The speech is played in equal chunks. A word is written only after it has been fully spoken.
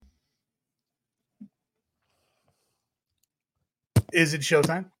Is it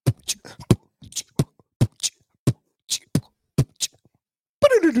showtime?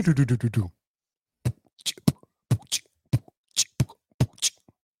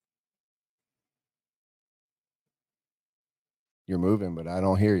 You're moving, but I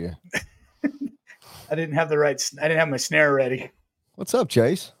don't hear you. I didn't have my snare ready. What's up,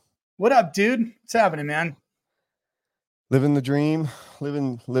 Chase? What up, dude? What's happening, man? Living the dream,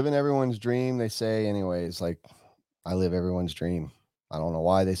 living everyone's dream. They say, anyways, like I live everyone's dream. I don't know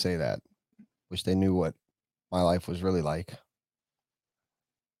why they say that. Wish they knew what my life was really like.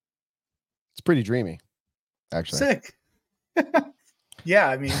 It's pretty dreamy, actually. Sick. Yeah,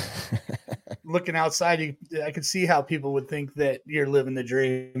 I mean, looking outside, I could see how people would think that you're living the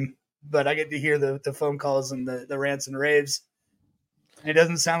dream, but I get to hear the phone calls and the rants and raves. It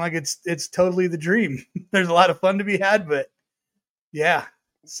doesn't sound like it's totally the dream. There's a lot of fun to be had, but yeah,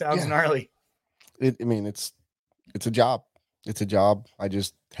 sounds gnarly. It's a job. It's a job. I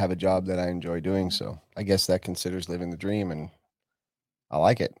just have a job that I enjoy doing. So I guess that considers living the dream, and I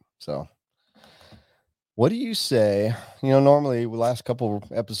like it. So what do you say? Normally the last couple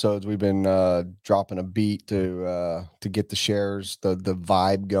episodes we've been dropping a beat to get the shares, the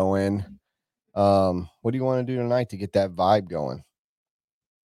vibe going. What do you want to do tonight to get that vibe going?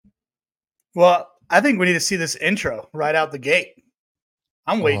 Well, I think we need to see this intro right out the gate.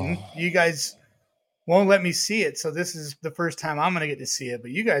 I'm waiting. You guys won't let me see it, so this is the first time I'm going to get to see it,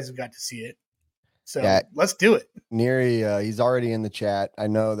 but you guys have got to see it. So yeah, let's do it. Neri, he's already in the chat. I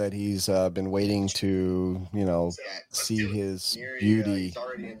know that he's been waiting to, see his beauty. He's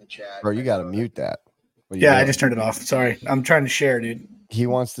already in the chat. Bro, you got to mute that. Yeah, I just turned it off. Sorry. I'm trying to share, dude. He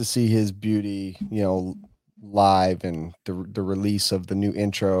wants to see his beauty, live, and the release of the new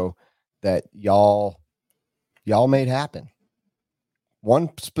intro that y'all made happen. One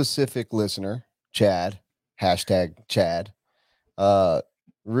specific listener, Chad, #Chad,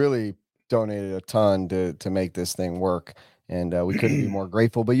 really donated a ton to make this thing work, and we couldn't be more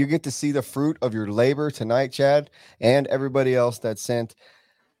grateful. But you get to see the fruit of your labor tonight, Chad, and everybody else that sent.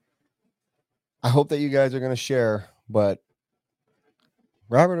 I hope that you guys are going to share, but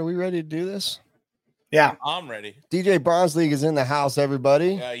Robert, are we ready to do this? Yeah, I'm ready. DJ Bronze League is in the house,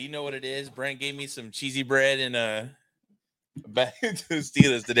 everybody. You know what it is. Brent gave me some cheesy bread and back to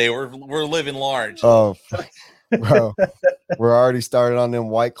Steelers today. We're living large. Oh, bro, we're already started on them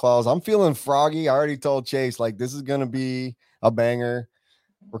White Claws. I'm feeling froggy. I already told Chase, like, this is gonna be a banger.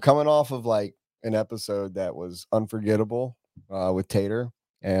 We're coming off of like an episode that was unforgettable with Tater,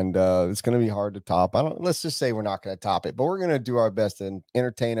 and it's gonna be hard to top. Let's just say we're not gonna top it, but we're gonna do our best to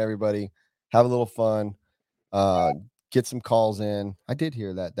entertain everybody, have a little fun, get some calls in. I did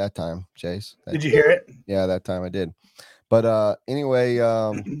hear that time, Chase. Did you hear it? Yeah, that time I did. But anyway,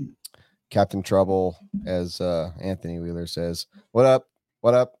 Captain Trouble, as Anthony Wheeler says, what up?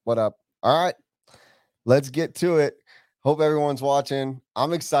 All right, let's get to it. Hope everyone's watching.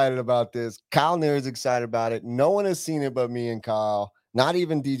 I'm excited about this. Kyle Neer is excited about it. No one has seen it but me and Kyle, not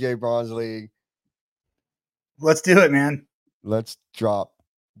even DJ Bronze League. Let's do it, man. Let's drop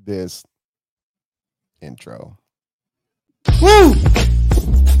this intro. Woo!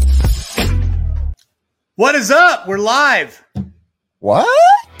 What is up? We're live. What?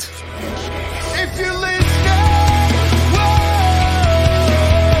 If you listen,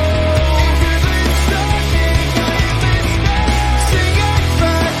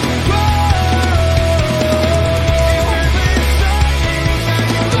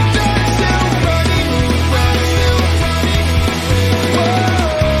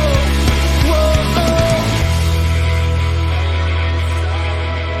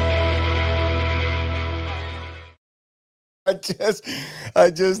 I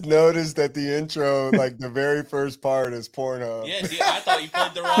just noticed that the intro, like the very first part, is porno. Yeah, dude, I thought you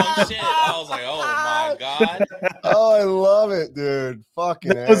played the wrong shit. I was like, oh my god. Oh, I love it, dude.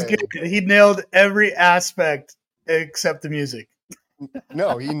 Fucking that was good. He nailed every aspect except the music.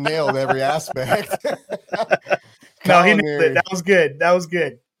 No, he nailed every aspect. No, he nailed it. That was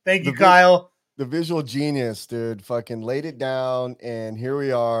good. Thank you, Kyle. The visual genius, dude. Fucking laid it down, and here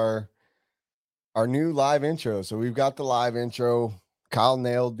we are. Our new live intro. So we've got the live intro. Kyle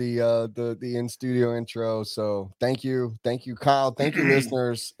nailed the in studio intro. So thank you, Kyle. Thank you,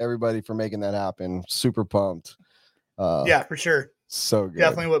 listeners, everybody, for making that happen. Super pumped. Yeah, for sure. So good.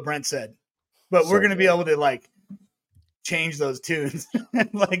 Definitely what Brent said. But we're gonna be able to like change those tunes and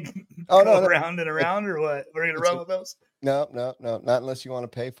like go around and around, or what? We're gonna run with those. No, not unless you want to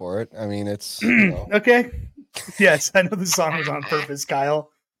pay for it. I mean, it's okay. Yes, I know the song was on purpose,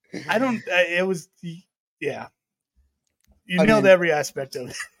 Kyle. It was, yeah. You nailed every aspect of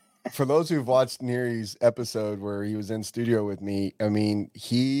it. For those who've watched Neary's episode where he was in studio with me, I mean,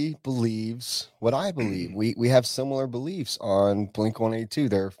 he believes what I believe. We have similar beliefs on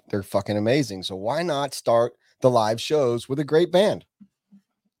Blink-182. They're fucking amazing. So why not start the live shows with a great band?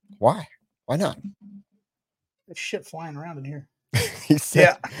 Why? Why not? There's shit flying around in here. He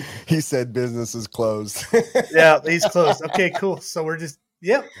said business is closed. Yeah, he's closed. Okay, cool. So we're just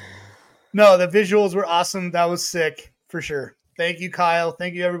No, the visuals were awesome. That was sick for sure. Thank you, Kyle.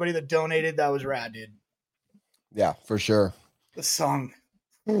 Thank you, everybody that donated. That was rad, dude. Yeah, for sure. The song.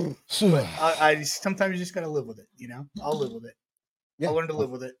 I sometimes you just gotta live with it, you know? I'll live with it. Yeah. I'll learn to live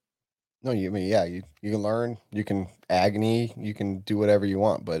with it. No, you can learn, you can agony, you can do whatever you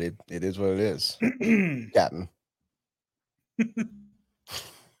want, but it is what it is. Captain.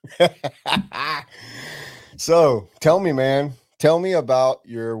 So tell me, man, tell me about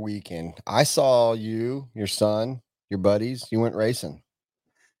your weekend. I saw you, your son, your buddies, you went racing.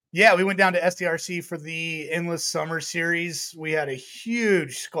 Yeah, we went down to SDRC for the Endless Summer Series. We had a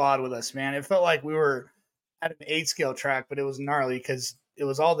huge squad with us, man. It felt like we were at an 8-scale track, but it was gnarly because it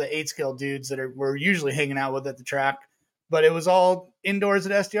was all the 8-scale dudes that we're usually hanging out with at the track. But it was all indoors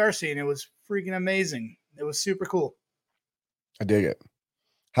at SDRC, and it was freaking amazing. It was super cool. I dig it.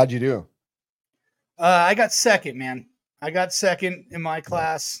 How'd you do? I got second, man. I got second in my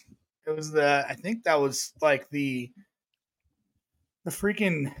class. It was I think that was like the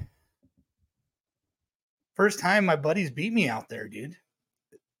freaking first time my buddies beat me out there, dude.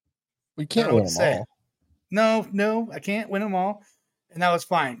 We can't win them all. No, I can't win them all. And that was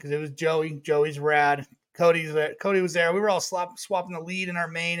fine because it was Joey. Joey's rad. Cody was there. We were all swapping the lead in our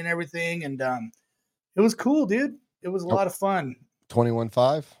main and everything. And it was cool, dude. It was a lot of fun.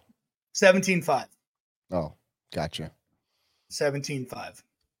 21.5? 17.5. Oh, gotcha. 17.5.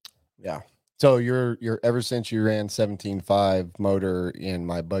 Yeah. So you're ever since you ran 17.5 motor in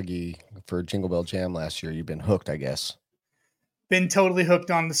my buggy for Jingle Bell Jam last year, you've been hooked, I guess. Been totally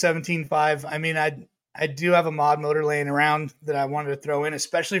hooked on the 17.5. I mean, I do have a mod motor laying around that I wanted to throw in,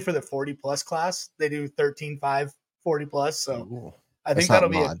 especially for the 40 plus class. They do 13.5 40 plus. So Ooh, I think that'll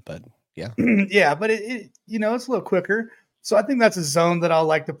be mod, but yeah. Yeah, but it it's a little quicker. So I think that's a zone that I'll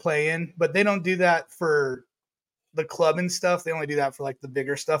like to play in, but they don't do that for the club and stuff. They only do that for like the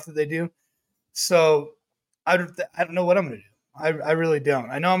bigger stuff that they do. So I don't know what I'm going to do. I really don't.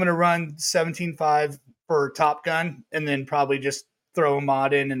 I know I'm going to run 17.5 for Top Gun and then probably just throw a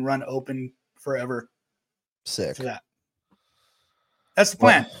mod in and run open forever. Sick. For that. That's the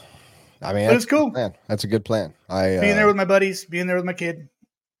plan. Well, I mean, but it's cool. That's a good plan. Being there with my buddies, being there with my kid,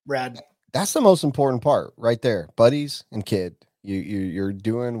 rad. That's the most important part right there. Buddies and kid. You're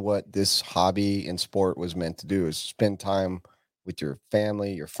doing what this hobby and sport was meant to do, is spend time with your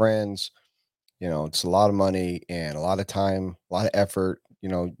family, your friends. It's a lot of money and a lot of time, a lot of effort.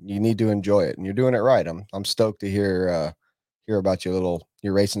 You need to enjoy it, and you're doing it right. I'm stoked to hear about your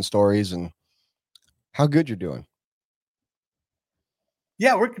racing stories and how good you're doing.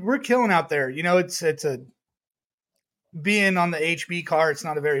 Yeah, we're killing out there. It's a being on the HB car. It's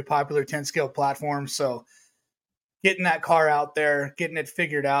not a very popular 10 scale platform, so getting that car out there, getting it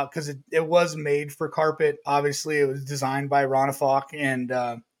figured out, because it was made for carpet. Obviously, it was designed by Ronafalk,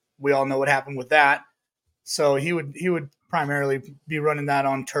 and we all know what happened with that. So he would primarily be running that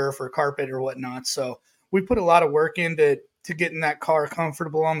on turf or carpet or whatnot. So we put a lot of work into getting that car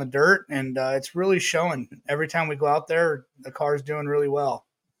comfortable on the dirt, and it's really showing. Every time we go out there, the car's doing really well.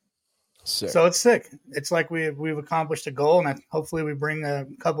 Sick. So it's sick. It's like we've accomplished a goal, and hopefully we bring a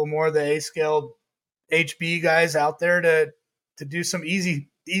couple more of the A scale HB guys out there to do some easy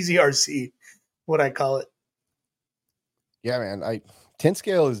RC, what I call it. Yeah, man. 10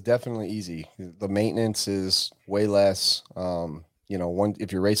 scale is definitely easy. The maintenance is way less.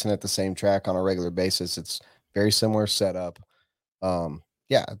 If you're racing at the same track on a regular basis, it's very similar setup. 10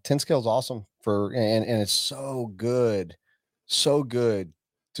 scale is awesome and it's so good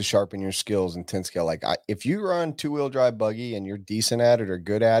to sharpen your skills in 10 scale. Like if you run 2-wheel drive buggy and you're decent at it or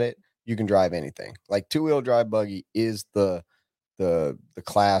good at it, you can drive anything. Like 2-wheel drive buggy is the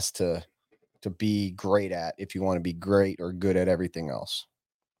class to be great at if you want to be great or good at everything else.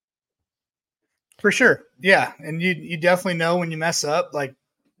 For sure. Yeah. And you definitely know when you mess up, like,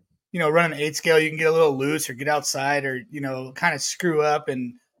 running 8 scale, you can get a little loose or get outside or, kind of screw up,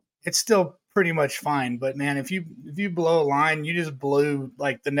 and it's still pretty much fine. But man, if you blow a line, you just blew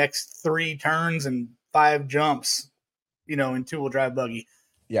like the next 3 turns and 5 jumps, in 2-wheel drive buggy.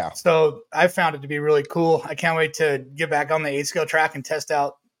 Yeah. So I found it to be really cool. I can't wait to get back on the 8 scale track and test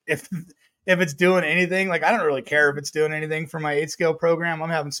out if it's doing anything. Like, I don't really care if it's doing anything for my 8 scale program. I'm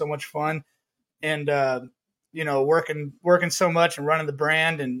having so much fun. And working so much and running the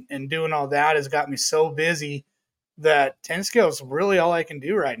brand and doing all that has got me so busy that 10 scale is really all I can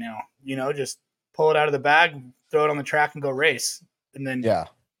do right now. Just pull it out of the bag, throw it on the track and go race. And then,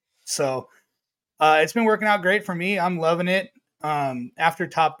 so it's been working out great for me. I'm loving it. After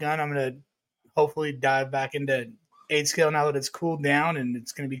Top Gun, I'm going to hopefully dive back into 8 scale now that it's cooled down and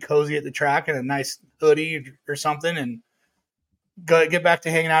it's going to be cozy at the track and a nice hoodie or something and get back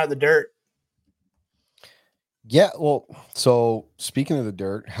to hanging out at the dirt. Yeah. Well, so speaking of the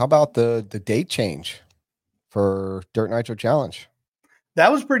dirt, how about the date change for Dirt Nitro Challenge?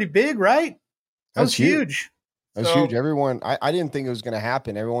 That was pretty big, right? That was huge. That was huge. Everyone, I didn't think it was going to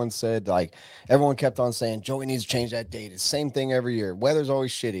happen. Everyone kept on saying, Joey needs to change that date. It's the same thing every year. Weather's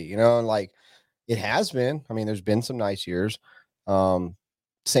always shitty, and like it has been. I mean, there's been some nice years.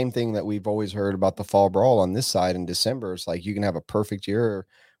 Same thing that we've always heard about the fall brawl on this side in December. It's like you can have a perfect year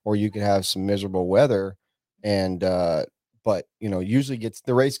or you could have some miserable weather. And, but usually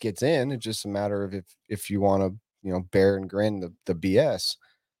the race gets in. It's just a matter of if you want to, bear and grin the BS.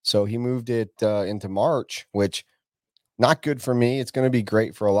 So he moved it into March, which not good for me. It's going to be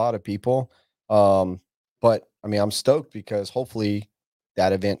great for a lot of people. But I mean, I'm stoked because hopefully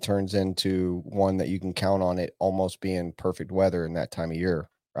that event turns into one that you can count on it almost being perfect weather in that time of year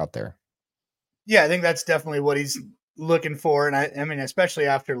out there. Yeah, I think that's definitely what he's looking for. And I mean, especially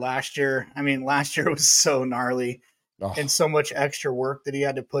after last year. I mean, last year was so gnarly and so much extra work that he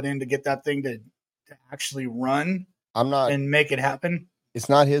had to put in to get that thing to actually run and make it happen. It's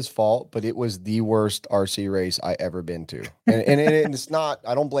not his fault, but it was the worst RC race I ever been to. And it's not,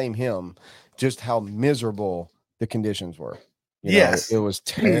 I don't blame him, just how miserable the conditions were. It was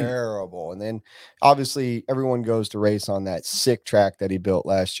terrible. And then obviously everyone goes to race on that sick track that he built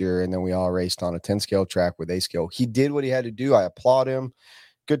last year. And then we all raced on a 10 scale track with 8 scale. He did what he had to do. I applaud him.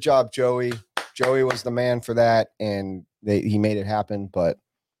 Good job, Joey. Joey was the man for that. And he made it happen. But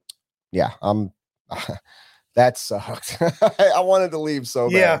yeah, that sucked. I wanted to leave so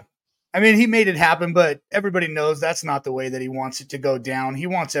bad. Yeah. I mean, he made it happen, but everybody knows that's not the way that he wants it to go down. He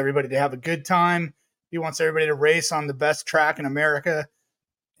wants everybody to have a good time. He wants everybody to race on the best track in America.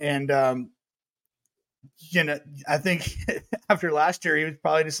 And, I think after last year, he was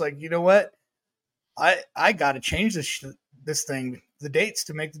probably just like, you know what? I got to change this thing, the dates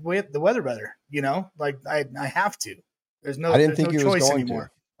to make the weather better. Like I have to. There's no choice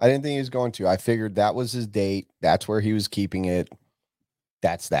anymore. I didn't think he was going to. I figured that was his date. That's where he was keeping it.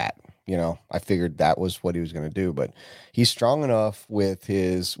 That's that. I figured that was what he was going to do. But he's strong enough with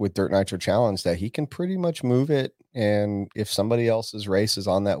Dirt Nitro Challenge that he can pretty much move it. And if somebody else's race is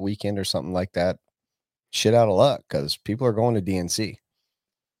on that weekend or something like that, shit out of luck because people are going to DNC.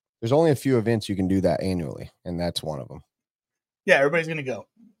 There's only a few events you can do that annually, and that's one of them. Yeah, everybody's going to go.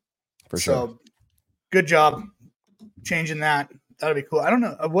 For sure. So good job changing that. That'll be cool. I don't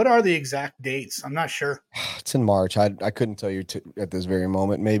know. What are the exact dates? I'm not sure. It's in March. I couldn't tell you at this very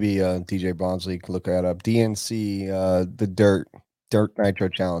moment. Maybe DJ Bonsley can look that up. DNC, the Dirt Nitro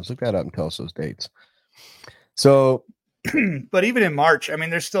Challenge. Look that up and tell us those dates. So, but even in March, I mean,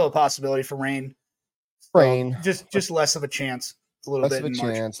 there's still a possibility for rain. Just less of a chance. A little bit in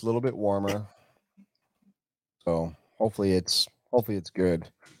March. A little bit warmer. So hopefully it's good.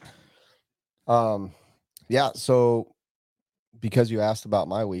 Yeah. So. Because you asked about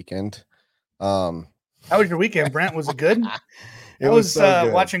my weekend. How was your weekend, Brent? Was it good? It was so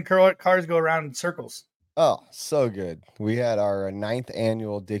good. Watching cars go around in circles. Oh, so good. We had our 9th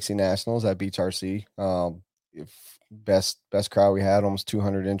annual Dixie Nationals at Beach RC. Best crowd we had, almost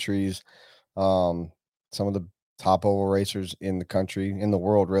 200 entries. Some of the top oval racers in the country, in the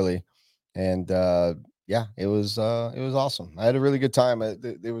world, really. And yeah, it was awesome. I had a really good time.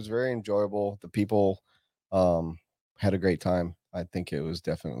 It was very enjoyable. The people had a great time. I think it was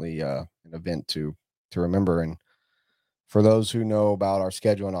definitely an event to remember. And for those who know about our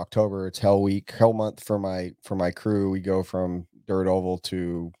schedule in October, it's hell month for my crew. We go from dirt oval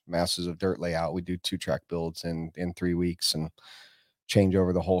to Masters of Dirt layout. We do 2 track builds in 3 weeks and change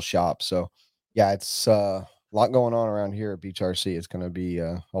over the whole shop. So yeah, it's a lot going on around here at Beach RC. It's going to be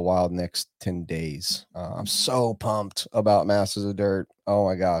a wild next 10 days. I'm so pumped about Masters of Dirt. Oh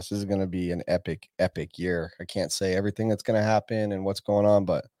my gosh, this is going to be an epic year. I can't say everything that's going to happen and what's going on,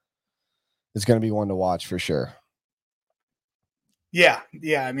 but it's going to be one to watch for sure. Yeah.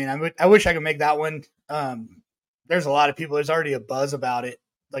 I mean, I wish I could make that one. There's a lot of people. There's already a buzz about it,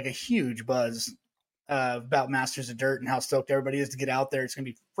 like a huge buzz about Masters of Dirt and how stoked everybody is to get out there. It's going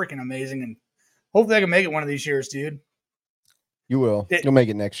to be freaking amazing. And hopefully I can make it one of these years, dude. You will. You'll make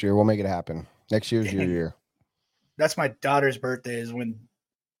it next year. We'll make it happen. Next year's your year. That's my daughter's birthday is when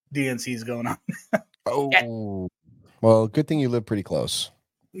DNC is going on. Oh, well, good thing you live pretty close.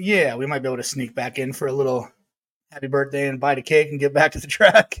 Yeah, we might be able to sneak back in for a little happy birthday and bite a cake and get back to the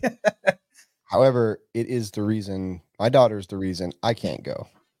track. However, it is the reason my daughter's the reason I can't go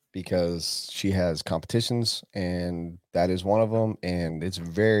because she has competitions and that is one of them. And it's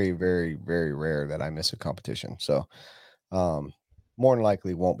very, very, very rare that I miss a competition. So, more than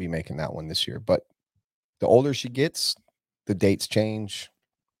likely won't be making that one this year. But the older she gets, the dates change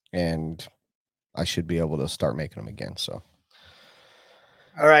and I should be able to start making them again. So,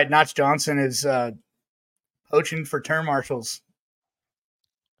 All right, Notch Johnson is poaching for term marshals.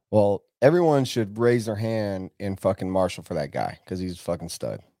 well, everyone should raise their hand and fucking marshal for that guy because he's a fucking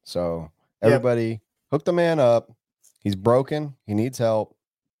stud. So everybody hook the man up. He's broken. He needs help.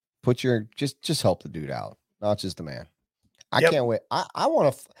 Put your just help the dude out, not just the man. I can't wait. I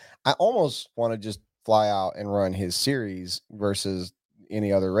want to. I almost want to just fly out and run his series versus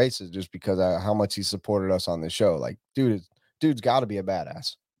any other races, just because of how much he supported us on the show. Like, dude's got to be a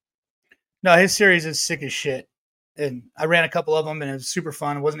badass. No, his series is sick as shit. And I ran a couple of them and it was super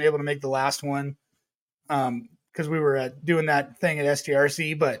fun. I wasn't able to make the last one because we were doing that thing at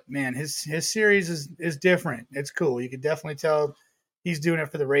STRC. But man, his series is different. It's cool. You could definitely tell he's doing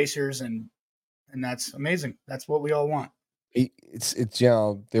it for the racers, and that's amazing. That's what we all want. It's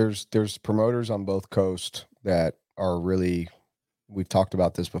there's promoters on both coasts that are really, we've talked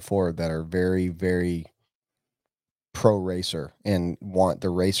about this before, that are very, very pro racer and want the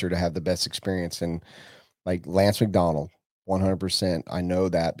racer to have the best experience. And like Lance McDonald, 100%. I know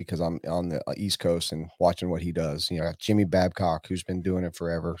that because I'm on the East Coast and watching what he does. Jimmy Babcock, who's been doing it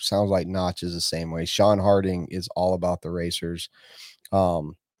forever. Sounds like Notch is the same way. Sean Harding is all about the racers.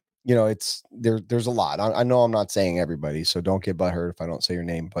 It's there's a lot. I know I'm not saying everybody, so don't get butthurt if I don't say your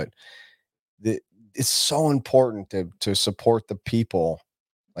name, but it's so important to support the people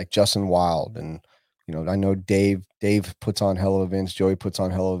like Justin Wild. And, I know Dave puts on hell of events. Joey puts on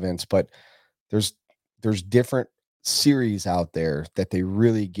hell of events, but there's different series out there that they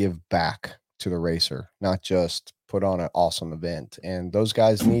really give back to the racer, not just put on an awesome event. And those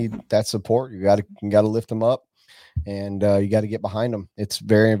guys need that support. You got to lift them up, and you got to get behind them. It's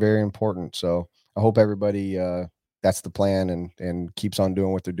very, very important. So I hope everybody that's the plan and keeps on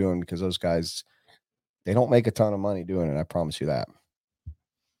doing what they're doing, because those guys, they don't make a ton of money doing it. I promise you that.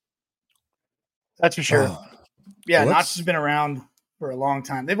 That's for sure. Yeah, Notch has been around for a long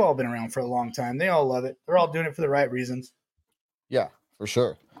time. They've all been around for a long time. They all love it. They're all doing it for the right reasons. Yeah, for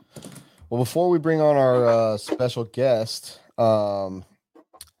sure. Well, before we bring on our special guest,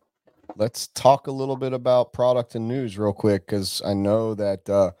 let's talk a little bit about product and news real quick, because I know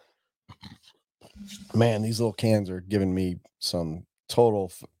that, man, these little cans are giving me some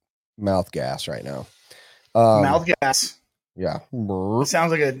total mouth gas right now. Mouth gas. Yeah. It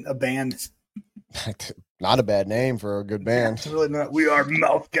sounds like a band. Not a bad name for a good band. It's really not. We are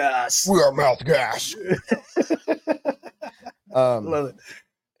Mouth Gas. We are Mouth Gas. Love it.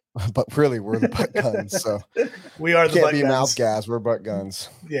 But really, we're the butt guns. So we are the can't butt be guns. Mouth Gas. We're butt guns.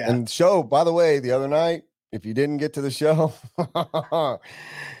 Yeah. And show, by the way, the other night, if you didn't get to the show,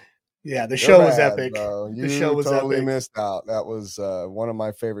 yeah, the show was epic. The show was totally epic. Missed out. That was one of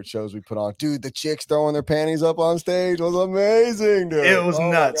my favorite shows we put on. Dude, the chicks throwing their panties up on stage was amazing, dude. It was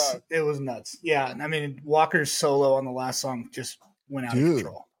nuts. It was nuts. Yeah, I mean, Walker's solo on the last song just went out of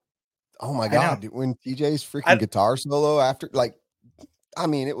control. Oh my god, dude, when TJ's freaking guitar solo after, like, I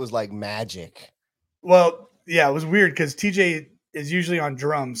mean, it was like magic. Well, yeah, it was weird because TJ is usually on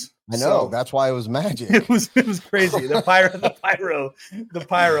drums. I know, that's why it was magic. It was crazy. The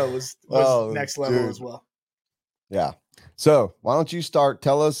pyro was next level as well. Yeah. So why don't you start?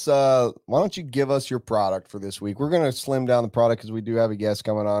 Tell us, why don't you give us your product for this week? We're going to slim down the product because we do have a guest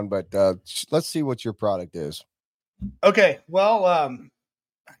coming on, but let's see what your product is. Okay. Well, I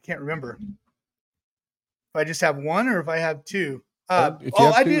can't remember if I just have one or if I have two.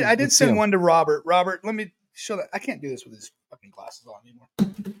 I did send one to Robert. Robert, let me show that. I can't do this with his fucking glasses on anymore.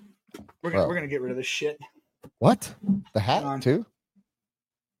 We're gonna get rid of this shit. What? The hat too?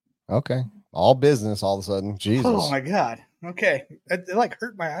 Okay. All business all of a sudden. Jesus. Oh my god. Okay. It like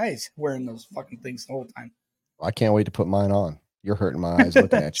hurt my eyes wearing those fucking things the whole time. I can't wait to put mine on. You're hurting my eyes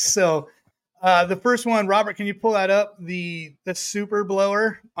looking at you. So the first one, Robert, can you pull that up? The super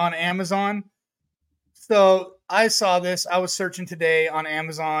blower on Amazon. So I saw this. I was searching today on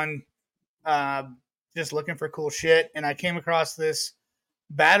Amazon, just looking for cool shit, and I came across this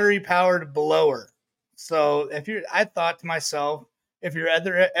battery powered blower. So I thought to myself, if you're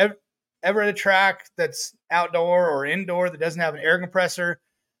ever at a track that's outdoor or indoor that doesn't have an air compressor,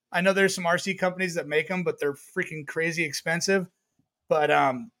 I know there's some RC companies that make them, but they're freaking crazy expensive. But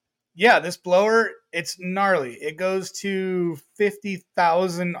yeah, this blower, It's gnarly. It goes to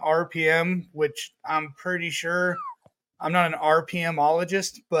 50,000 RPM, which I'm pretty sure I'm not an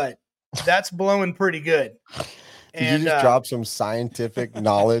RPMologist, but that's blowing pretty good. Did you just drop some scientific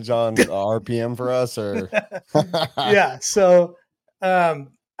knowledge on RPM for us, or? Yeah. So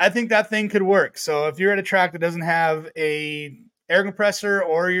I think that thing could work. So if you're at a track that doesn't have a air compressor,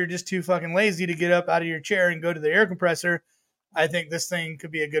 or you're just too fucking lazy to get up out of your chair and go to the air compressor, I think this thing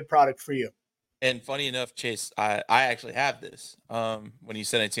could be a good product for you. And funny enough, Chase, I actually have this. When you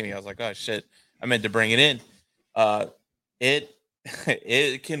sent it to me, I was like, oh shit, I meant to bring it in. It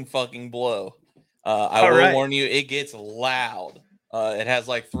it can fucking blow. I will warn you, it gets loud. It has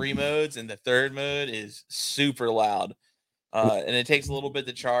like 3 modes, and the third mode is super loud. And it takes a little bit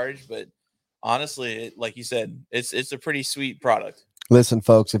to charge, but honestly, like you said, it's a pretty sweet product. Listen,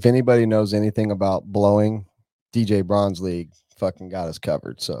 folks, if anybody knows anything about blowing, DJ Bronze League fucking got us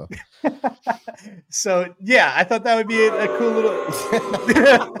covered. So, yeah, I thought that would be a cool little.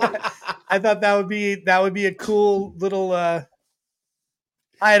 I thought that would be a cool little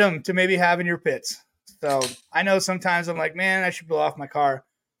item to maybe have in your pits. So I know sometimes I'm like, man, I should blow off my car,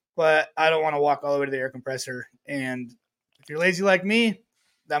 but I don't want to walk all the way to the air compressor. And if you're lazy like me,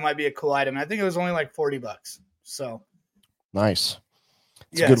 that might be a cool item. I think it was only like $40. So nice.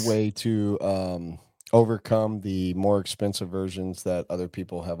 It's a good way to overcome the more expensive versions that other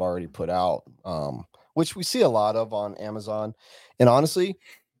people have already put out, which we see a lot of on Amazon. And honestly,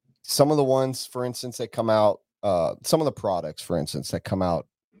 some of the ones, for instance, that come out, some of the products, for instance, that come out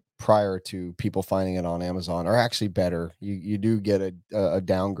prior to people finding it on Amazon are actually better. You do get a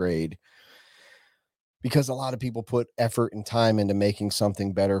downgrade, because a lot of people put effort and time into making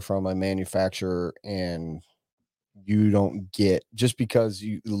something better from a manufacturer, and you don't get, just because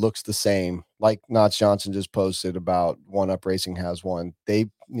it looks the same. Like Notch Johnson just posted about One Up Racing has one. They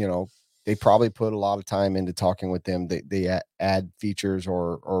probably put a lot of time into talking with them. They add features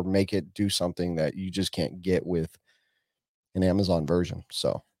or make it do something that you just can't get with an Amazon version.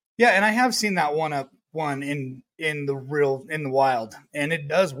 So yeah, and I have seen that One Up one in the wild, and it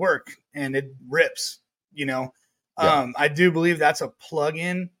does work, and it rips. I do believe that's a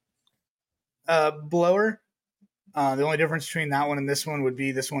plug-in blower. The only difference between that one and this one would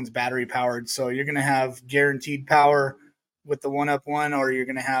be this one's battery powered. So you're going to have guaranteed power with the One Up one, or you're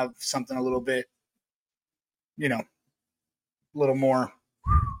going to have something a little bit, a little more.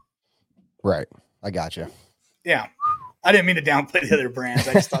 Right. I gotcha. Yeah. I didn't mean to downplay the other brands.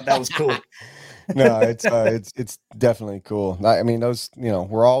 I just thought that was cool. No, it's definitely cool. I mean, those,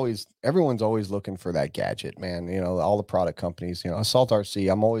 everyone's always looking for that gadget, man. All the product companies, Assault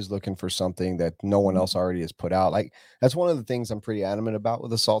RC, I'm always looking for something that no one else already has put out. Like, that's one of the things I'm pretty adamant about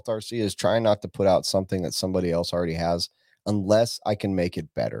with Assault RC, is trying not to put out something that somebody else already has, unless I can make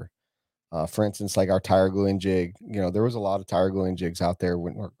it better. For instance, like our tire gluing jig, there was a lot of tire gluing jigs out there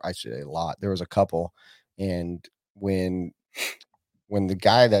I should say a lot. There was a couple. And when the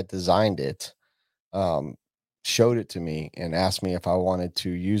guy that designed it, showed it to me and asked me if I wanted to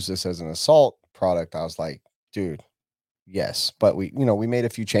use this as an Assault product, I was like, dude, yes. But we made a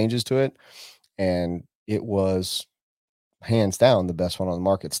few changes to it, and it was hands down the best one on the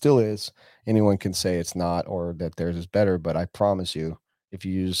market. Still is. Anyone can say it's not, or that theirs is better, but I promise you, if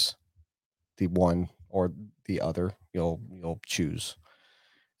you use the one or the other, you'll choose.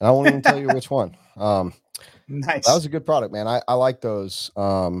 And I won't even tell you which one. Nice. That was a good product, man. I like those.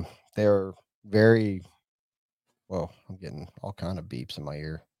 They're very well. I'm getting all kind of beeps in my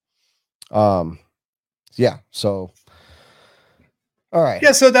ear. Yeah. So, all right.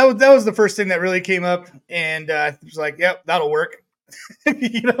 Yeah. So that was the first thing that really came up, and I was like, "Yep, that'll work."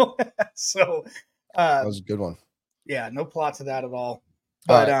 So that was a good one. Yeah, no plot to that at all.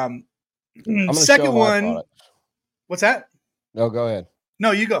 But right. Second one. What's that? No, go ahead. No,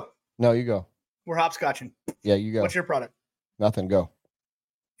 you go. No, you go. We're hopscotching. Yeah, you go. What's your product? Nothing. Go.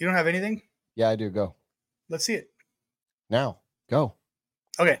 You don't have anything? Yeah, I do. Go. Let's see it. Now, go.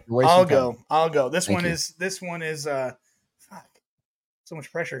 Okay, I'll go. This Thank one you. is fuck, so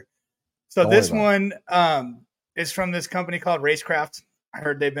much pressure. So this one is from this company called Racecraft. I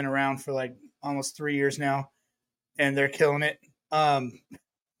heard they've been around for like almost 3 years now, and they're killing it.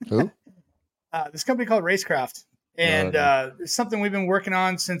 Who? This company called Racecraft, and it's something we've been working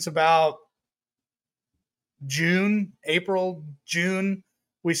on since about June.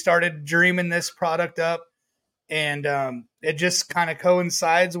 We started dreaming this product up, and it just kind of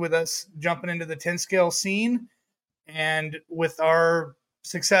coincides with us jumping into the 10 scale scene, and with our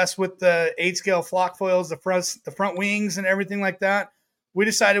success with the 8 scale flock foils, the front wings and everything like that, we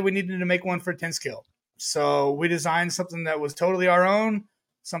decided we needed to make one for 10 scale. So we designed something that was totally our own,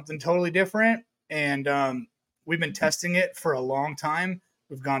 something totally different, and we've been testing it for a long time.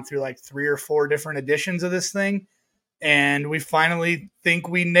 We've gone through like 3 or 4 different editions of this thing, and we finally think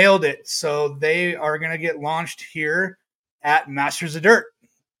we nailed it. So they are going to get launched here at Masters of Dirt.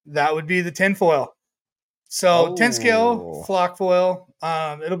 That would be the tinfoil. So 10 scale flock foil.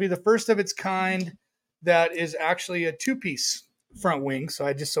 It'll be the first of its kind that is actually a 2-piece front wing. So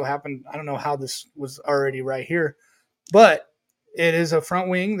I just so happened, I don't know how this was already right here, but it is a front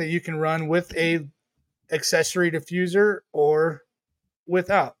wing that you can run with a accessory diffuser or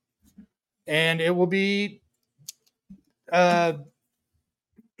without. And it will be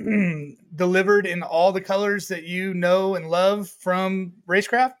delivered in all the colors that you know and love from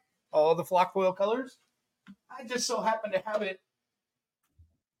Racecraft, all the flock foil colors. I just so happen to have it.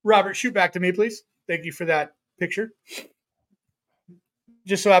 Robert, shoot back to me, please. Thank you for that picture.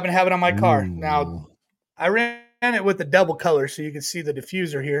 Just so happen to have it on my car. Now, I ran it with the double color so you can see the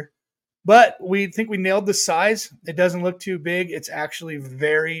diffuser here. But we think we nailed the size. It doesn't look too big. It's actually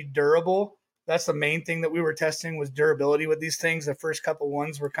very durable. That's the main thing that we were testing was durability with these things. The first couple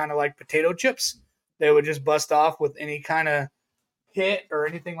ones were kind of like potato chips. They would just bust off with any kind of hit or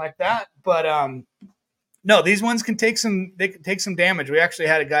anything like that. But no, these ones can take some damage. We actually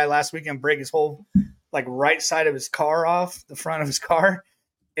had a guy last weekend break his whole like right side of his car off, the front of his car,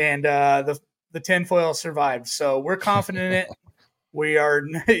 and the tinfoil survived. So we're confident in it. We are,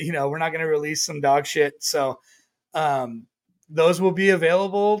 we're not going to release some dog shit. So those will be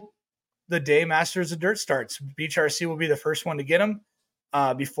available the day Masters of Dirt starts. Beach RC will be the first one to get them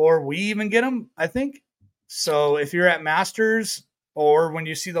before we even get them, I think. So if you're at Masters or when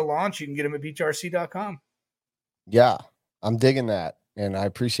you see the launch, you can get them at beachrc.com. Yeah, I'm digging that. And I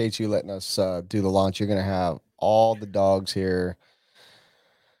appreciate you letting us do the launch. You're going to have all the dogs here.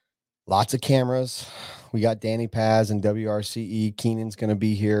 Lots of cameras. We got Danny Paz and WRCE. Keenan's going to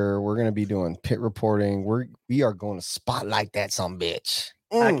be here. We're going to be doing pit reporting. We are going to spotlight that some bitch.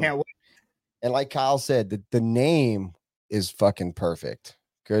 I can't wait. And like Kyle said, the name is fucking perfect.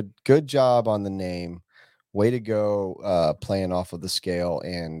 Good job on the name. Way to go playing off of the scale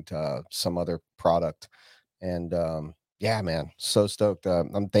and some other product. And yeah, man, so stoked.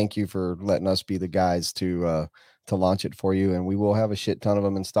 Thank you for letting us be the guys to launch it for you, and we will have a shit ton of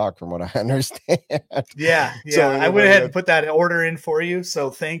them in stock from what I understand. Yeah. So I went ahead and put that order in for you, so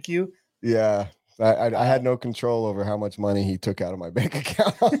thank you. Yeah, I had no control over how much money he took out of my bank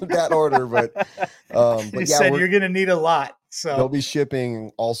account on that order, but you said you're gonna need a lot, so they'll be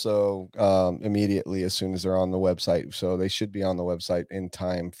shipping also immediately as soon as they're on the website, so they should be on the website in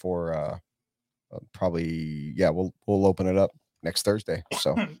time for probably, yeah, we'll open it up next Thursday.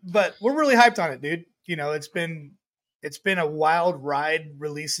 So but we're really hyped on it, dude. It's been a wild ride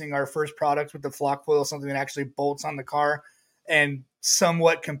releasing our first product with the flock foil, something that actually bolts on the car and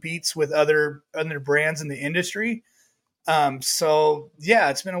somewhat competes with other brands in the industry. So yeah,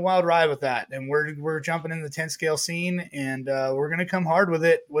 it's been a wild ride with that, and we're jumping in the 10 scale scene, and we're gonna come hard with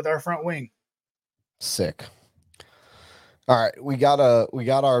it with our front wing. Sick. All right, we got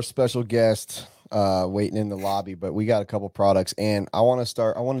our special guest waiting in the lobby, but we got a couple products, and I want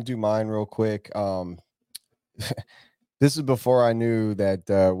to do mine real quick. This is before I knew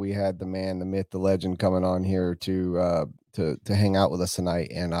that we had the man, the myth, the legend coming on here to hang out with us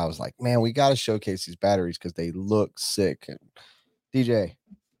tonight, and I was like, man, we got to showcase these batteries because they look sick. DJ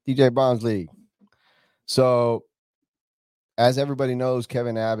Bonds League. So as everybody knows,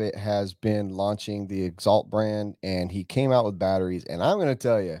 Kevin Abbott has been launching the Exalt brand, and he came out with batteries, and I'm going to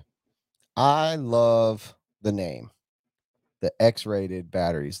tell you, I love the name. The X-rated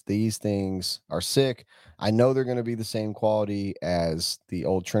batteries. These things are sick. I know they're going to be the same quality as the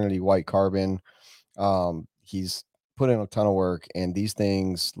old Trinity white carbon. He's put in a ton of work, and these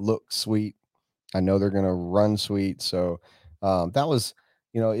things look sweet. I know they're going to run sweet. So that was,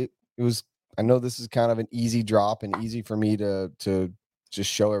 it was, I know this is kind of an easy drop and easy for me to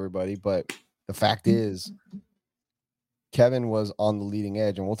just show everybody, but the fact is, Kevin was on the leading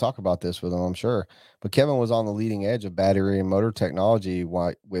edge, and we'll talk about this with him, I'm sure. But Kevin was on the leading edge of battery and motor technology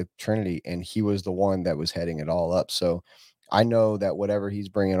with Trinity, and he was the one that was heading it all up. So I know that whatever he's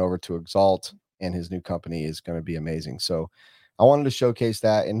bringing over to Exalt and his new company is going to be amazing. So I wanted to showcase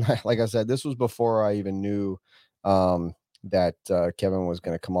that. And like I said, this was before I even knew that Kevin was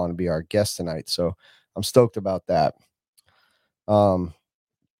going to come on and be our guest tonight. So I'm stoked about that.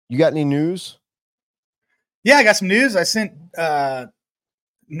 You got any news? Yeah, I got some news. I sent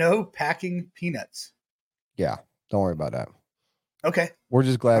no packing peanuts. Yeah, don't worry about that. Okay. We're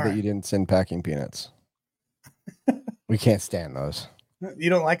just glad that you didn't send packing peanuts. We can't stand those. You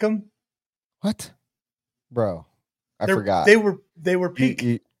don't like them? What? Bro, I forgot. They were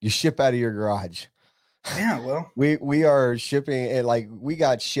pink. You ship out of your garage. Yeah, well, We are shipping it like we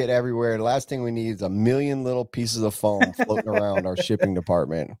got shit everywhere. The last thing we need is a million little pieces of foam floating around our shipping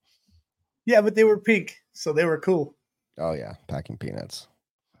department. yeah, but they were pink, so they were cool. Oh yeah, packing peanuts.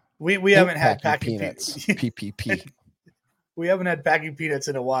 We Pink haven't had packing peanuts. peanuts. PPP. We haven't had packing peanuts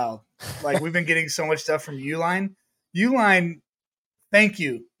in a while. Like we've been getting so much stuff from Uline. Uline, thank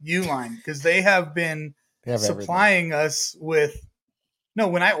you, Uline, because they have been They have supplying us with. No,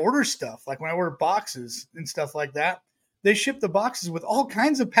 when I order stuff, like when I order boxes and stuff like that, they ship the boxes with all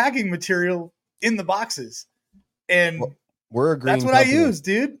kinds of packing material in the boxes, and Well, we're a green that's what company. I use,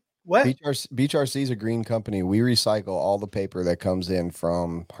 dude. What? Beach RC is a green company. We recycle all the paper that comes in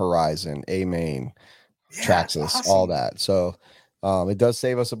from Horizon, A-Main, Yeah, Traxxas, awesome. all that. So it does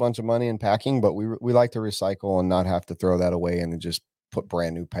save us a bunch of money in packing, but we like to recycle and not have to throw that away and then just put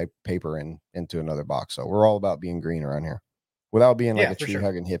brand new paper into another box. So we're all about being green around here without being like a tree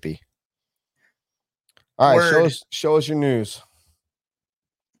hugging hippie. All right, show us your news.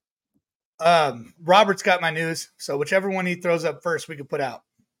 Robert's got my news, so whichever one he throws up first, we can put out.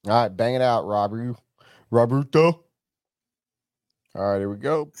 All right, bang it out, Roberto. All right, here we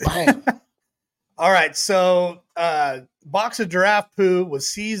go. Bang. All right, so box of giraffe poo was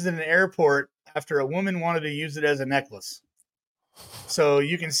seized in an airport after a woman wanted to use it as a necklace. So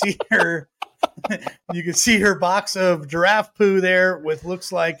you can see her, box of giraffe poo there with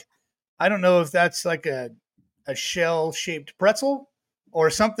looks like, I don't know if that's like a shell shaped pretzel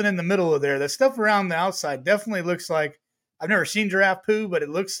or something in the middle of there. The stuff around the outside definitely looks like, I've never seen giraffe poo, but it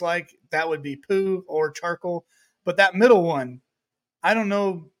looks like that would be poo or charcoal. But that middle one, I don't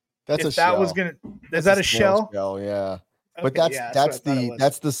know. That's if that was gonna, is that a shell? Yeah. Okay, But that's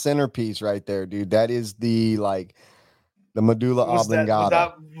the centerpiece right there, dude. That is the medulla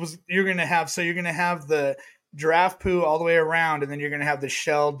oblongata. You're gonna have the giraffe poo all the way around, and then you're gonna have the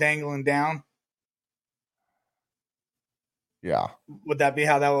shell dangling down. Yeah. Would that be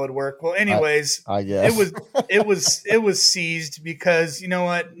how that would work? Well, anyways, I guess it was seized because you know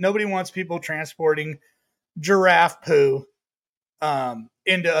what? Nobody wants people transporting giraffe poo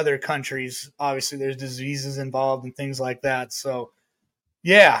into other countries. Obviously, there's diseases involved and things like that. So,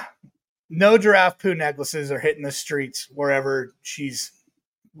 yeah, no giraffe poo necklaces are hitting the streets wherever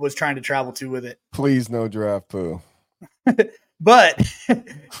was trying to travel to with it. Please, no giraffe poo. But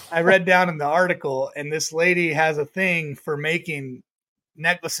I read down in the article, and this lady has a thing for making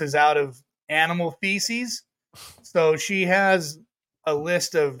necklaces out of animal feces. So she has a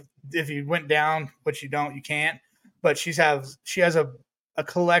list of, if you went down, which you don't, you can't. But she has a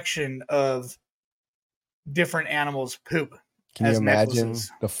collection of different animals' poop. Can you imagine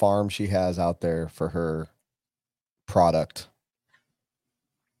the farm she has out there for her product?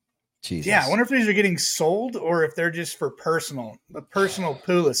 Jesus. Yeah, I wonder if these are getting sold or if they're just for personal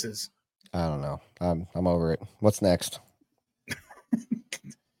poolises. I don't know. I'm over it. What's next?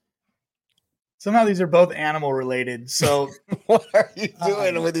 Somehow these are both animal related. So what are you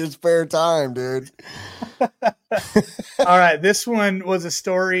doing with your spare time, dude? All right, this one was a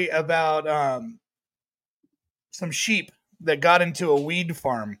story about some sheep that got into a weed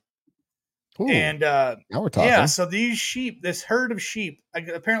farm. Ooh, and now we're talking. Yeah, so this herd of sheep,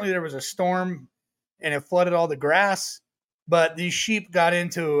 apparently there was a storm and it flooded all the grass, but these sheep got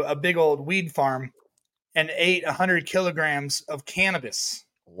into a big old weed farm and ate 100 kilograms of cannabis.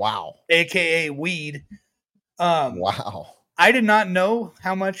 Wow. AKA weed. Wow. I did not know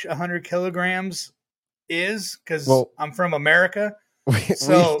how much 100 kilograms is because I'm from America.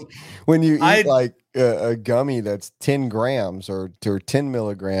 When you eat like a gummy that's 10 grams or 10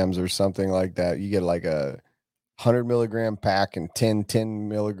 milligrams or something like that, you get like a 100 milligram pack and 10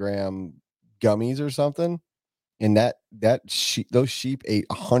 milligram gummies or something. And those sheep ate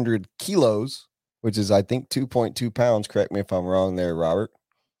 100 kilos, which is, I think, 2.2 pounds. Correct me if I'm wrong there, Robert.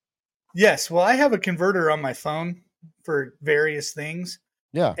 Yes. Well, I have a converter on my phone for various things.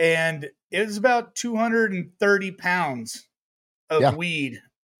 Yeah. And it was about 230 pounds of weed.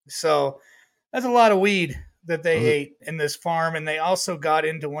 So that's a lot of weed that they ate in this farm. And they also got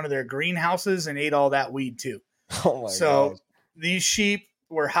into one of their greenhouses and ate all that weed too. Oh my gosh. These sheep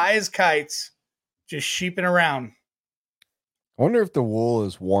were high as kites, just sheeping around. I wonder if the wool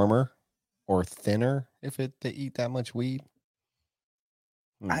is warmer or thinner if they eat that much weed.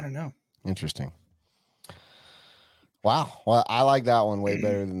 I don't know. Interesting. Wow. Well, I like that one way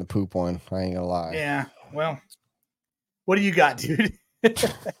better than the poop one. I ain't gonna lie. Yeah. Well, what do you got, dude?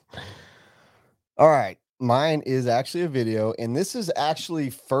 All right. Mine is actually a video, and this is actually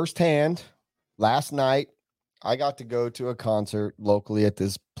firsthand. Last night, I got to go to a concert locally at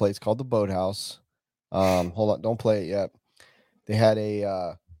this place called the Boathouse. Hold on. Don't play it yet. They had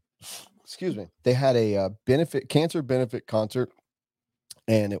a excuse me. They had a cancer benefit concert,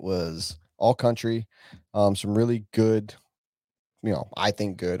 and it was all country. Some really good, I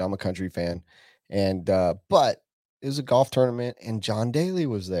think good. I'm a country fan, and but it was a golf tournament, and John Daly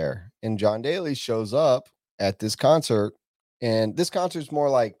was there, and John Daly shows up at this concert, and this concert's more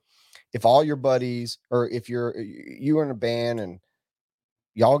like if all your buddies, or if you're in a band and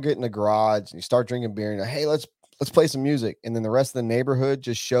y'all get in the garage and you start drinking beer and you're like, hey, let's play some music, and then the rest of the neighborhood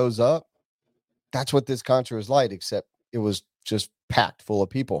just shows up. That's what this concert was like, except it was just packed full of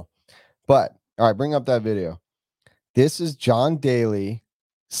people. But all right, bring up that video. This is John Daly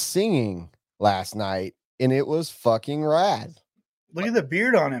singing last night, and it was fucking rad. Look at the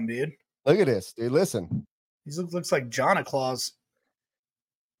beard on him, dude. Look at this, dude. Listen. He looks like John Claus.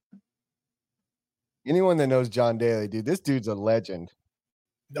 Anyone that knows John Daly, dude, this dude's a legend.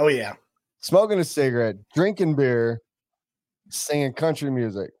 Oh, yeah. Smoking a cigarette, drinking beer, singing country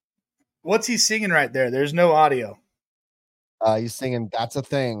music. What's he singing right there? There's no audio. He's singing That's a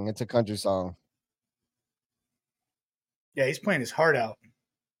Thing. It's a country song. Yeah, he's playing his heart out.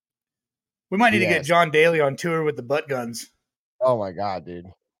 We might need to get John Daly on tour with the Butt Guns. Oh, my God, dude.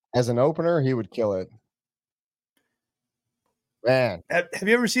 As an opener, he would kill it. Man. Have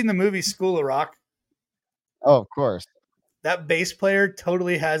you ever seen the movie School of Rock? Oh, of course. That bass player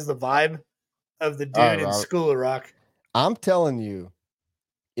totally has the vibe of the dude in School of Rock. I'm telling you,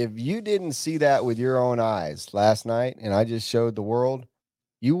 if you didn't see that with your own eyes last night and I just showed the world,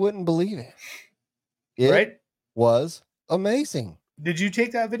 you wouldn't believe it. It was amazing. Did you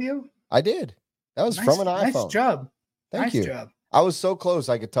take that video? I did. That was from an iPhone. Nice job. Thank you. I was so close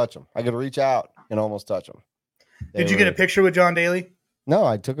I could touch him. I could reach out and almost touch him. Did you get a picture with John Daly? No,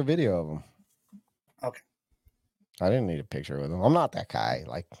 I took a video of him. Okay. I didn't need a picture with him. I'm not that guy.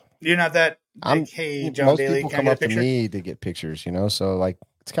 Like, you're not that. Hey, John most Daly, people come up to me to get pictures, So like,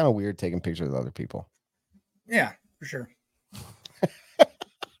 it's kind of weird taking pictures with other people. Yeah, for sure.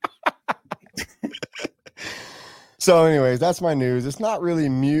 So, anyways, that's my news. It's not really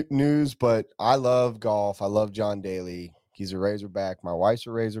news, but I love golf. I love John Daly. He's a Razorback. My wife's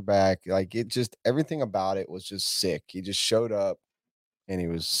a Razorback. Like, it just, everything about it was just sick. He just showed up and he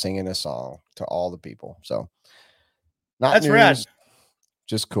was singing a song to all the people. So, that's news, rad.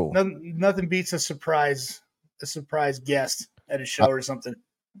 Just cool. Nothing beats a surprise guest at a show or something.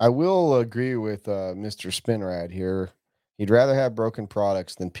 I will agree with Mr. Spinrad here. He'd rather have broken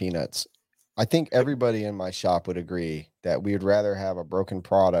products than peanuts. I think everybody in my shop would agree that we would rather have a broken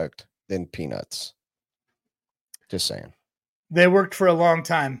product than peanuts. Just saying. They worked for a long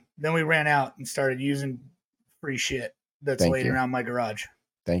time. Then we ran out and started using free shit that's laying around my garage.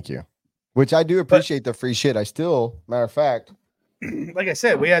 Thank you. Which I do appreciate the free shit. Matter of fact, like I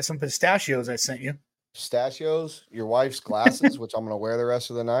said, we had some pistachios I sent you. Pistachios, your wife's glasses, which I'm going to wear the rest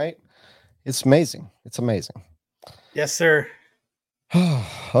of the night. It's amazing. It's amazing. Yes, sir.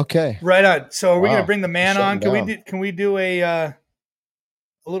 Okay. Right on. So are we going to bring the man on? Can we do a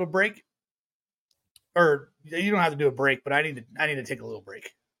little break? Or you don't have to do a break, but I need to take a little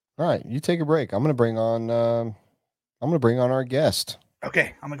break. All right, you take a break. I'm going to bring on our guest.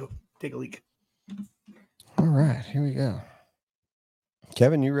 Okay, I'm going to go take a leak. All right, here we go.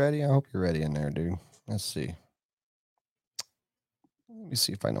 Kevin, you ready? I hope you're ready in there, dude. Let's see. Let me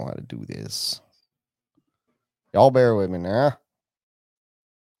see if I know how to do this. Y'all bear with me now.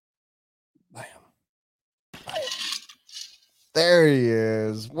 Bam. There he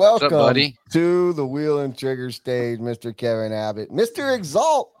is. Welcome, what's up, buddy? To the Wheel and Trigger stage, Mr. Kevin Abbott. Mr.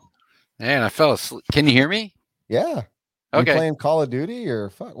 Exalt. Man, I fell asleep. Can you hear me? Yeah. Okay. You playing Call of Duty or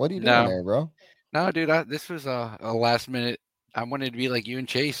fuck? What are you doing there, bro? No, dude. This was a last minute. I wanted to be like you and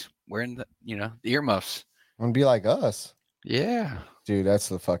Chase, wearing the earmuffs. I want to be like us. Yeah. Dude, that's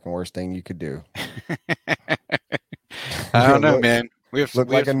the fucking worst thing you could do. I don't know, man. We have look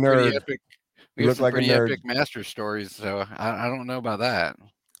like a nerd. We have some pretty epic master stories, so I don't know about that.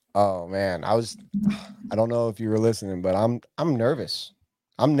 Oh man, I don't know if you were listening, but I'm nervous.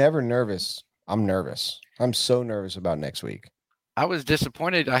 I'm never nervous. I'm nervous. I'm so nervous about next week. I was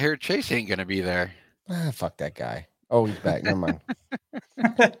disappointed. I heard Chase ain't gonna be there. Fuck that guy. Oh, he's back. Never mind.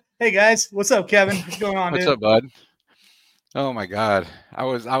 Hey guys, what's up, Kevin? What's going on, What's up, bud? Oh my God, I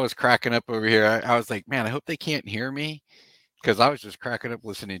was cracking up over here. I was like, man, I hope they can't hear me, because I was just cracking up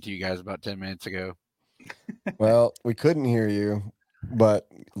listening to you guys about 10 minutes ago. Well, we couldn't hear you, but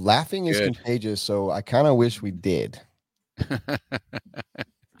laughing is contagious, so I kind of wish we did.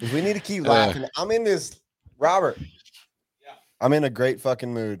 We need to keep laughing. I'm in this, Robert. Yeah. I'm in a great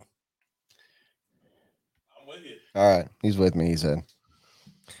fucking mood. I'm with you. All right, he's with me. He said.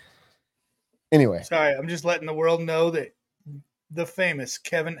 Anyway, sorry, I'm just letting the world know that the famous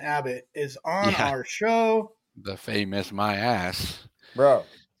Kevin Abbott is on Yeah. our show. The famous my ass. Bro,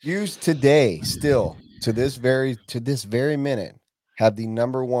 use today still to this very minute have the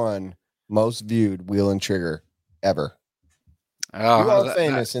 #1 most viewed Wheel and Trigger ever. Oh, You are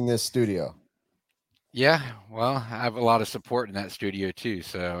famous in this studio. Yeah, well, I have a lot of support in that studio too,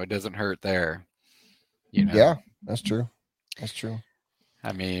 so it doesn't hurt there. You know. Yeah, that's true. That's true.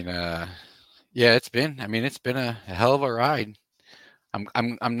 I mean, yeah, it's been a hell of a ride.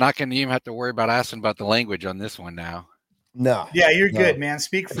 I'm not going to even have to worry about asking about the language on this one now. No. Yeah, you're No. good, man.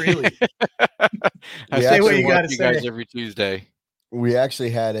 Speak freely. I Say what you watch gotta you guys say. every Tuesday. We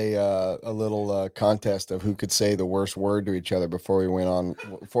actually had a little contest of who could say the worst word to each other before we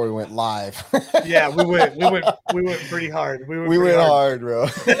went live. Yeah, we went pretty hard. We went hard, bro.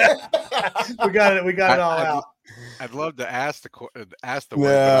 we got it all out. I'd love to ask the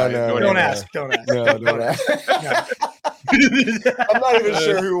word. No, Don't ask. Don't ask. No, don't ask. I'm not even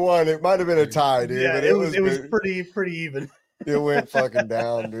sure who won. It might have been a tie, dude. Yeah, but it was pretty even. It went fucking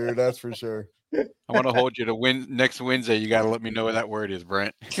down, dude. That's for sure. I want to hold you to win next Wednesday. You got to let me know what that word is,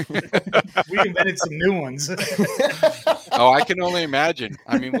 Brent. We invented some new ones. Oh, I can only imagine.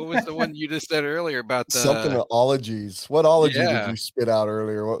 I mean, what was the one you just said earlier about the something of ologies? What ology did Yeah. you spit out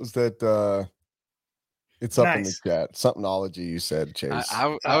earlier? What was that? It's up in the Nice. chat. Something ology you said, Chase. I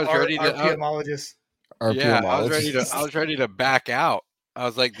was ready to RPMologist. yeah, I RPMologist. was ready to back out. I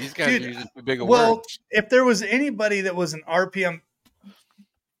was like, these guys Dude, are using too big a Well, word. if there was anybody that was an RPM,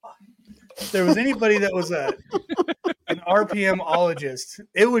 if there was anybody that was an RPMologist,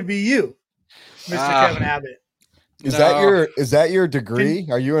 it would be you, Mr. Kevin Abbott. Is that your degree?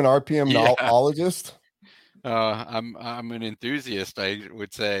 Are you an RPMologist? I'm an enthusiast, I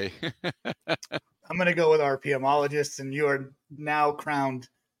would say. I'm going to go with RPMologist, and you are now crowned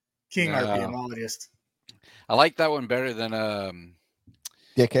King No. RPMologist. I like that one better than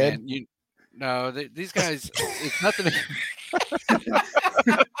Dickhead. Man, these guys. It's nothing.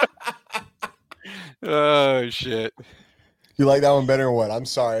 Oh shit! You like that one better than what? I'm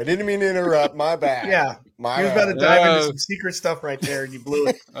sorry. I didn't mean to interrupt. My bad. Yeah, My he was bad. about to dive into some secret stuff right there, and you blew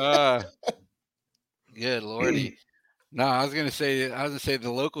it. Good lordy. No, I was gonna say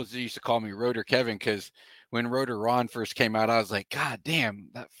the locals used to call me Rotor Kevin because when Rotor Ron first came out, I was like, God damn,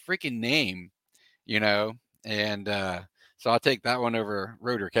 that freaking name, And so I'll take that one over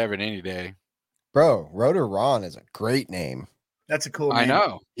Rotor Kevin any day. Bro, Rotor Ron is a great name. That's a cool name. I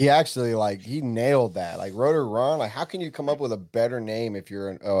know. He actually he nailed that. Like Rotor Ron, how can you come up with a better name if you're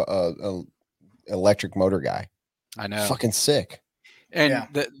an electric motor guy? I know. Fucking sick. And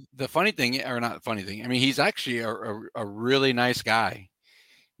the funny thing, or not funny thing, I mean, he's actually a really nice guy.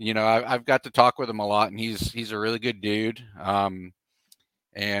 I've got to talk with him a lot, and he's a really good dude.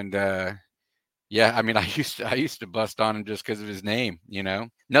 Yeah, I mean, I used to bust on him just because of his name.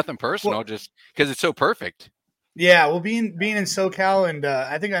 Nothing personal, just because it's so perfect. Yeah, well, being in SoCal, and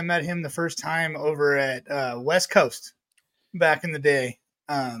I think I met him the first time over at West Coast back in the day.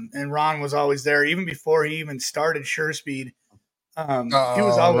 And Ron was always there, even before he even started Sure Speed. He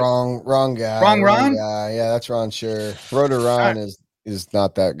was always wrong guy. Wrong Ron? Guy. Yeah, that's Ron Sure. Rotor Ron is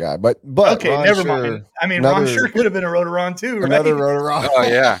not that guy. But okay, Ron never Sure, mind. I mean, Ron Sure could have been a Rotor Ron too, right? Another Rotor Ron. Oh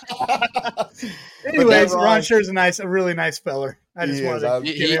yeah. Anyways, Ron Sure's a really nice feller. I just wanted to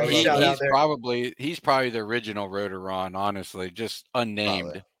give him a shout out there. He's probably the original Rotor Ron, honestly, just unnamed.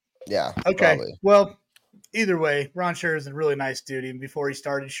 Probably. Yeah. Okay. Probably. Well, either way, Ron Sure is a really nice dude. Even before he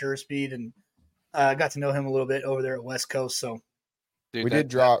started Sure Speed, and got to know him a little bit over there at West Coast. So we did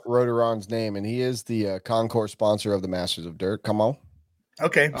drop Rotor Ron's name, and he is the concourse sponsor of the Masters of Dirt. Come on.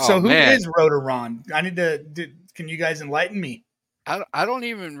 Okay. So who is Rotor Ron? I need to. Can you guys enlighten me? I don't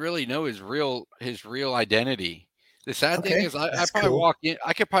even really know his real identity. The sad thing is, I probably walk in.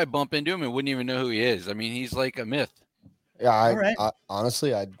 I could probably bump into him and wouldn't even know who he is. I mean, he's like a myth. Yeah, I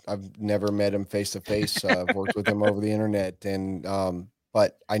honestly, I've never met him face to face. I've worked with him over the internet, and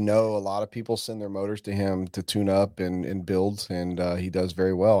but I know a lot of people send their motors to him to tune up and build, and he does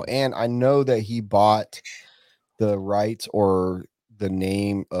very well. And I know that he bought the rights or the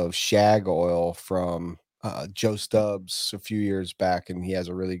name of Shag Oil from Joe Stubbs a few years back, and he has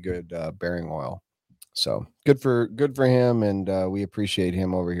a really good bearing oil. So good for him, and we appreciate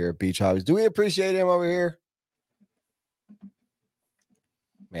him over here at Beach Hobbies. Do we appreciate him over here?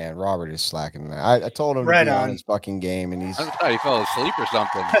 Man, Robert is slacking tonight. I told him to be on his fucking game, and I thought he fell asleep or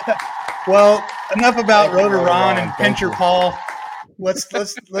something. Well, enough about Rotor Ron and Pincher Paul. Let's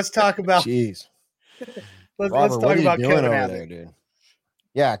talk about. Jeez. Let's Robert, talk about Kevin over Abbott. there, dude.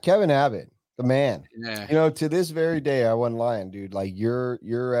 Yeah, Kevin Abbott, the man. Yeah. To this very day, I wasn't lying, dude. Like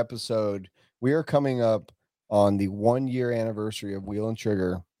your episode, we are coming up on the 1-year anniversary of Wheel and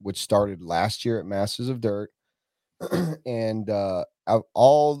Trigger, which started last year at Masters of Dirt. And of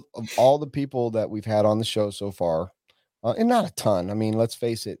all the people that we've had on the show so far, and not a ton. I mean, let's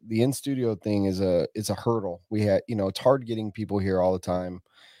face it, the in-studio thing is a hurdle. We had, it's hard getting people here all the time.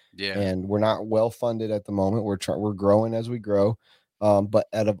 Yeah. And we're not well funded at the moment. We're growing as we grow. But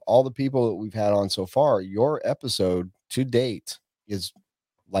out of all the people that we've had on so far, your episode to date is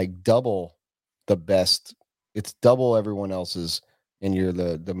like double the best. It's double everyone else's, and you're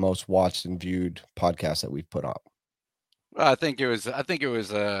the most watched and viewed podcast that we've put up. Well, I think it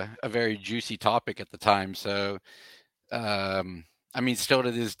was a very juicy topic at the time. So, I mean, still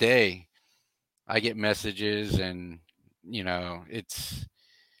to this day, I get messages, and it's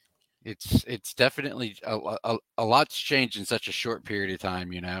definitely a lot's changed in such a short period of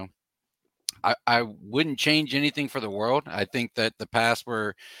time. I wouldn't change anything for the world. I think that the past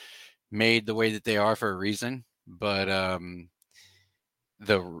were made the way that they are for a reason, but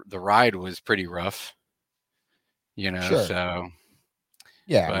the ride was pretty rough. Sure. So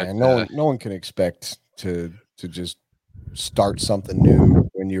yeah, but, man, no one can expect to just start something new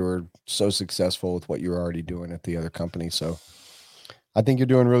when you were so successful with what you were already doing at the other company. So I think you're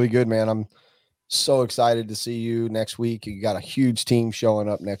doing really good, man. I'm so excited to see you next week. You got a huge team showing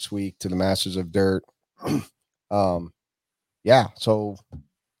up next week to the Masters of Dirt. Yeah. So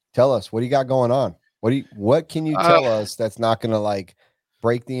tell us, what do you got going on? What can you tell us that's not going to like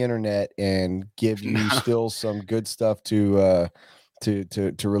break the internet and give you still some good stuff to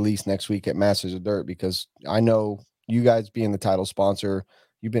release next week at Masters of Dirt? Because I know you guys being the title sponsor,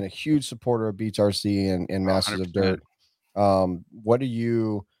 you've been a huge supporter of Beach RC and Masters 100%. of Dirt.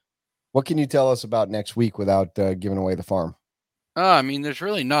 What can you tell us about next week without giving away the farm? I mean, there's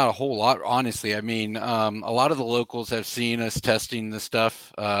really not a whole lot, honestly. I mean, a lot of the locals have seen us testing the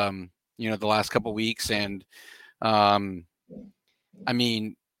stuff, the last couple of weeks. And, I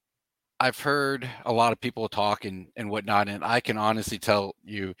mean, I've heard a lot of people talk and whatnot, and I can honestly tell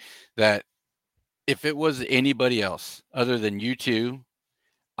you that if it was anybody else other than you two,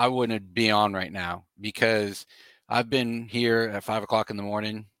 I wouldn't be on right now, because I've been here at 5:00 in the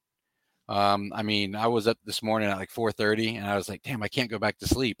morning. I mean, I was up this morning at like 4:30, and I was like, damn, I can't go back to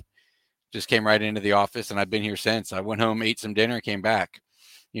sleep. Just came right into the office, and I've been here since. I went home, ate some dinner, came back,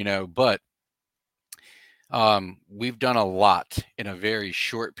 but we've done a lot in a very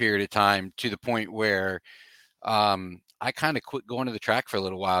short period of time, to the point where I kind of quit going to the track for a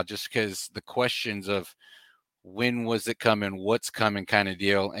little while, just because the questions of when was it coming, what's coming kind of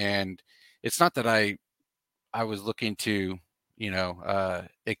deal. And it's not that I was looking to,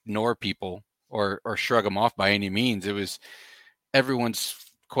 ignore people or shrug them off by any means. It was everyone's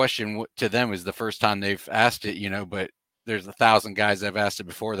question to them is the first time they've asked it, but there's 1,000 guys that have asked it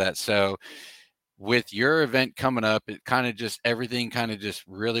before that. So with your event coming up, it kind of just, everything kind of just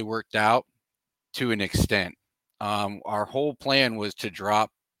really worked out to an extent. Our whole plan was to drop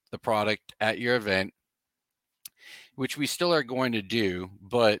the product at your event, which we still are going to do,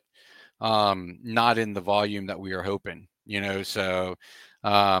 but not in the volume that we are hoping, so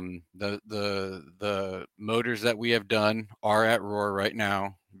the motors that we have done are at Roar right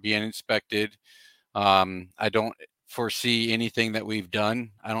now being inspected. I don't foresee anything that we've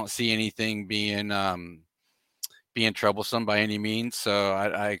done. I don't see anything being troublesome by any means. So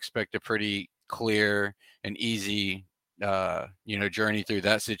I expect a pretty clear and easy, journey through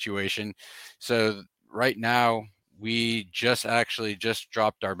that situation. So right now we just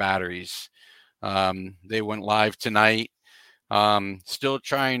dropped our batteries. They went live tonight. Still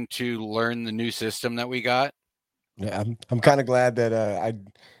trying to learn the new system that we got. Yeah, I'm kind of glad that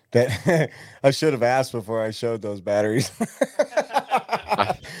I should have asked before I showed those batteries.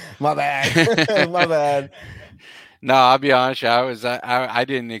 My bad. My bad. No, I'll be honest. I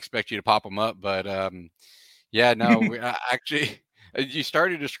didn't expect you to pop them up, but yeah, no. Actually, you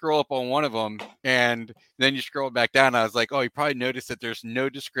started to scroll up on one of them, and then you scrolled back down. I was like, oh, you probably noticed that there's no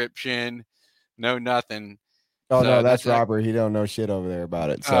description, no nothing. Oh, so no, that's Robert. He don't know shit over there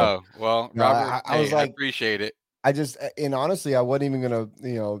about it. So, oh, well, no, Robert, I was like, I appreciate it. And honestly, I wasn't even gonna,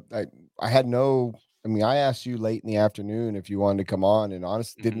 I had no. I mean, I asked you late in the afternoon if you wanted to come on, and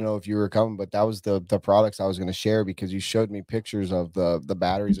honestly didn't know if you were coming, but that was the products I was going to share, because you showed me pictures of the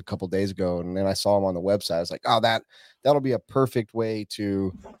batteries a couple days ago, and then I saw them on the website. I was like, oh, that'll be a perfect way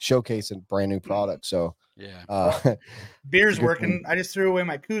to showcase a brand new product. So yeah, beer's working. I just threw away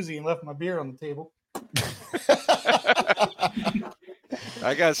my koozie and left my beer on the table.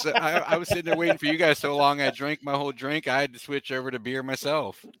 I was sitting there waiting for you guys so long. I drank my whole drink. I had to switch over to beer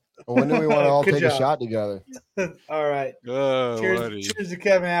myself. Well, when do we want to all take a shot together? All right. Oh, cheers to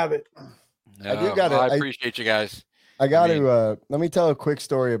Kevin Abbott. I do gotta. I appreciate you guys. I got to let me tell a quick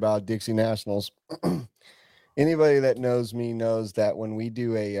story about Dixie Nationals. Anybody that knows me knows that when we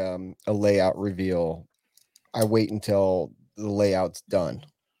do a layout reveal, I wait until the layout's done.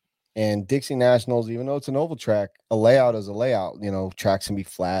 And Dixie Nationals, even though it's an oval track, a layout is a layout. You know, tracks can be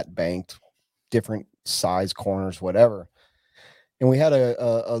flat, banked, different size corners, whatever. And we had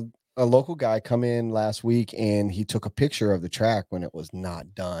a local guy come in last week, and he took a picture of the track when it was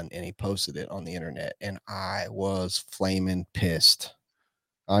not done, and he posted it on the internet. And I was flaming pissed.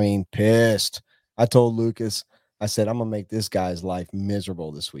 I mean, pissed. I told Lucas, I said, I'm gonna make this guy's life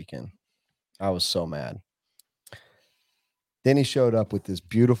miserable this weekend. I was so mad. Then he showed up with this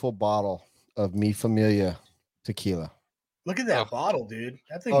beautiful bottle of Mi Familia tequila. Look at that bottle, dude.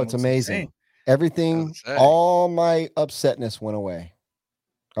 That thing it's amazing. insane. Everything, all my upsetness went away.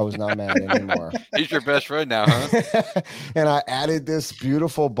 I was not mad anymore. He's your best friend now, huh? And I added this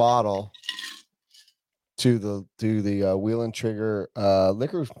beautiful bottle to the Wheel and Trigger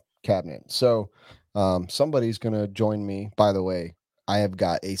liquor cabinet. So somebody's gonna join me. By the way, I have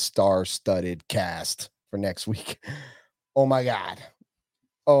got a star-studded cast for next week. Oh my god.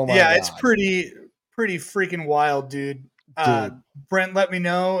 Oh my god. It's pretty freaking wild, dude. Brent let me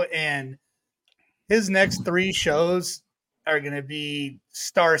know, and his next 3 shows are going to be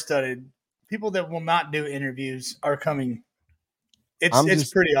star-studded. People that will not do interviews are coming.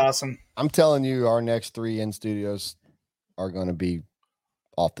 It's pretty awesome. I'm telling you, our next 3 in studios are going to be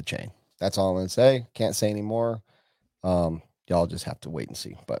off the chain. That's all I'm going to say. Can't say anymore. Y'all just have to wait and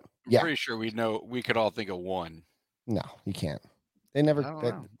see. But yeah, I'm pretty sure we could all think of one. No, you can't. They never.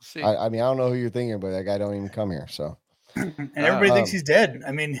 See. I mean, I don't know who you're thinking, but that guy don't even come here. So, and everybody thinks he's dead.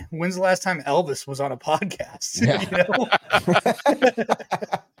 I mean, when's the last time Elvis was on a podcast? Yeah.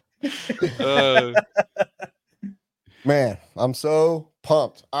 Man, I'm so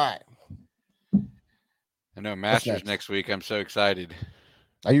pumped. All right. I know Masters next week. I'm so excited.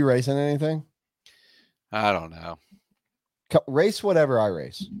 Are you racing anything? I don't know. Race whatever I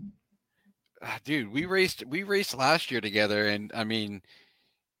race. Dude, we raced last year together, and I mean,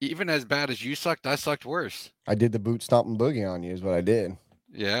 even as bad as you sucked, I sucked worse. I did the boot stomping boogie on you is what I did.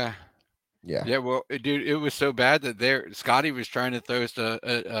 Yeah. Yeah. Well, dude, it was so bad that Scotty was trying to throw us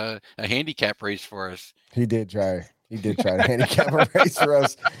a handicap race for us. He did try to handicap a race for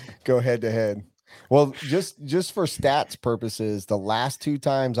us. Go head to head. Well, just for stats purposes, the last 2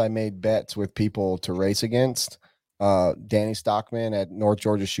 times I made bets with people to race against, Danny Stockman at North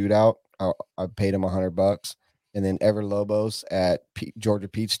Georgia Shootout, I paid him $100, and then Ever Lobos at Georgia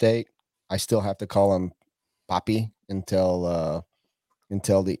Peach State. I still have to call him Poppy until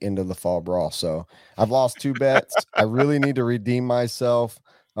the end of the fall brawl. So I've lost 2 bets. I really need to redeem myself.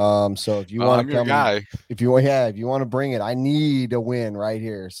 So if you want to come, if you want to bring it, I need a win right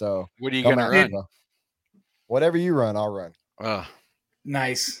here. So what are you gonna run? Whatever you run, I'll run.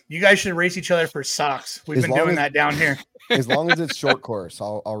 Nice. You guys should race each other for socks. We've been doing that down here. As long as it's short course,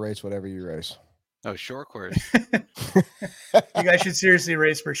 I'll race whatever you race. Oh, short course. You guys should seriously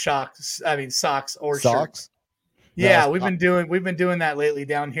race for socks. I mean, socks or shirts. Yeah, we've been doing that lately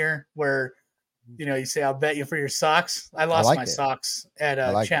down here where, you say, I'll bet you for your socks. I lost my socks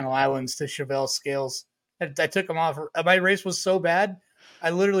at Channel Islands to Chevelle Scales. I took them off. My race was so bad,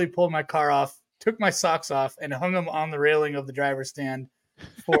 I literally pulled my car off, took my socks off, and hung them on the railing of the driver's stand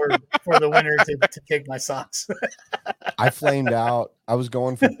for the winner to take my socks. I flamed out. I was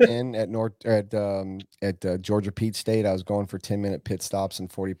going for 10 at Georgia Peach State. I was going for 10-minute pit stops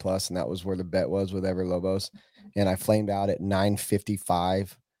and 40 plus, and that was where the bet was with Ever Lobos. And I flamed out at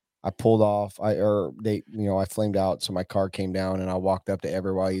 9:55. I pulled off. I flamed out, so my car came down, and I walked up to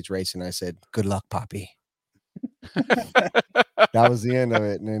Ever while he's racing. I said, "Good luck, Poppy." That was the end of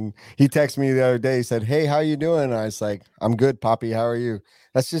it. And then he texted me the other day. He said, "Hey, how you doing?" And I was like, "I'm good, Poppy. How are you?"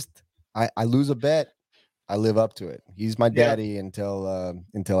 That's just I lose a bet, I live up to it. He's my daddy until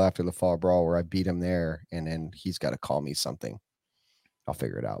after the fall brawl where I beat him there, and then he's got to call me something. I'll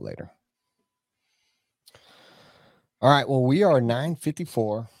figure it out later. All right. Well, we are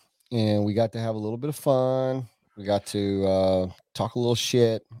 9:54, and we got to have a little bit of fun. We got to talk a little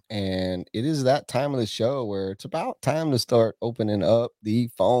shit, and it is that time of the show where it's about time to start opening up the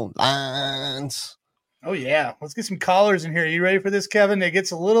phone lines. Oh yeah, let's get some callers in here. Are you ready for this, Kevin? It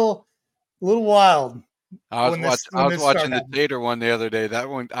gets a little wild. I was watching the Tater one the other day. That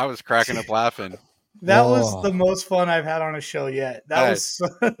one, I was cracking up laughing. That was the most fun I've had on a show yet. That was so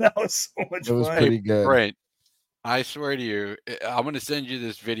much fun. It was pretty good. Right. I swear to you, I'm going to send you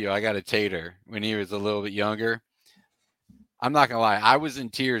this video. I got a Tater when he was a little bit younger. I'm not going to lie. I was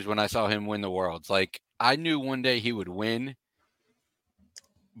in tears when I saw him win the Worlds. Like, I knew one day he would win,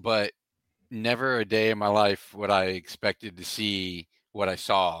 but never a day in my life would I expected to see what I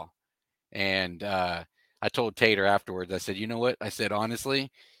saw. And I told Tater afterwards, I said, you know what? I said,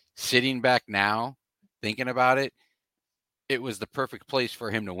 honestly, sitting back now, thinking about it, it was the perfect place for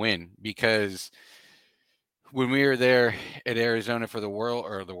him to win, because when we were there at Arizona for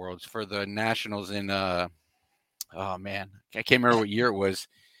the Nationals in, oh man, I can't remember what year it was.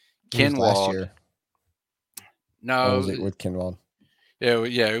 It was last Kinwald. year. No, Or was it with Kinwald?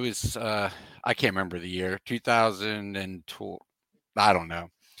 yeah, it was. I can't remember the year. 2012. I don't know.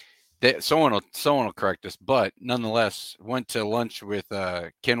 Someone will correct us, but nonetheless, went to lunch with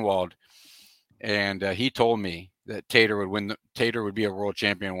Kinwald, and he told me that Tater would win. Tater would be a world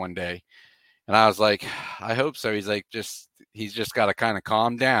champion one day, and I was like, I hope so. He's like, he's just got to kind of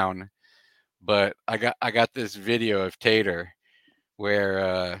calm down. But I got this video of Tater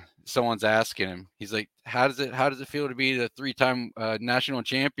where someone's asking him. He's like, how does it feel to be the 3-time national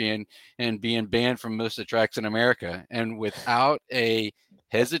champion and being banned from most of the tracks in America? And without a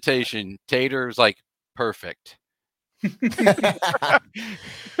hesitation, Tater's like, perfect.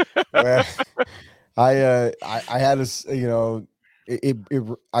 Well, I had a,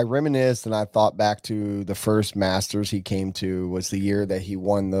 I reminisced and I thought back to the first Masters he came to was the year that he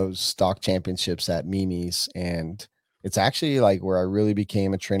won those stock championships at Mimi's. And it's actually like where I really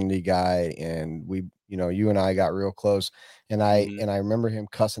became a Trinity guy. And we, you and I got real close, and I remember him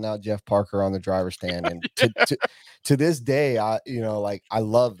cussing out Jeff Parker on the driver's stand. And to this day, I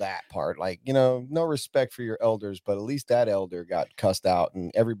love that part. Like, no respect for your elders, but at least that elder got cussed out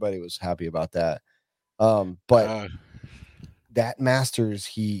and everybody was happy about that. But that Masters,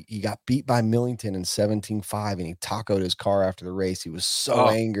 he got beat by Millington in 17.5, and he tacoed his car after the race. He was so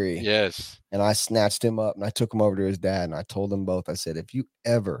angry. Yes. And I snatched him up and I took him over to his dad, and I told them both, I said, if you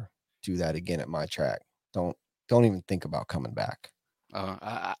ever do that again at my track, don't even think about coming back.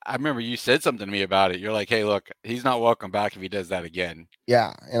 I remember you said something to me about it. You're like, hey, look, he's not welcome back if he does that again.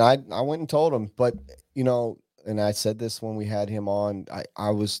 Yeah. And I went and told him, but and I said this when we had him on,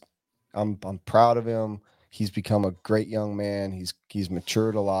 I'm proud of him. He's become a great young man. He's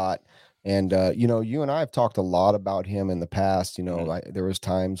matured a lot. And, you and I have talked a lot about him in the past. There was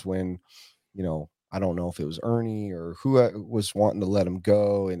times when, I don't know if it was Ernie or who was wanting to let him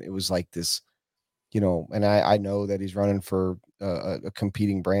go. And it was like this, and I know that he's running for a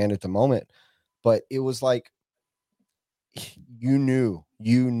competing brand at the moment, but it was like, you knew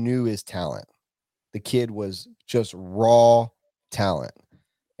his talent. The kid was just raw talent.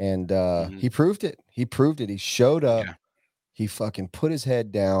 And he proved it. He showed up. Yeah. He fucking put his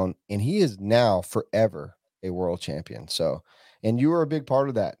head down, and he is now forever a world champion. So, and you were a big part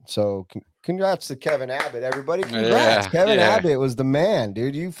of that. So congrats to Kevin Abbott, everybody. Congrats. Kevin Abbott was the man,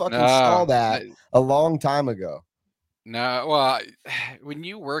 dude. You fucking saw that a long time ago. No, well, when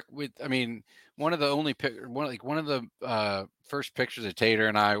you work with, one of the first pictures of Tater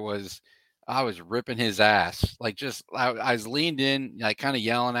and I was ripping his ass. Like, just, I was leaned in, like, kind of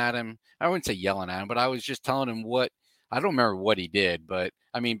yelling at him. I wouldn't say yelling at him, but I was just telling him I don't remember what he did, but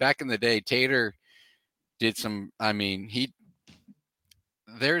back in the day, Tater did some,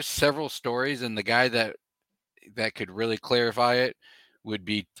 there's several stories, and the guy that could really clarify it would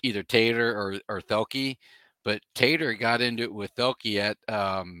be either Tater or Thelke. But Tater got into it with Thelke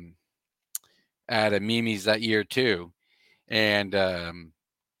at a Mimi's that year too. And oh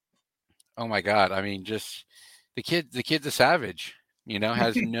my God, just the kid's a savage,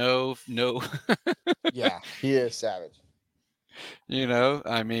 has no Yeah, he is savage.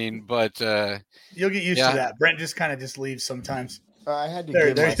 But you'll get used to that. Brent just leaves sometimes. I had to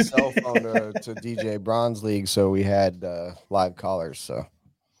give my cell phone to DJ Bronze League, so we had live callers. So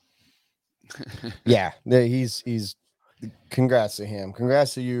yeah, he's congrats to him.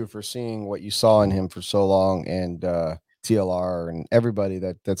 Congrats to you for seeing what you saw in him for so long, and TLR and everybody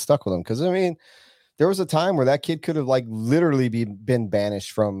that stuck with him. Because there was a time where that kid could have literally been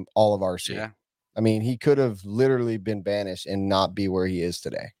banished from all of RC. Yeah. He could have literally been banished and not be where he is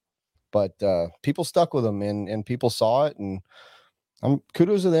today. But people stuck with him, and people saw it, and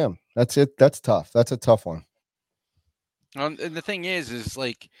kudos to them. That's it. That's tough. That's a tough one. And the thing is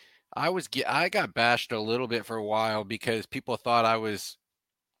like, I got bashed a little bit for a while because people thought I was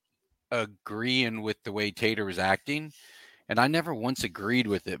agreeing with the way Tater was acting, and I never once agreed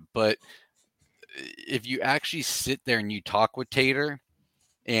with it. But if you actually sit there and you talk with Tater,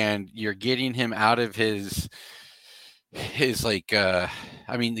 and you're getting him out of his like,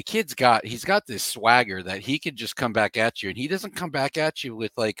 the kid's he's got this swagger that he could just come back at you, and he doesn't come back at you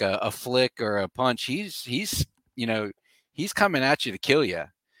with like a flick or a punch. He's coming at you to kill you.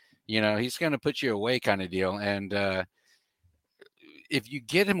 He's going to put you away kind of deal. And if you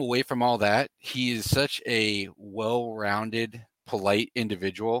get him away from all that, he is such a well-rounded, polite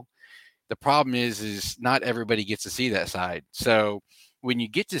individual. The problem is not everybody gets to see that side. So when you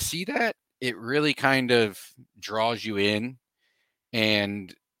get to see that, it really kind of draws you in.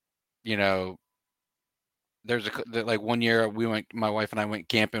 And, you know, there's like one year my wife and I went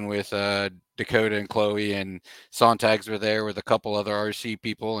camping with Dakota and Chloe, and Sontags were there with a couple other RC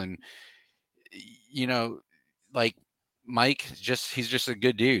people. And, you know, like Mike, he's just a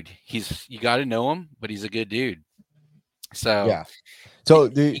good dude. You got to know him, but he's a good dude. So yeah. So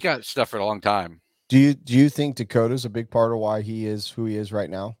he got stuff for a long time. Do you think Dakota's a big part of why he is who he is right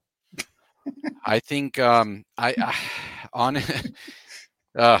now? I think when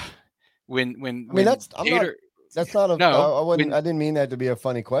that's Tater, that's not a no. I didn't mean that to be a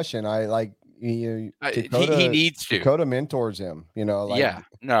funny question. I like Dakota, he needs to. Dakota mentors him. You know,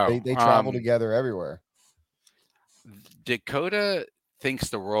 like they travel together everywhere. Dakota thinks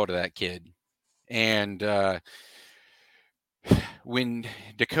the world of that kid, and when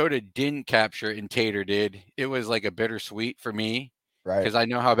Dakota didn't capture and Tater did, it was like a bittersweet for me, right? Because I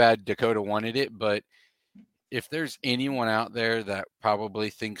know how bad Dakota wanted it. But if there's anyone out there that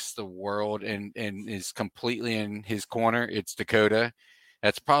probably thinks the world and is completely in his corner, it's Dakota.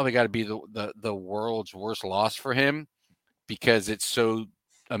 That's probably got to be the world's worst loss for him, because it's so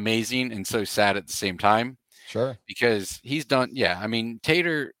amazing and so sad at the same time. Sure. Because he's done. Yeah. I mean,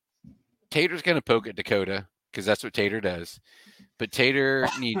 Tater's going to poke at Dakota because that's what Tater does. But Tater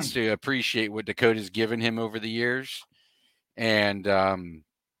needs to appreciate what Dakota's given him over the years. And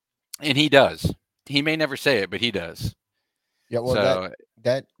he does. He may never say it, but he does. Yeah. Well, so,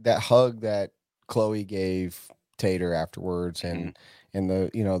 that hug that Chloe gave Tater afterwards, and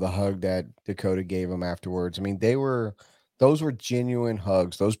the hug that Dakota gave him afterwards. I mean, those were genuine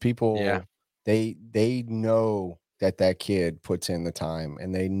hugs. Those people, they know that kid puts in the time,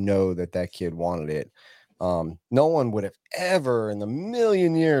 and they know that kid wanted it. No one would have ever in the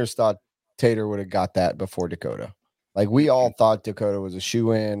million years thought Tater would have got that before Dakota. Like, we all thought Dakota was a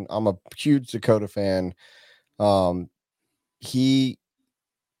shoe-in. I'm a huge Dakota fan. It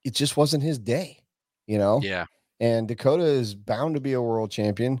just wasn't his day, you know? Yeah. And Dakota is bound to be a world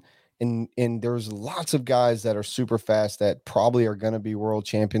champion. And there's lots of guys that are super fast that probably are going to be world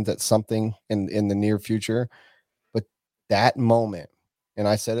champions at something in the near future. But that moment, and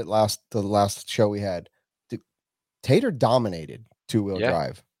I said it the last show we had, Tater dominated two-wheel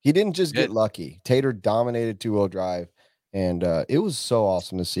drive. He didn't just get lucky. Tater dominated two-wheel drive, and it was so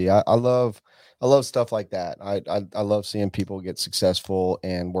awesome to see. I love stuff like that. I love seeing people get successful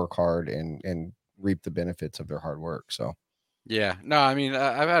and work hard and reap the benefits of their hard work. So, yeah, no, I mean,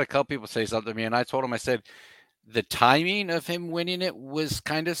 I've had a couple people say something to me, and I told them, I said, the timing of him winning it was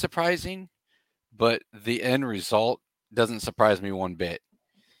kind of surprising, but the end result doesn't surprise me one bit.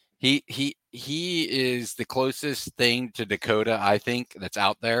 He is the closest thing to Dakota, I think, that's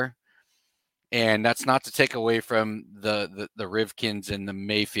out there. And that's not to take away from the Rivkins and the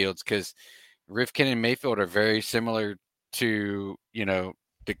Mayfields, because Rivkin and Mayfield are very similar to,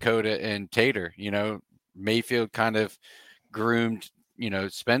 Dakota and Tater. Mayfield kind of groomed,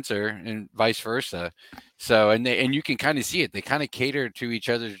 Spencer, and vice versa. So, and you can kind of see it. They kind of cater to each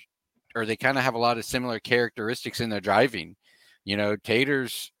other, or they kind of have a lot of similar characteristics in their driving.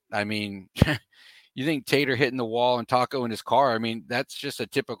 Tater's, I mean, you think Tater hitting the wall and Taco in his car, I mean, that's just a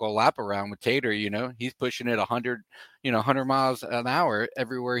typical lap around with Tater. He's pushing it 100 miles an hour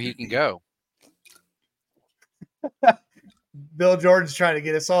everywhere he can go. Bill Jordan's trying to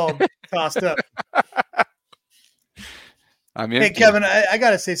get us all tossed up. Hey, Kevin, I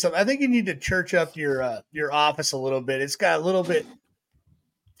got to say something. I think you need to church up your office a little bit. It's got a little bit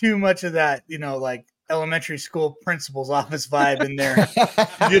too much of that, like elementary school principal's office vibe in there.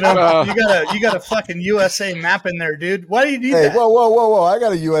 You got a fucking USA map in there, dude. Why do you do that? Whoa! I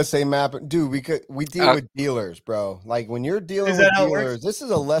got a USA map, dude. We deal with dealers, bro. Like, when you're dealing with dealers, this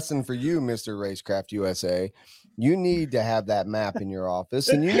is a lesson for you, Mr. Racecraft USA. You need to have that map in your office,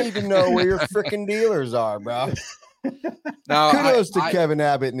 and you need to know where your freaking dealers are, bro. Now, kudos to Kevin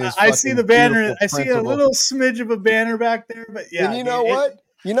Abbott and his. I see the banner. I see a little smidge of a banner back there, but yeah. And you know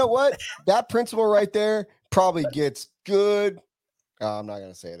what? That principal right there probably gets good. Oh, I'm not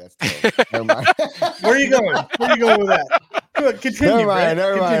gonna say it. That's terrible. Never mind. Where are you going? Where are you going with that? Good, continue.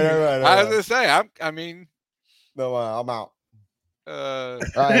 Never mind. I was gonna say, I'm out. All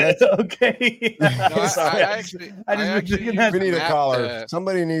right, okay. We need a caller.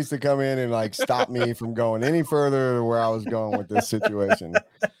 Somebody needs to come in and stop me from going any further to where I was going with this situation.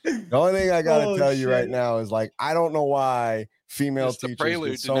 The only thing I gotta tell you right now is I don't know why female Just the teachers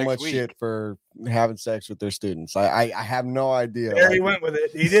prelude get to so next much week. shit for having sex with their students. I have no idea. There he went with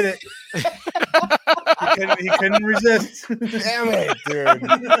it. He did it. He couldn't resist. Damn it, dude.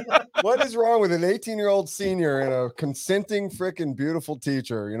 What is wrong with an 18-year-old senior and a consenting freaking beautiful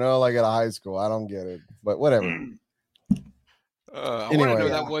teacher, like at a high school? I don't get it, but whatever. I want to Anyway. know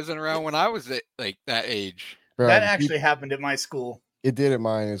that wasn't around when I was like that age. Bro, That actually happened at my school. it did at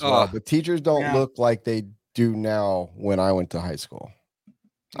mine as well, but teachers don't Yeah. look like they do now when I went to high school.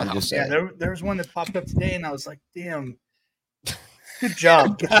 I'm just saying. Yeah, there was one that popped up today, and I was like, damn. Good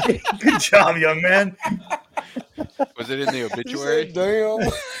job, guy. Good job, young man. Was it in the obituary? Damn.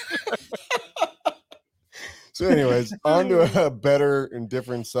 So, anyways, on to a better and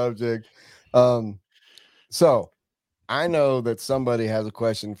different subject. So I know that somebody has a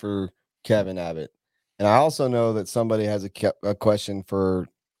question for Kevin Abbott, and I also know that somebody has a question for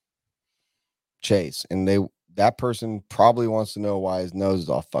Chase, and that person probably wants to know why his nose is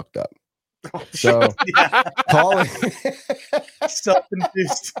all fucked up. So call in.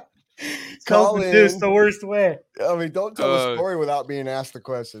 Self-induced. Call Self-induced in. the worst way. I mean, don't tell the story without being asked the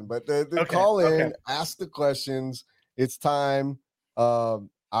question, but the call in, ask the questions. It's time. You're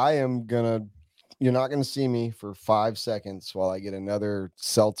not gonna see me for 5 seconds while I get another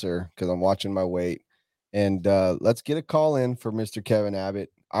seltzer because I'm watching my weight. And let's get a call in for Mr. Kevin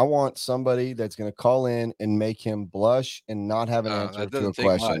Abbott. I want somebody that's gonna call in and make him blush and not have an answer to a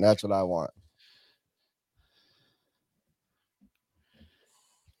question. Much. That's what I want.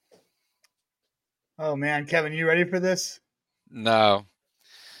 Oh man, Kevin, you ready for this? No,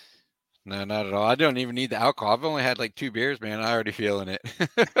 not at all. I don't even need the alcohol. I've only had like 2 beers, man. I already feeling it.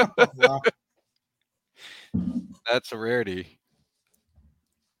 Wow. That's a rarity.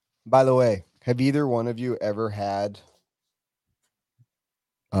 By the way, have either one of you ever had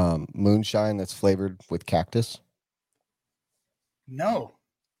moonshine that's flavored with cactus? No.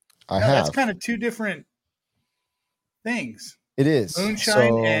 I have. That's kind of 2 different things. It is.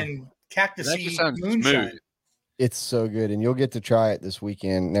 Moonshine and cactusy moonshine. Smooth. It's so good, and you'll get to try it next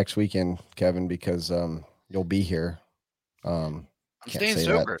weekend, Kevin, because you'll be here. I'm staying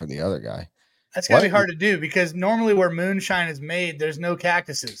sober for the other guy. That's gotta be hard to do because normally where moonshine is made, there's no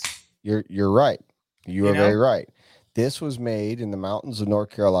cactuses. You're right. You are very right. This was made in the mountains of North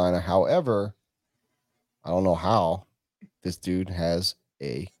Carolina. However, I don't know how this dude has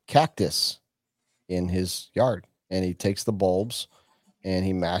a cactus in his yard, and he takes the bulbs and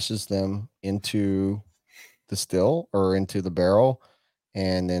he mashes them into the still or into the barrel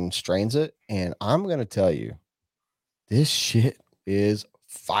and then strains it. And I'm going to tell you, this shit is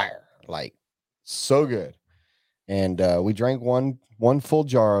fire. Like, so good. And we drank one full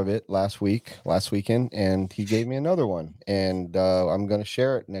jar of it last weekend, and he gave me another one. And I'm going to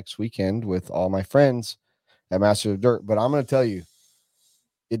share it next weekend with all my friends at Master of Dirt. But I'm going to tell you,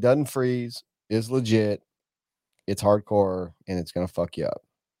 it doesn't freeze, it's legit, it's hardcore, and it's going to fuck you up.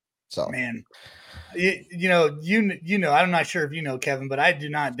 So, man, I'm not sure if you know, Kevin, but I do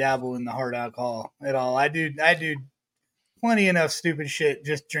not dabble in the hard alcohol at all. I do plenty enough stupid shit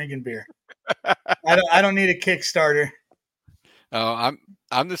just drinking beer. I don't need a Kickstarter. Oh,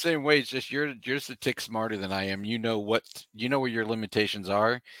 I'm the same way. It's just you're just a tick smarter than I am. You know where your limitations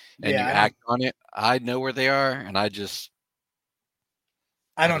are, and you act on it. I know where they are, and I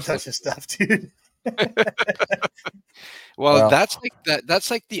don't touch this stuff, dude. Well, that's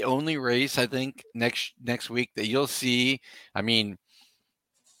like the only race I think next week that you'll see. I mean,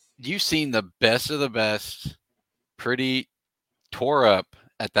 you've seen the best of the best, pretty tore up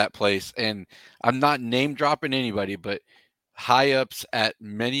at that place, and I'm not name dropping anybody, but high ups at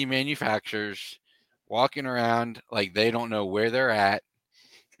many manufacturers walking around like they don't know where they're at,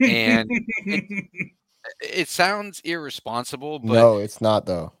 and it sounds irresponsible, but no, it's not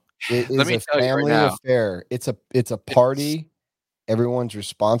though. It is a family affair. It's a party. Everyone's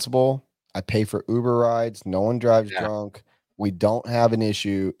responsible. I pay for Uber rides. No one drives drunk. We don't have an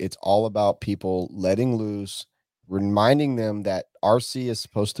issue. It's all about people letting loose, reminding them that RC is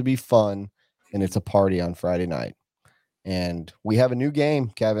supposed to be fun, and it's a party on Friday night. And we have a new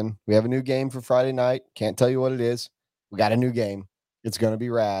game, Kevin. We have a new game for Friday night. Can't tell you what it is. We got a new game. It's going to be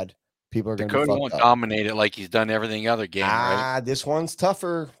rad. People are going to be fucked won't up. Dominate it like he's done everything other game, right? This one's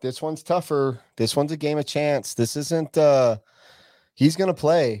tougher. This one's a game of chance. This isn't he's going to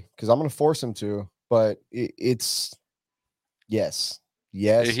play because I'm going to force him to, but it's yes.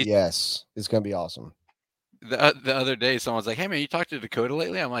 It's going to be awesome. The other day, someone's like, "Hey man, you talked to Dakota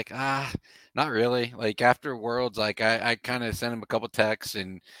lately?" I'm like, not really. Like after Worlds, like I kind of sent him a couple texts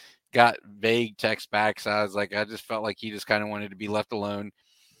and got vague texts back. So I was like, I just felt like he just kind of wanted to be left alone.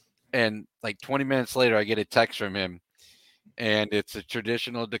 And like 20 minutes later, I get a text from him, and it's a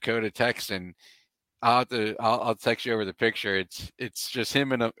traditional Dakota Texan. I'll text you over the picture. It's just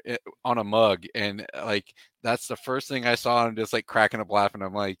him on a mug, and like that's the first thing I saw. I'm just like cracking up laughing.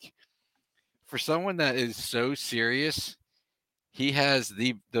 I'm like, for someone that is so serious, he has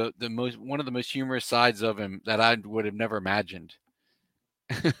the most one of the most humorous sides of him that I would have never imagined.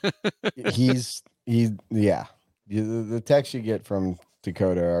 Yeah. The texts you get from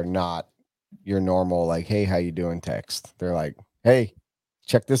Dakota are not your normal like, "Hey, how you doing?" text. They're like, "Hey,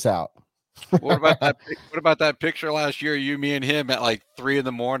 check this out." What about that picture last year? You, me, and him at like 3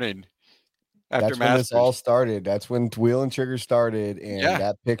 a.m. after That's when this Masters. all started. That's when Wheel and Trigger started, and Yeah.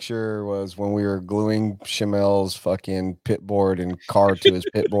 that picture was when we were gluing Chamel's fucking pit board and car to his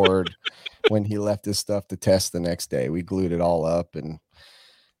pit board when he left his stuff to test the next day. We glued it all up, and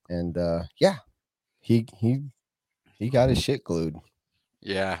yeah, he got his shit glued.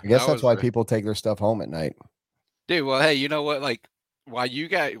 Yeah, I guess that's why people take their stuff home at night. Dude, well, hey, you know what? Like, while you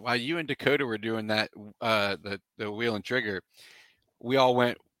and Dakota were doing that, the Wheel and Trigger, we all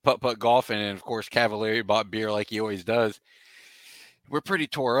went putt golfing, and of course, Cavalieri bought beer like he always does. We're pretty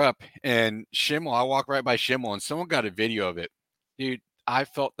tore up, and Schimmel, I walked right by Schimmel, and someone got a video of it. Dude, I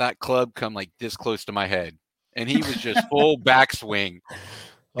felt that club come like this close to my head, and he was just full backswing.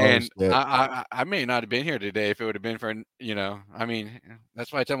 And I may not have been here today if it would have been for, I mean,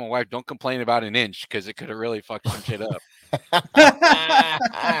 that's why I tell my wife, don't complain about an inch, because it could have really fucked some shit up.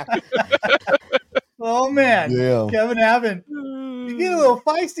 Oh, man. Yeah. Kevin Abbott. You get a little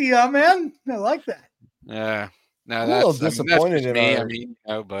feisty, huh, man? I like that. Yeah. No, I'm a little disappointed in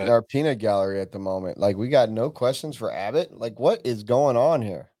our peanut gallery at the moment. Like, we got no questions for Abbott. Like, what is going on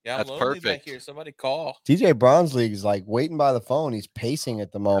here? Yeah, that's perfect. perfect. Back here. Somebody call. TJ Brown's League is like waiting by the phone. He's pacing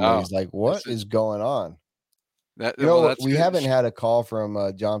at the moment. He's like, "What is going on?" We haven't had a call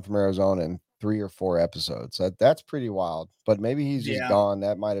from John from Arizona in 3 or 4 episodes. That's pretty wild. But maybe he's just gone.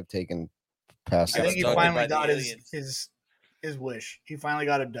 That might have taken past. I think he finally got his wish. He finally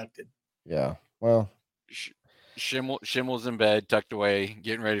got abducted. Yeah. Well, Schimmel's in bed, tucked away,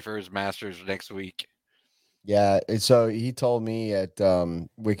 getting ready for his Masters next week. Yeah. So he told me at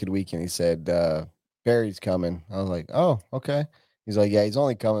Wicked Weekend, he said Barry's coming. I was like, "Oh, okay." He's like, "Yeah, he's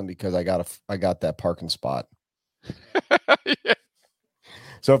only coming because I got that parking spot." Yeah.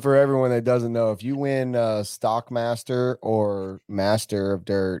 So for everyone that doesn't know, if you win Stockmaster or Master of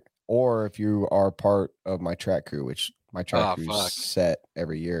Dirt, or if you are part of my track crew, which my track crew's set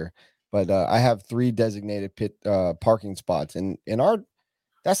every year, but I have 3 designated pit parking spots, and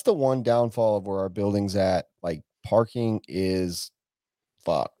that's the one downfall of where our building's at. Like, parking is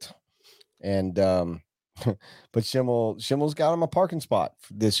fucked, and but Schimmel's got him a parking spot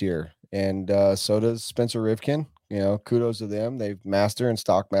this year, and so does Spencer Rivkin. Kudos to them. They've Master and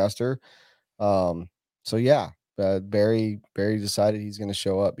Stockmaster. So yeah, Barry decided he's going to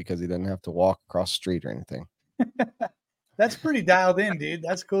show up because he doesn't have to walk across the street or anything. That's pretty dialed in, dude.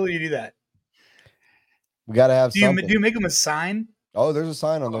 That's cool you do that. We got to have something. Do you make them a sign? Oh, there's a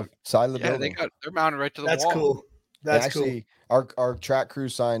sign on the side of the building. They're mounted right to the wall. That's cool. That's actually, cool. Our track crew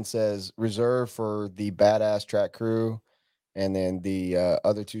sign says reserved for the badass track crew. And then the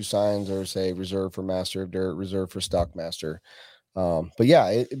other 2 signs are say reserved for Master of Dirt, reserved for Stockmaster. But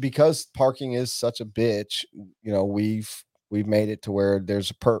yeah, because parking is such a bitch, we've made it to where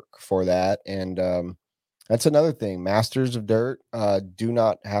there's a perk for that. And that's another thing. Masters of Dirt do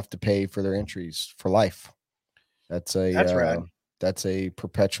not have to pay for their entries for life. That's rad. That's a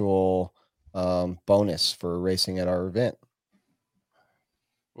perpetual bonus for racing at our event.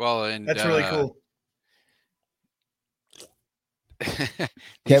 Well, and that's really cool.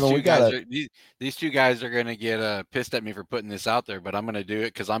 Kevin, these 2 guys are going to get pissed at me for putting this out there, but I'm going to do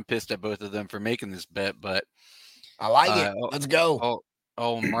it because I'm pissed at both of them for making this bet. But I like it. Let's go.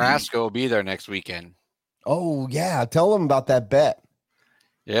 Marasco will be there next weekend. Oh yeah, tell them about that bet.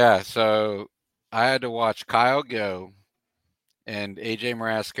 Yeah, so I had to watch Kyle Go and AJ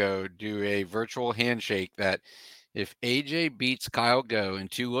Marasco do a virtual handshake that if AJ beats Kyle Go in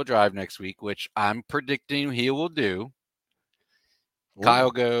 2-wheel drive next week, which I'm predicting he will do, Kyle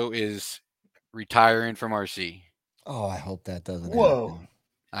Go is retiring from RC. Oh, I hope that doesn't happen.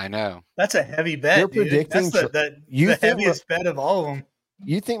 I know. That's a heavy bet. You're predicting that's the heaviest bet of all of them.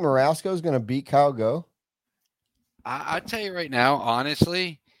 You think Marasco is going to beat Kyle Go? I tell you right now,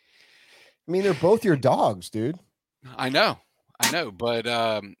 honestly. I mean, they're both your dogs, dude. I know. But,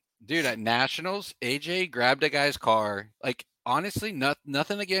 dude, at Nationals, AJ grabbed a guy's car. Like, honestly,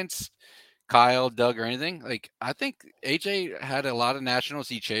 nothing against Kyle, Doug, or anything. Like, I think AJ had a lot of Nationals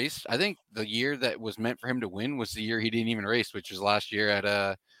he chased. I think the year that was meant for him to win was the year he didn't even race, which was last year at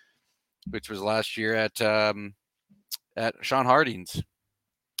at Sean Harding's,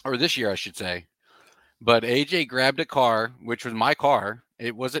 or this year, I should say. But AJ grabbed a car, which was my car.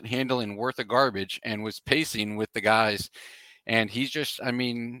 It wasn't handling worth of garbage and was pacing with the guys. And he's just, I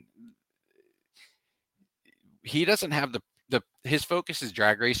mean, he doesn't have his focus is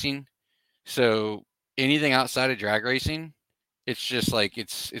drag racing. So anything outside of drag racing, it's just like,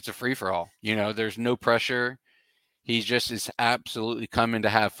 it's a free for all, you know, there's no pressure. He just is absolutely coming to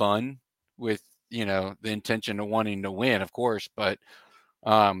have fun with, you know, the intention of wanting to win, of course. But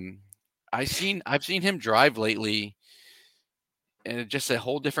I've seen him drive lately in just a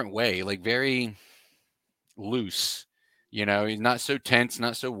whole different way, like very loose. You know, he's not so tense,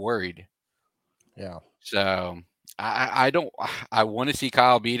 not so worried. Yeah. So I want to see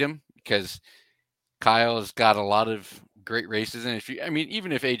Kyle beat him because Kyle's got a lot of great races. And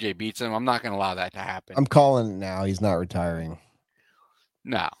even if AJ beats him, I'm not going to allow that to happen. I'm calling it now. He's not retiring.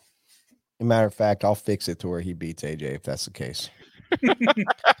 No. As a matter of fact, I'll fix it to where he beats AJ if that's the case.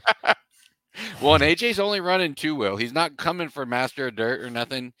 Well, and AJ's only running 2-wheel. He's not coming for Master of Dirt or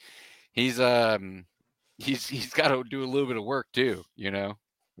nothing. He's got to do a little bit of work too, you know.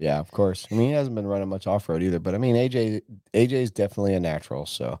 Yeah, of course. I mean, he hasn't been running much off road either, but I mean, AJ's definitely a natural.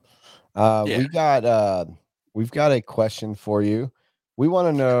 So, we've got a question for you. We want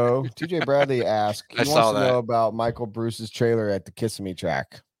to know. TJ Bradley asked. He wants to know about Michael Bruce's trailer at the Kissimmee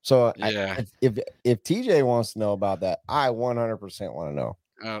track. So, yeah, if TJ wants to know about that, I 100% want to know.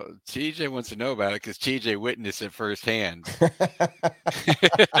 TJ wants to know about it because TJ witnessed it firsthand.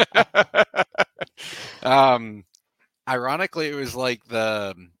 Ironically, it was like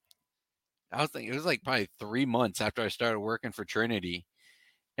it was like probably 3 months after I started working for Trinity,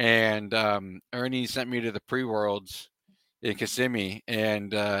 and Ernie sent me to the pre-worlds in Kissimmee,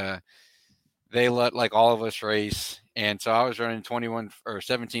 and they let like all of us race, and so I was running 21 or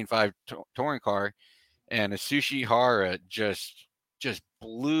 17.5 touring car, and a Sushi Hara just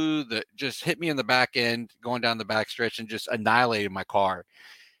hit me in the back end going down the back stretch and just annihilated my car,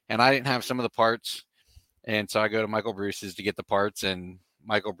 and I didn't have some of the parts. And so I go to Michael Bruce's to get the parts, and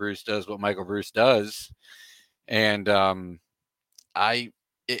Michael Bruce does what Michael Bruce does. And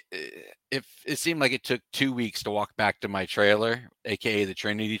it seemed like it took 2 weeks to walk back to my trailer, AKA the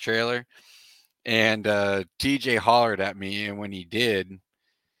Trinity trailer. And TJ hollered at me. And when he did,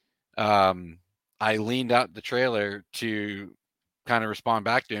 I leaned out the trailer to kind of respond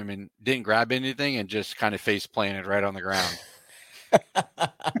back to him and didn't grab anything and just kind of face planted right on the ground.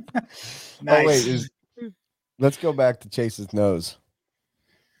 Nice. Oh, wait. Let's go back to Chase's nose.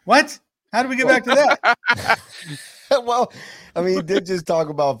 What? How do we get back to that? Well, I mean, he did just talk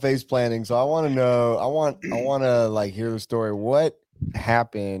about face planting, so I want to know. I want to like hear the story. What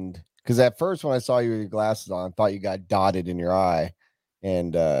happened? Because at first, when I saw you with your glasses on, I thought you got dotted in your eye,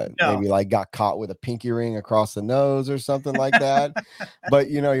 and maybe like got caught with a pinky ring across the nose or something like that.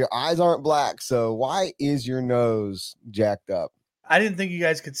 But you know, your eyes aren't black, so why is your nose jacked up? I didn't think you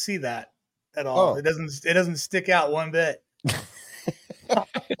guys could see that at all. Oh. It doesn't stick out one bit.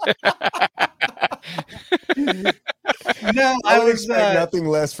 No, I would expect nothing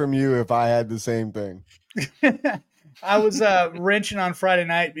less from you if I had the same thing. I was wrenching on Friday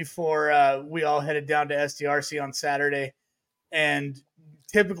night before we all headed down to SDRC on Saturday, and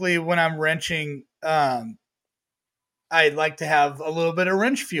typically when I'm wrenching, I like to have a little bit of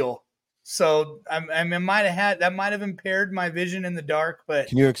wrench fuel. So I might have impaired my vision in the dark. But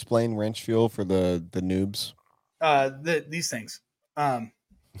can you explain wrench fuel for the noobs? These things.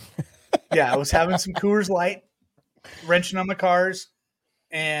 Yeah, I was having some Coors Light, wrenching on my cars,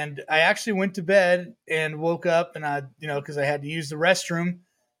 and I actually went to bed and woke up, and because I had to use the restroom,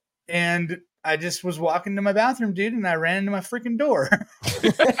 and I just was walking to my bathroom, dude, and I ran into my freaking door.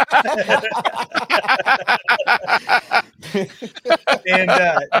 And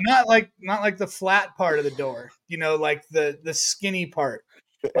not like the flat part of the door, like the skinny part.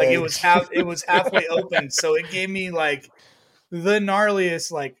 Like it was halfway open, so it gave me like the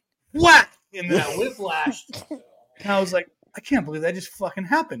gnarliest like whack, and then I whiplashed, and I was like, I can't believe that just fucking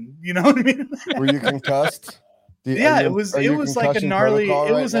happened. You know what I mean? Were you concussed? It was like a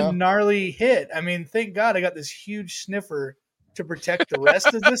gnarly hit. I mean, thank God I got this huge sniffer to protect the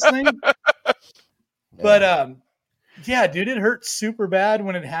rest of this thing. But yeah, dude, it hurt super bad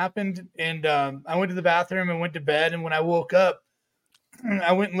when it happened. And I went to the bathroom and went to bed. And when I woke up,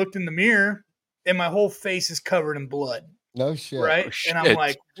 I went and looked in the mirror, and my whole face is covered in blood. No shit. Right? Oh, shit. And I'm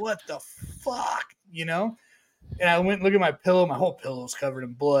like, what the fuck? And I went and looked at my pillow. My whole pillow's covered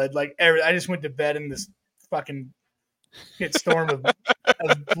in blood. Like I just went to bed in this fucking hit storm of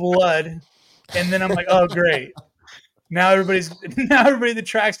blood. And then I'm like, oh great. Now everybody at the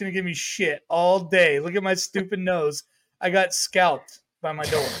track's gonna give me shit all day. Look at my stupid nose. I got scalped by my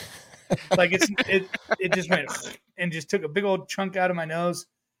door. Like it just went and just took a big old chunk out of my nose.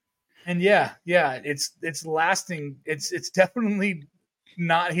 And yeah, it's lasting. It's definitely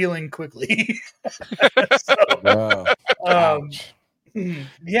not healing quickly. So, Bro, ouch.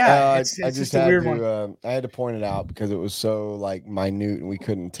 yeah, I it's just just a had weird to. one. I had to point it out because it was so like minute and we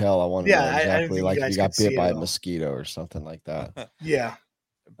couldn't tell. I wanted to Yeah, know I didn't exactly think like you if you guys got could see bit it by at a all. mosquito or something like that. Yeah,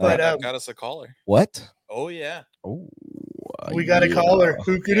 But but got us a caller. What? Oh yeah. Oh, we got a caller.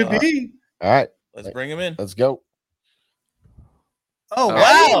 Who could it be? All right, Let's bring him in. let's go. Oh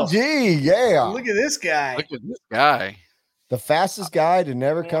wow! Gee, yeah. Look at this guy. Look at this guy. The fastest guy to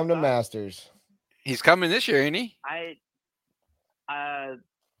never come to Masters. He's coming this year, ain't he?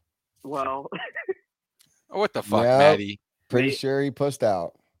 Well, Oh, what the fuck, Yep. Maddie? Pretty Me- sure he pushed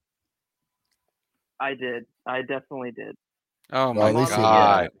out. I did. I definitely did. Oh Well, my at least he did.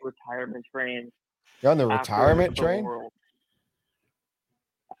 god. Retirement train. You're on the after retirement the train? World.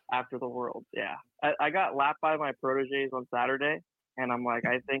 After the World, yeah. I got lapped by my proteges on Saturday, and I'm like,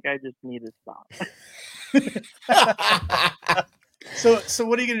 I think I just need to stop. So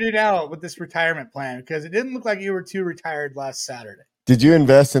what are you gonna do now with this retirement plan? Because it didn't look like you were too retired last Saturday. Did you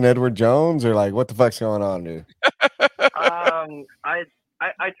invest in Edward Jones or like what the fuck's going on, dude? I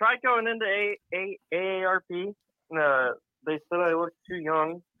tried going into AARP. They said I looked too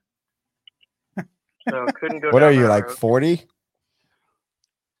young, so couldn't go. What down are you that like road. 40?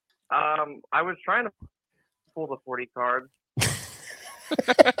 I was trying to pull the 40 card,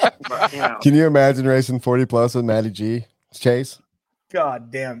 but you know. Can you imagine racing 40 plus with Matty G? Chase?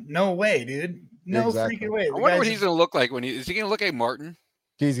 God damn, no way, dude. No Exactly. freaking way. I wonder what he's gonna look like when is he gonna look like Martin?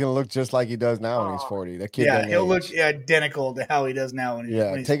 He's gonna look just like he does now when he's 40. That kid Yeah, doesn't he'll age. look identical to how he does now when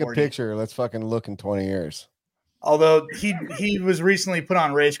he's Take 40. a picture. Let's fucking look in 20 years. Although he was recently put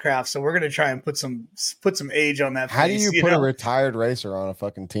on Racecraft, so we're gonna try and put some age on that. How do face, you put know? a retired racer on a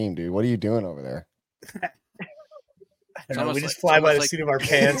fucking team, dude? What are you doing over there? I don't know. We just fly by the seat of our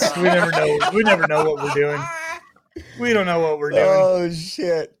pants. We never know. We never know what we're doing. We don't know what we're doing. Oh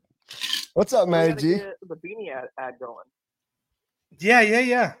shit! What's up, Matty G? Get the beanie ad going.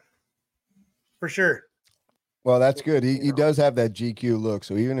 Yeah. For sure. Well, that's good. He does have that GQ look,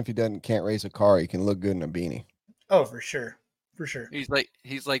 so even if he can't race a car, he can look good in a beanie. Oh, for sure. He's like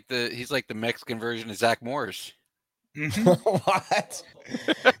the Mexican version of Zach Morris. Mm-hmm. What?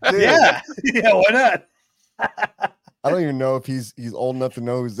 Yeah, why not? I don't even know if he's old enough to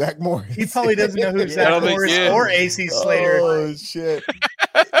know who Zach Morris. He probably doesn't know who Zach Morris or AC Slater Oh shit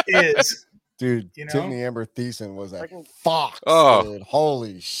is. Dude, You know? Tiffany Amber Thiessen was a Second- fox. Oh. Dude.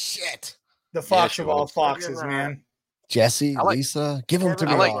 Holy shit. The fox she of all was. foxes, man. Jesse, I like- Lisa, give them to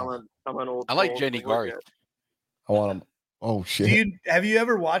me I like- all. I'm an old. I like soul, Jenny so we're Garth. good. I want them. Oh shit. Have you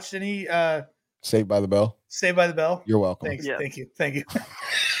ever watched any Saved by the Bell. Saved by the Bell? You're welcome. Thanks. Yeah. Thank you.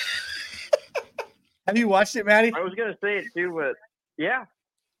 Have you watched it, Maddie? I was gonna say it too, but yeah.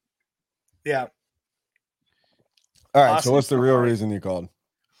 Yeah. All right. Awesome. So what's the real reason you called?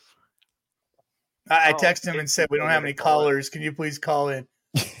 I texted him and said, we don't have any callers. Can you please call in?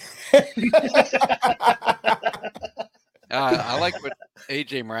 I like what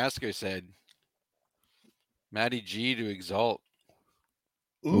AJ Marasco said. Matty G to exalt.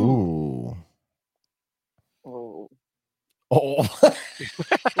 Ooh. Oh, Oh.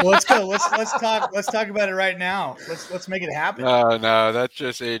 Well, let's go. Let's talk about it right now. Let's make it happen. No, that's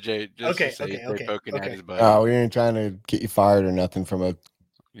just AJ. Okay, AJ poking at his butt. Oh, we ain't trying to get you fired or nothing from a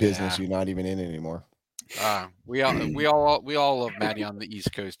business Yeah. you're not even in anymore. We all love Matty on the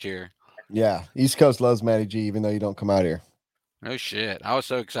East Coast here. Yeah. East Coast loves Matty G, even though you don't come out here. No shit. I was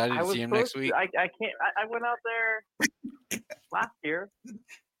so excited to see him next week. I can't. I went out there last year.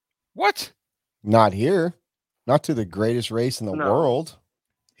 What? Not here. Not to the greatest race in the No. world.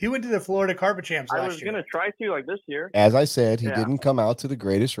 He went to the Florida Carpet Champs I last was year. gonna try to like this year. As I said, he Yeah. didn't come out to the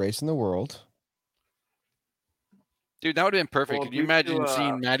greatest race in the world. Dude, that would have been perfect. Well, Could you due to, imagine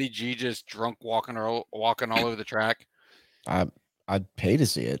seeing Matty G just drunk walking all over the track? I'd pay to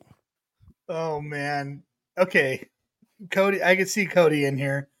see it. Oh man. Okay. Cody, I could see Cody in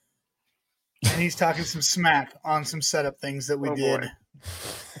here. And he's talking some smack on some setup things that we Oh, did. boy.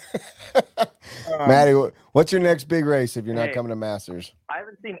 Matty, what's your next big race if you're not Hey. coming to Masters? I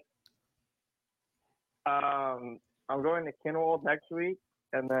haven't seen. I'm going to Kinwald next week,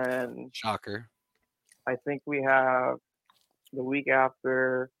 and then Shocker. I think we have the week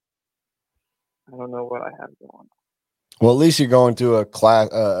after. I don't know what I have going. Well, at least you're going to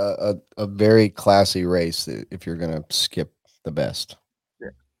a very classy race if you're going to skip the best. Yeah.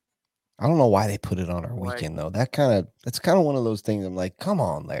 I don't know why they put it on our Like- weekend though. That's kind of one of those things. I'm like, come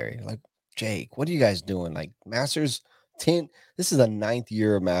on, Larry. Like, Jake, what are you guys doing? Like, Masters This is a 9th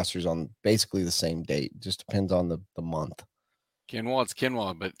year of Masters on basically the same date. Just depends on the month. Kinwald's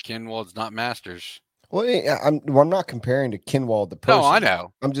Kinwald, but Kinwald's not Masters. Well, I'm not comparing to Kinwald the person. No, I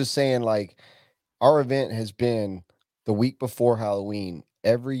know. I'm just saying, like, our event has been the week before Halloween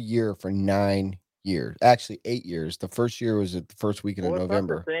every year for 9 years. Actually, 8 years. The first year was at the first weekend of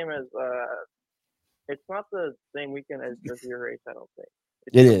November. It's not the same as it's not the same weekend as your race, I don't think.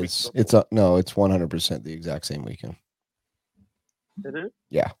 It is. It's 100% the exact same weekend. It is?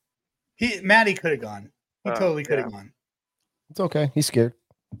 Yeah. Matty could have gone. He totally could have gone. It's okay. He's scared.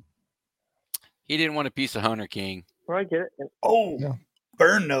 He didn't want a piece of Hunter King. Well, I get it. Oh, Yeah.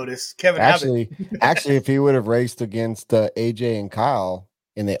 Burn notice. Kevin Abbott. Actually, if he would have raced against AJ and Kyle,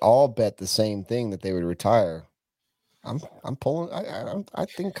 and they all bet the same thing that they would retire, I'm pulling. I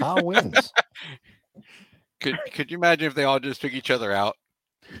think Kyle wins. Could you imagine if they all just took each other out?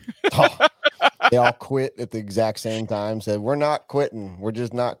 Oh, they all quit at the exact same time. Said, "We're not quitting. We're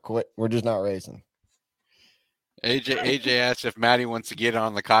just not quit. We're just not racing." AJ asked if Matty wants to get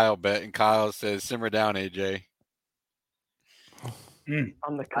on the Kyle bet, and Kyle says, "Simmer down, AJ."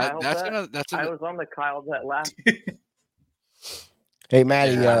 On the Kyle bet? I was on the Kyle bet last. Hey,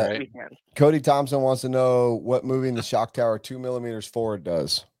 Matty. Right. Cody Thompson wants to know what moving the shock tower 2 millimeters forward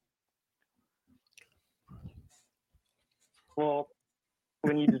does. Well,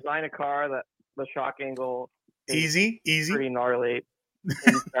 when you design a car that the shock angle is easy, pretty gnarly, and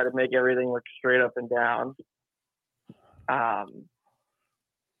you try to make everything look straight up and down. I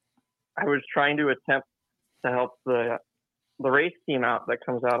was trying to attempt to help the race team out that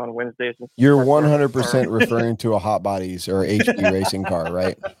comes out on Wednesdays. You're 100% referring to a Hot Bodies or HP racing car,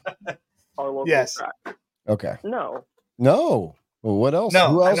 right? Our local Yes. track. Okay. No. Well, what else? No,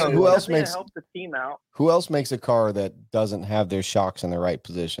 who else to makes help the team out? Who else makes a car that doesn't have their shocks in the right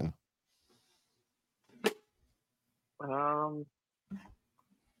position?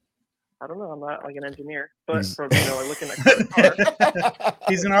 I don't know. I'm not like an engineer, but from looking at the car.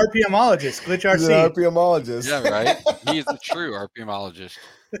 He's an RPMologist, Glitch RC. He's an RPMologist. Yeah, right. He is a true RPMologist.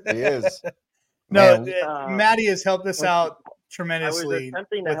 He is. No, Matty has helped us out I was tremendously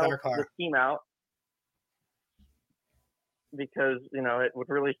attempting to with our help car. the team out because it would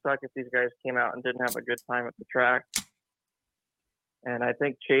really suck if these guys came out and didn't have a good time at the track. And I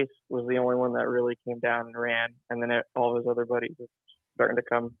think Chase was the only one that really came down and ran, and then all of his other buddies were starting to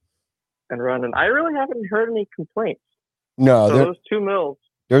come and run. And I really haven't heard any complaints. No, so those 2 mils.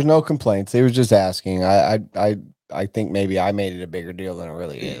 There's no complaints. They were just asking. I think maybe I made it a bigger deal than it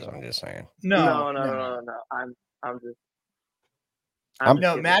really is. I'm just saying. No.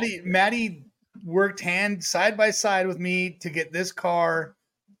 Matty worked side by side with me to get this car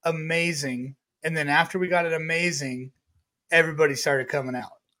amazing, and then after we got it amazing, everybody started coming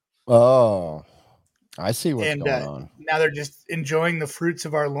out. Oh, I see what's going on. Now they're just enjoying the fruits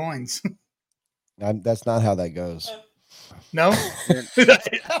of our loins. That's not how that goes. No,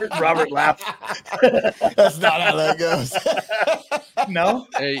 Robert laughed. That's not how that goes. No.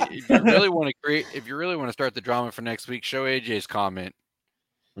 Hey, if you really want to start the drama for next week, show AJ's comment.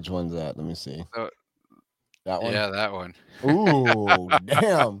 Which one's that? Let me see. That one? Yeah, that one. Ooh,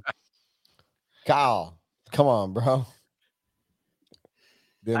 damn. Kyle, come on, bro.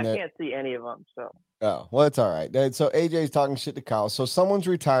 I can't see any of them, so. Oh, well, it's all right. So AJ's talking shit to Kyle. So someone's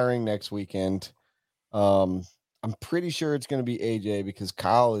retiring next weekend. I'm pretty sure it's going to be AJ because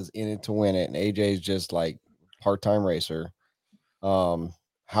Kyle is in it to win it, and AJ is just like part-time racer.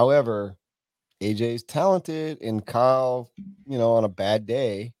 However, AJ is talented, and Kyle, on a bad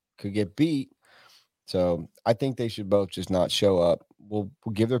day could get beat. So I think they should both just not show up. We'll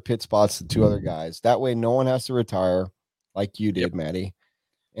give their pit spots to 2 other guys. That way, no one has to retire like you did, Matty.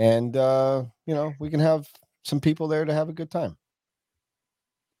 And we can have some people there to have a good time.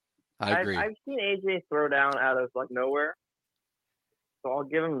 I agree. I've seen AJ throw down out of nowhere, so I'll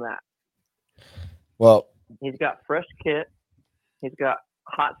give him that. Well, he's got fresh kit, he's got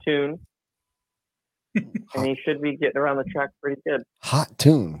hot tune, and he should be getting around the track pretty good. Hot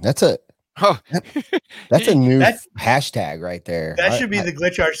tune. That's a new hashtag right there. That should be the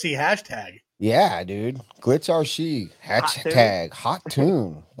Glitch RC hashtag. Yeah, dude. Glitch RC hashtag hot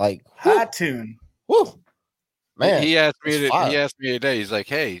tune. Like hot tune. Woo. Man, he asked me today. He's like,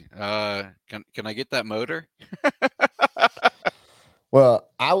 "Hey, can I get that motor?" Well,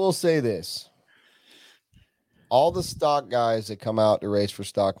 I will say this: all the stock guys that come out to race for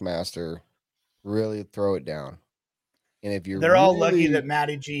Stockmaster really throw it down. And if they're all lucky that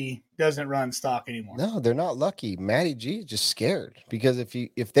Matty G doesn't run stock anymore. No, they're not lucky. Matty G is just scared because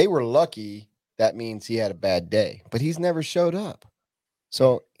if they were lucky, that means he had a bad day. But he's never showed up.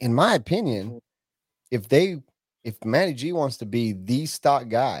 So, in my opinion, if they if Matty G wants to be the stock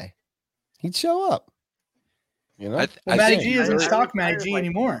guy, he'd show up. You know, Well, Matty think G he isn't really- stock Matty G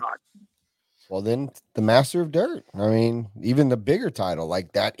anymore. well then the Master of Dirt. I mean, even the bigger title,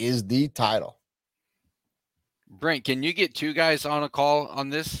 like that is the title. Brent, can you get two guys on a call on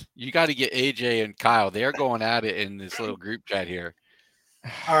this? You got to get AJ and Kyle. They're going at it in this little group chat here.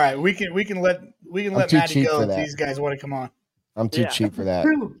 All right, we can let too Matty cheap go for if that. these guys want to come on. I'm too cheap for that.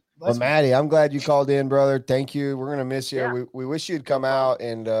 But Let's- Matty, I'm glad you called in, brother. Thank you. We're gonna miss you. Yeah. We wish you'd come out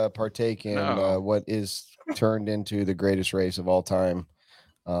and partake in No. what is turned into the greatest race of all time.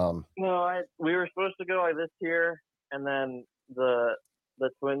 No, we were supposed to go like this year, and then the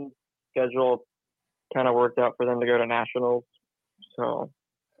Twins schedule kind of worked out for them to go to nationals. So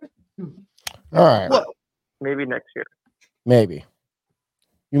All right, Well, maybe next year. maybe.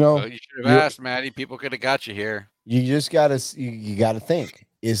 You know, Well, you should have asked, Matty. People could have got you here. you just gotta you gotta think: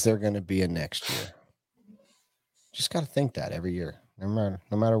 is there going to be a next year? Just gotta think that every year, no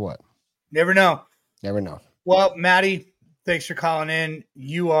matter what. never know. Never know. Well, Matty, thanks for calling in.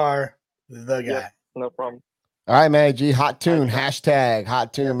 You are the guy. Yep. No problem. All right, Matty G, hot tune, Okay. hashtag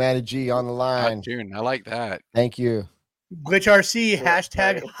hot tune, Matty G on the line. Hot tune. I like that. Thank you. Glitch RC, Yeah,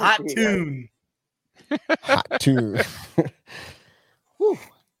 hashtag right. hot Yeah. tune. Hot tune. Whew.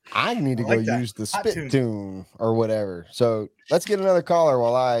 I need to I go like that. use the Hot spit tune. tune or whatever. So let's get another caller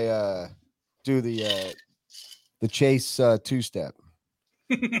while I do the Chase two-step.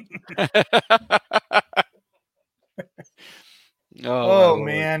 Oh, my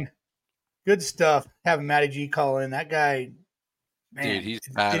man. Good stuff. Having Matty G call in. That guy, man, Dude, he's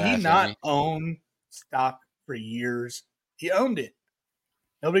did badass, he isn't not he? own stock for years? He owned it.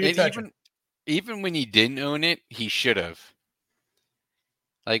 Nobody could And touch him. even when he didn't own it, he should have.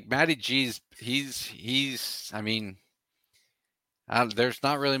 Like Matty G's, he's. I mean, there's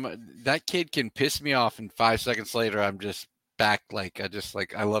not really much. That kid can piss me off, and 5 seconds later, I'm just back.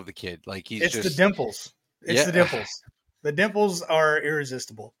 I love the kid. Like he's It's just the dimples. It's Yeah. the dimples. The dimples are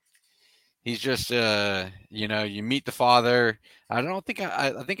irresistible. he's just you meet the father. I think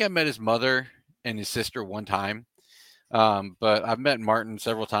I met his mother and his sister one time, but I've met Martin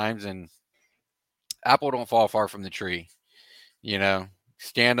several times, and apple don't fall far from the tree.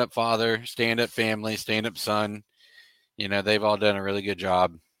 Stand up father, stand up family, stand up son. They've all done a really good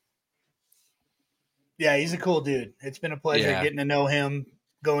job. Yeah, he's a cool dude. It's been a pleasure Yeah. getting to know him.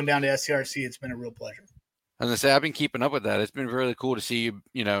 Going down to SCRC, it's been a real pleasure. As I say, I've been keeping up with that. It's been really cool to see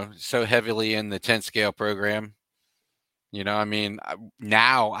you, so heavily in the 10 scale program.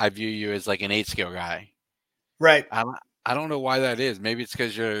 Now I view you as like an 8 scale guy. Right. I don't know why that is. Maybe it's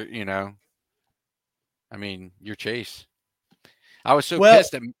because you're, you're Chase. I was so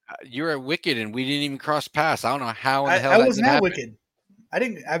pissed that you were at Wicked and we didn't even cross paths. I don't know how in the hell I that wasn't didn't at happen.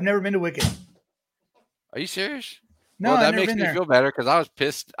 Wicked. I've never been to Wicked. Are you serious? No, Well, I've that never makes been me there. feel better because I was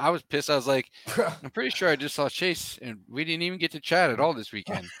pissed. I was like, I'm pretty sure I just saw Chase and we didn't even get to chat at all this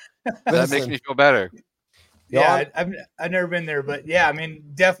weekend. That makes me feel better. Yeah, I've never been there, but yeah, I mean,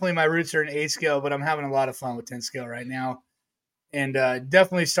 definitely my roots are in 8 scale, but I'm having a lot of fun with 10 scale right now, and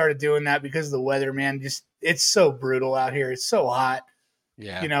definitely started doing that because of the weather, man. Just it's so brutal out here. It's so hot,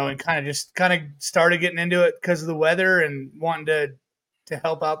 Yeah. and kind of started getting into it because of the weather and wanting to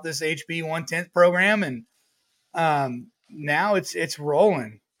help out this HB 110th program, and now it's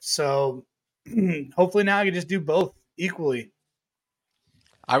rolling. So hopefully now I can just do both equally.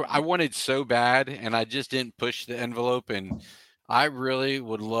 I wanted so bad and I just didn't push the envelope, and I really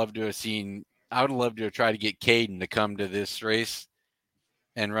would love to have seen. I would love to have tried to get Caden to come to this race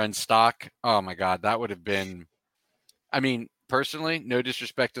and run stock. Oh my God, that would have been. I mean, personally, no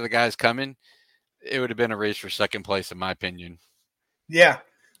disrespect to the guys coming, it would have been a race for second place in my opinion. Yeah.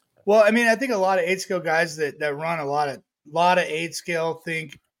 Well, I mean, I think a lot of 8 scale guys that run a lot of 8 scale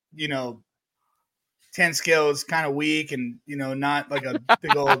think, 10 scale is kind of weak and, not like a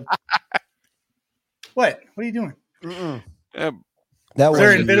big old. What are you doing? That Is there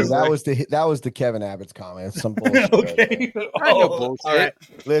wasn't a bit you. of- that was the Kevin Abbott's comment. Some bullshit. Okay. I know bullshit. All right.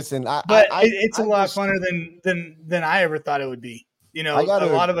 Listen, But I it's a lot just- funner than I ever thought it would be. A gotta-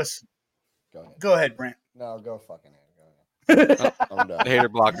 lot of us. Go ahead. Go ahead, Brent. No, go fucking ahead. Go ahead. I'm The done. hater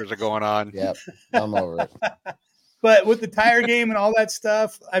blockers are going on. Yep, I'm over it. But with the tire game and all that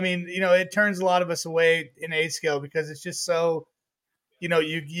stuff, I mean, it turns a lot of us away in 8 scale because it's just so,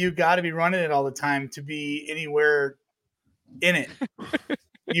 you got to be running it all the time to be anywhere in it.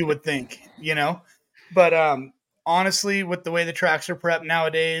 You would think, but honestly, with the way the tracks are prepped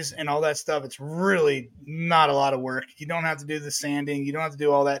nowadays and all that stuff, it's really not a lot of work. You don't have to do the sanding. You don't have to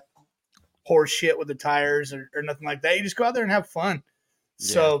do all that horse shit with the tires or nothing like that. You just go out there and have fun. Yeah.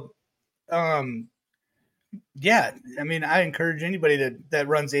 So, Yeah, I mean, I encourage anybody that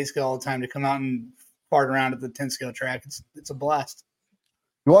runs 8-scale all the time to come out and fart around at the 10-scale track. It's a blast.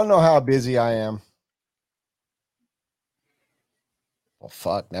 You want to know how busy I am? Well,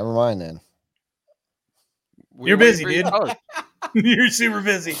 fuck. Never mind then. You're busy, dude. You're super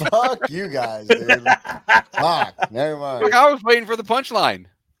busy. Fuck you guys, dude. Fuck. Never mind. Look, I was waiting for the punchline.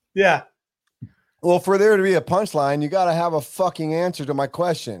 Yeah. Well, for there to be a punchline, you got to have a fucking answer to my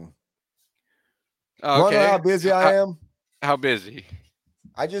question. Okay. You want to know how busy I am? How busy?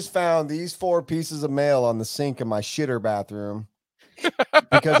 I just found these 4 pieces of mail on the sink in my shitter bathroom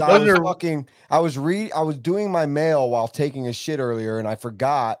because I was doing my mail while taking a shit earlier, and I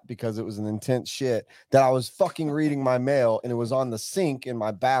forgot because it was an intense shit that I was fucking reading my mail, and it was on the sink in my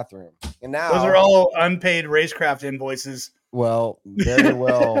bathroom. And now those are all unpaid racecraft invoices. Well, very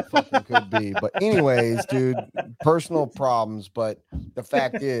well fucking could be. But anyways, dude, personal problems. But the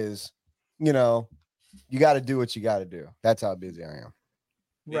fact is, you know, you got to do what you got to do. That's how busy I am.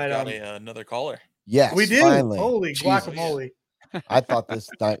 We've got another caller. Yes, we do. Finally. Holy Jesus. guacamole! I thought this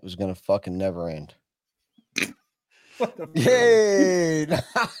night was gonna fucking never end. What the Yay!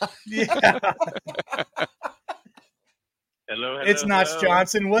 Yeah. Hello, It's Notch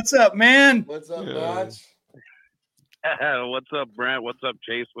Johnson. What's up, man? What's up, Notch? What's up, Brent? What's up,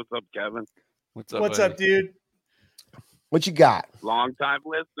 Chase? What's up, Kevin? What's up, What's buddy? up, dude? What you got? Long time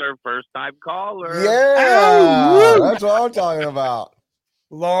listener, first time caller. Yeah, that's what I'm talking about.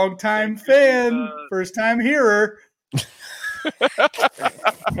 Long time fan, first time hearer.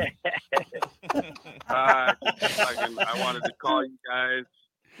 I wanted to call you guys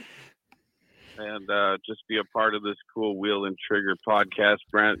and just be a part of this cool Wheel and Trigger podcast.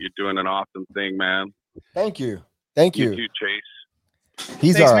 Brent, you're doing an awesome thing, man. Thank you. Thank you. You too, Chase.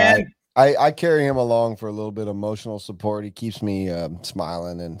 He's Thanks, all right. man. I carry him along for a little bit of emotional support. He keeps me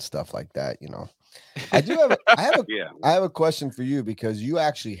smiling and stuff like that, you know. I have a question for you because you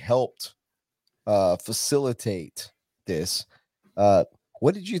actually helped facilitate this.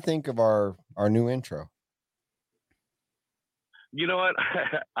 What did you think of our new intro? You know what?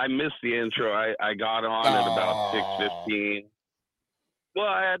 I missed the intro. I got on at about 6:15. Well,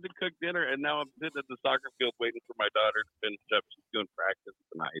 I had to cook dinner, and now I'm sitting at the soccer field waiting for my daughter to finish up. She's doing practice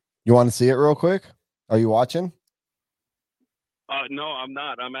tonight. You want to see it real quick? Are you watching? No, I'm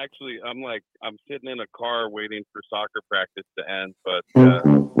not. I'm sitting in a car waiting for soccer practice to end, but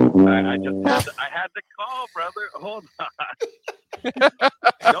I had to call, brother. Hold on.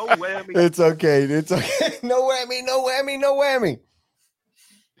 No whammy. It's okay. It's okay. No whammy, no whammy, no whammy.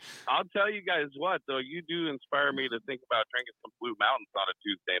 I'll tell you guys what, though. You do inspire me to think about drinking some Blue Mountains on a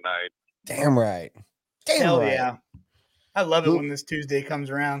Tuesday night. Damn right. Hell yeah. I love it when this Tuesday comes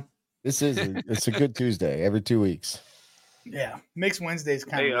around. It's a good Tuesday every 2 weeks. Yeah. Makes Wednesdays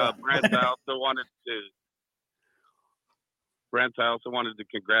kind of Brent, I also wanted to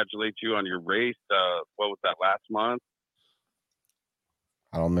congratulate you on your race. What was that, last month?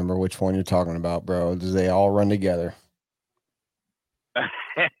 I don't remember which one you're talking about, bro. They all run together.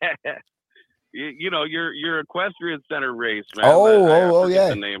 you know your equestrian center race, man. Oh yeah.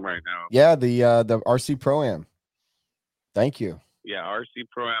 The name right now. Yeah, the RC Pro-Am. Thank you. Yeah, RC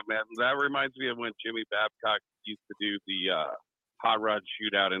Pro-Am, man. That reminds me of when Jimmy Babcock used to do the hot rod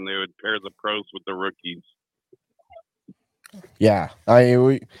shootout, and they would pair the pros with the rookies. Yeah,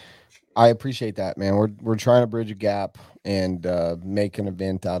 I appreciate that, man. We're trying to bridge a gap and make an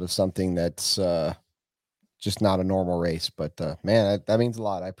event out of something that's just not a normal race. But man, that means a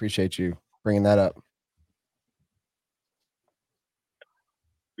lot. I appreciate you bringing that up.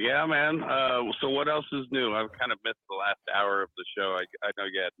 Yeah, man. So what else is new? I've kind of missed the last hour of the show. I know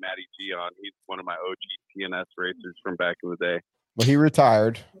you had Matty G on. He's one of my OG TNS racers from back in the day. Well, he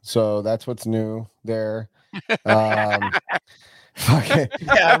retired, so that's what's new there. Matty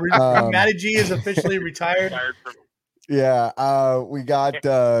G is officially retired. Yeah, we got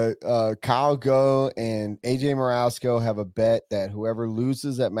Kyle Go and AJ Morasco have a bet that whoever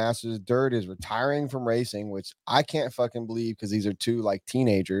loses at Masters Dirt is retiring from racing, which I can't fucking believe because these are two like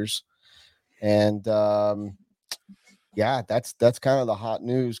teenagers. And yeah, that's kind of the hot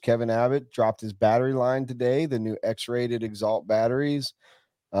news. Kevin Abbott dropped his battery line today, the new X-rated Exalt batteries.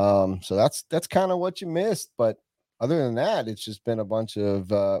 So that's kind of what you missed. But other than that, it's just been a bunch of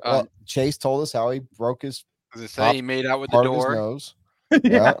Chase told us how he broke his he made out with the door. Nose.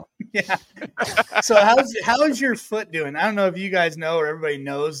 Yeah. So how's your foot doing? I don't know if you guys know or everybody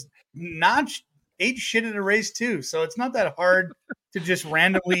knows. Notch ate shit at a race too, so it's not that hard to just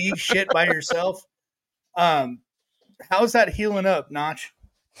randomly eat shit by yourself. How's that healing up, Notch?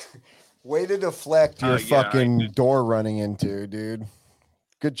 Way to deflect your fucking door running into, dude.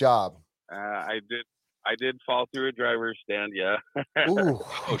 Good job. I did. I did fall through a driver's stand. Yeah. Ooh.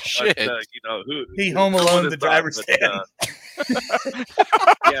 Oh shit! But, you know, He home alone the driver's but, stand.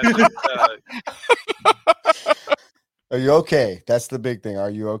 yeah. Are you okay? That's the big thing. Are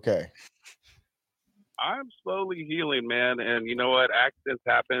you okay? I'm slowly healing, man. And you know what? Accidents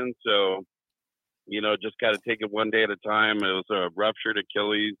happen. So, you know, just got to take it one day at a time. It was a ruptured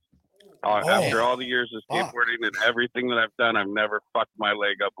Achilles. After all the years of skateboarding and everything that I've done, I've never fucked my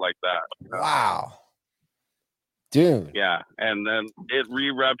leg up like that. Wow. Dude. Yeah. And then it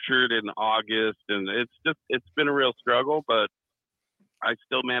re-ruptured in August. And it's been a real struggle, but I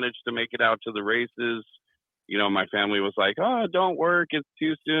still managed to make it out to the races. You know, my family was like, oh, don't work. It's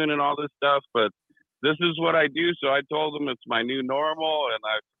too soon and all this stuff. But this is what I do. So I told them it's my new normal. And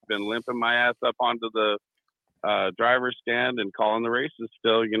I've been limping my ass up onto the driver's stand and calling the races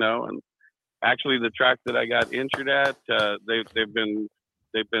still, you know. And actually the track that I got injured at, they've been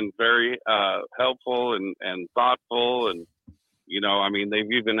very helpful and thoughtful. And, you know, I mean,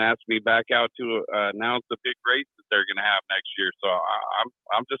 they've even asked me back out to announce the big race that they're going to have next year. So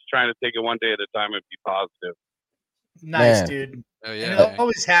I'm just trying to take it one day at a time and be positive. Nice, Man. dude. Oh And yeah. it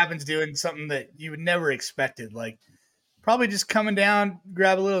always happens doing something that you would never expected. Like probably just coming down,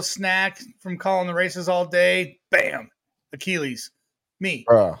 grab a little snack from calling the races all day. Bam, Achilles. Me.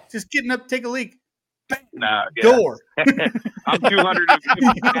 Bro. Just getting up, take a leak. Bam, Nah, yeah. door. I'm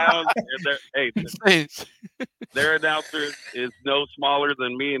 250 pounds. And their announcer is no smaller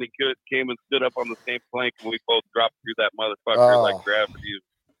than me, and he came and stood up on the same plank, and we both dropped through that motherfucker like gravity.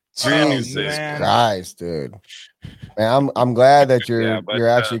 Jesus man. Christ, dude. Man, I'm glad that you're but, you're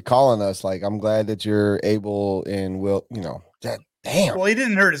actually calling us. Like, I'm glad that you're able and will, you know, that damn. Well, he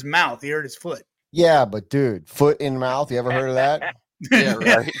didn't hurt his mouth. He hurt his foot. Yeah, but dude, foot in mouth. You ever heard of that? Yeah,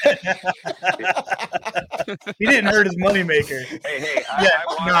 right. He didn't hurt his moneymaker. Hey, Yeah,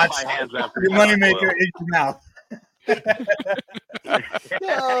 I washed my hands after Your moneymaker is your mouth.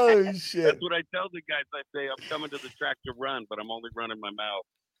 Oh shit. That's what I tell the guys. I say I'm coming to the track to run, but I'm only running my mouth.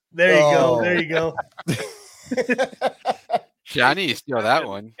 There you Oh. go. There you go. Yeah, I need to steal that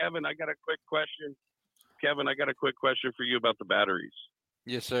one. Kevin, I got a quick question. Kevin, I got a quick question for you about the batteries.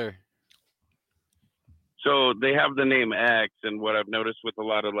 Yes, sir. So they have the name X, and what I've noticed with a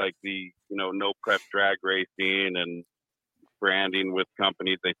lot of like the, you know, no prep drag racing and branding with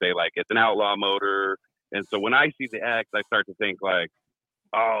companies, they say like it's an outlaw motor. And so when I see the X, I start to think like,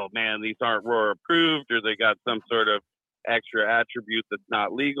 oh man, these aren't Roar approved, or they got some sort of extra attribute that's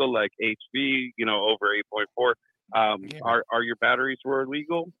not legal, like HV, you know, over 8.4. Are your batteries Roar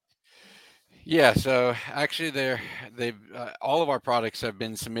legal? Yeah, so actually, they've all of our products have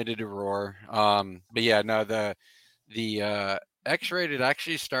been submitted to Roar. But yeah, no, the X-rated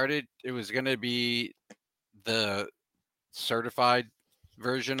actually started. It was going to be the certified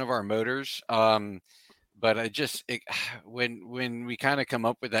version of our motors. But when we kind of come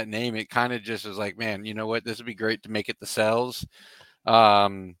up with that name, it kind of just was like, man, you know what? This would be great to make it the cells.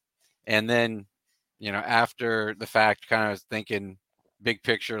 And then, you know, after the fact, kind of was thinking big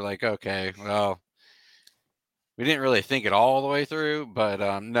picture, like, okay, well, we didn't really think it all the way through,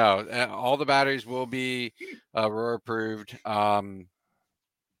 but no, all the batteries will be Roar approved.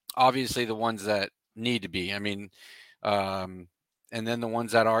 Obviously, the ones that need to be. I mean, and then the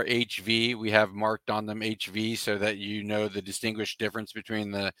ones that are HV, we have marked on them HV so that you know the distinguished difference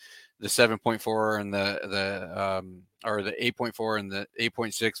between the 7.4 and the 8.4 and the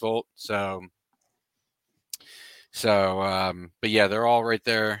 8.6 volt. So, but yeah, they're all right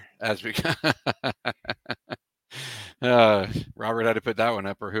there as we. Robert had to put that one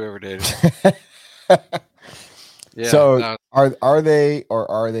up, or whoever did it. Yeah. So are they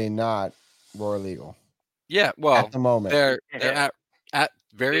or are they not Roar legal? Yeah. Well, At the moment, they're at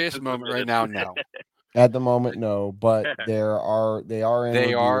various moment right now. No. At the moment, no, but they are in They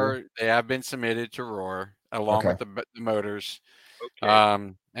review. are. They have been submitted to Roar along with the motors.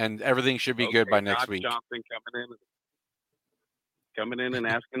 Okay. And everything should be good by next week. Johnson coming in and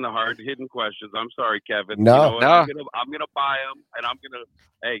asking the hard-hitting questions. I'm sorry, Kevin. No, you know what? no. I'm gonna buy them, and I'm gonna.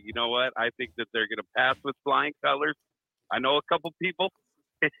 Hey, you know what? I think that they're gonna pass with flying colors. I know a couple people.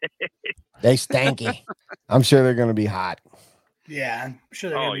 They stanky. I'm sure they're going to be hot. Yeah, I'm sure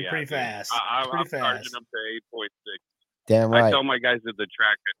they're going to be pretty fast. I'm pretty charging fast. them to 8.6. Damn right. I tell my guys at the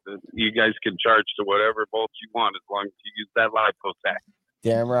track that you guys can charge to whatever volts you want as long as you use that LiPo tech.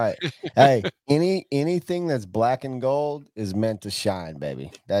 Damn right. Hey, anything that's black and gold is meant to shine,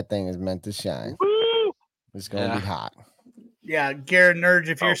 baby. That thing is meant to shine. Woo! It's going to be hot. Yeah, Garrett Nerge,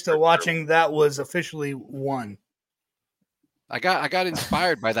 if you're still watching, that was officially won. I got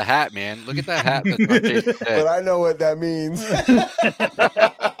inspired by the hat, man. Look at that hat that's on Jason's head. But I know what that means.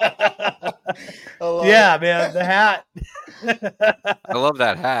 Yeah, man, the hat. I love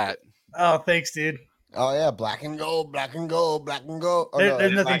that hat. Oh, thanks, dude. Oh yeah, black and gold, black and gold, black and gold. Oh, There's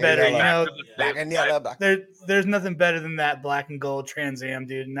it's nothing black and better, yellow. Black and yellow. Black. There's nothing better than that black and gold Trans Am,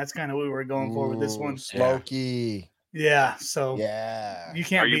 dude, and that's kind of what we were going for with this one. Smoky. Yeah, so yeah, you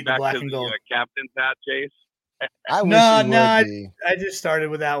can't beat the black and gold. Captain's hat, Chase? I wish he would be. I just started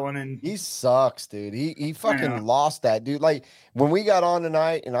with that one, and he sucks, dude. He fucking lost that, dude. Like when we got on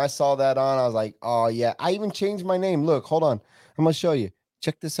tonight and I saw that on, I was like, oh yeah. I even changed my name. Look, hold on. I'm gonna show you.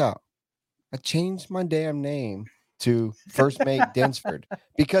 Check this out. I changed my damn name to First Mate Densford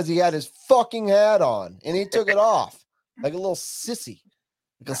because he had his fucking hat on and he took it off like a little sissy,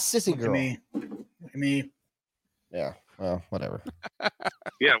 like a sissy girl. Look at me. Yeah. Well, whatever.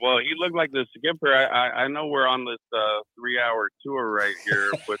 Yeah, well, he looked like the skipper. I know we're on this 3-hour tour right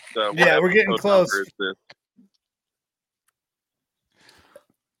here, but yeah, we're getting close.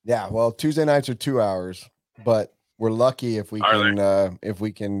 Yeah, well, Tuesday nights are 2 hours, but we're lucky if we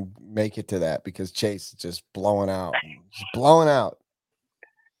can make it to that because Chase is just blowing out. Just blowing out.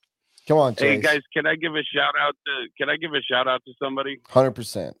 Come on, Chase. Hey guys, can I give a shout out to somebody?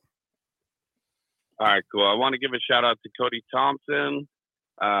 100%. All right, cool. I want to give a shout out to Cody Thompson.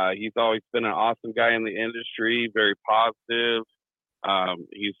 He's always been an awesome guy in the industry, very positive.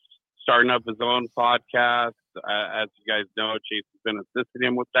 He's starting up his own podcast. As you guys know, Chase has been assisting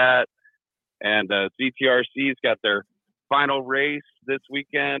him with that. And CTRC's got their final race this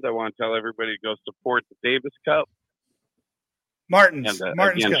weekend. I want to tell everybody to go support the Davis Cup. Martin's Cup.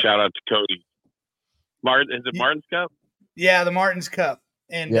 Shout out to Cody. Is it Martin's Cup? Yeah, the Martin's Cup.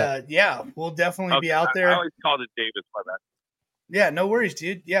 And we'll definitely be out there. I always called it Davis, my bad. Yeah, no worries,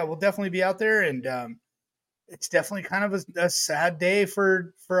 dude. Yeah, we'll definitely be out there, and it's definitely kind of a sad day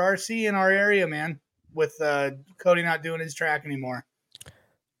for RC in our area, man, with Cody not doing his track anymore.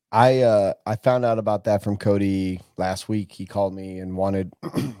 I found out about that from Cody last week. He called me and wanted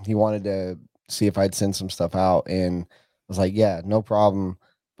to see if I'd send some stuff out, and I was like, yeah, no problem.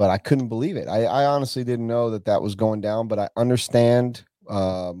 But I couldn't believe it. I honestly didn't know that was going down, but I understand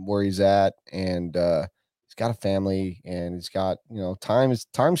where he's at, and he's got a family, and he's got,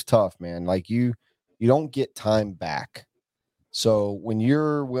 time's tough, man. Like you don't get time back. So when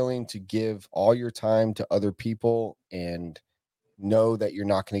you're willing to give all your time to other people and know that you're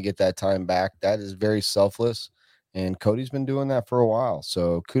not going to get that time back, that is very selfless. And Cody's been doing that for a while.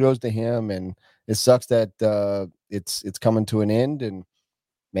 So kudos to him. And it sucks that it's coming to an end, and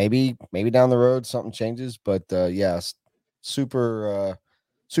maybe down the road something changes. But yes, super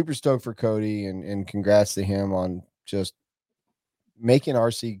stoked for Cody, and congrats to him on just making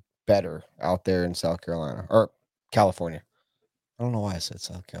RC better out there in South Carolina or California. I don't know why I said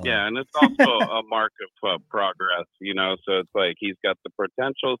South Carolina. Yeah, and it's also a mark of progress, so it's like he's got the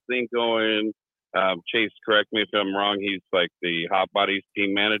potential thing going. Chase, correct me if I'm wrong, he's like the Hot Bodies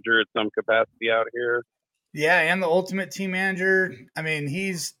team manager at some capacity out here. Yeah, and the ultimate team manager. I mean,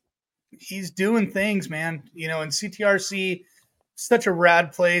 he's doing things, man. And CTRC, such a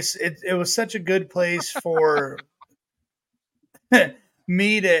rad place. It was such a good place for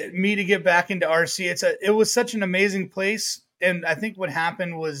me to get back into RC. It was such an amazing place. And I think what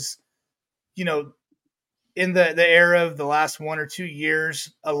happened was, in the era of the last 1 or 2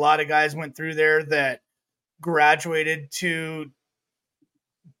 years, a lot of guys went through there that graduated to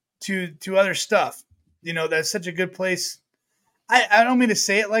other stuff. That's such a good place. I don't mean to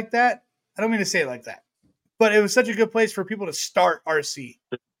say it like that. But it was such a good place for people to start RC,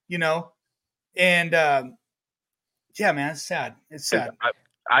 and yeah, man, it's sad. It's sad.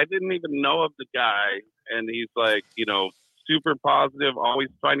 I didn't even know of the guy, and he's like, super positive, always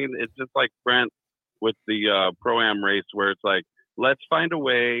finding. It's just like Brent with the Pro-Am race, where it's like, let's find a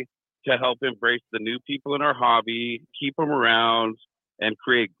way to help embrace the new people in our hobby, keep them around, and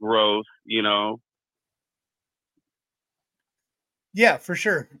create growth. Yeah, for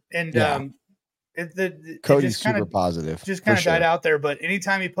sure. And Cody's super positive. Just kind of died out there. But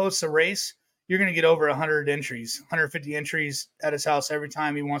anytime he posts a race, you're going to get over 100 entries, 150 entries at his house every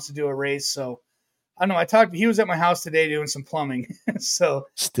time he wants to do a race. So I don't know. He was at my house today doing some plumbing. So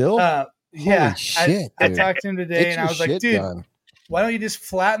still, yeah, shit, I talked to him today, and I was like, dude, done. Why don't you just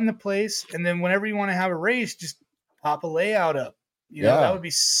flatten the place, and then whenever you want to have a race, just pop a layout up. That would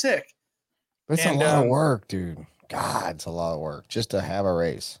be sick. That's a lot of work, dude. God, it's a lot of work just to have a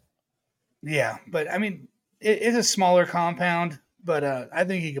race. Yeah, but I mean, it's a smaller compound, but I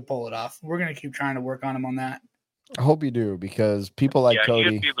think he could pull it off. We're going to keep trying to work on him on that. I hope you do, because people like Cody,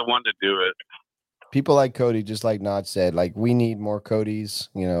 he'd be the one to do it. People like Cody, just like Nod said, like we need more Codys.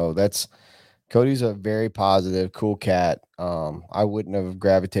 Cody's a very positive, cool cat. I wouldn't have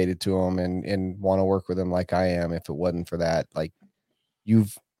gravitated to him and want to work with him like I am if it wasn't for that. Like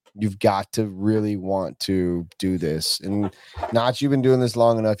you've got to really want to do this. And Notch, you've been doing this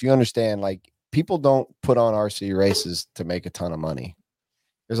long enough. You understand, like, people don't put on RC races to make a ton of money.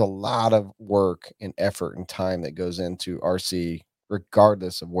 There's a lot of work and effort and time that goes into RC,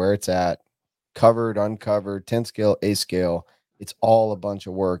 regardless of where it's at, covered, uncovered, 10 scale, A scale. It's all a bunch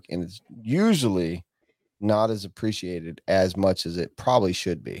of work, and it's usually not as appreciated as much as it probably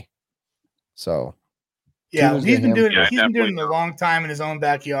should be. So Yeah, kudos to he's been him doing for- he's been doing it a long time in his own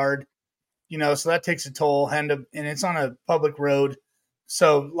backyard, so that takes a toll. And it's on a public road,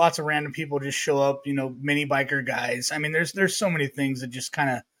 so lots of random people just show up. Mini biker guys. I mean, there's so many things that just kind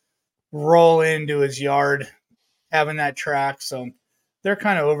of roll into his yard, having that track. So they're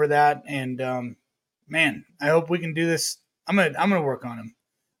kind of over that. And man, I hope we can do this. I'm gonna work on him.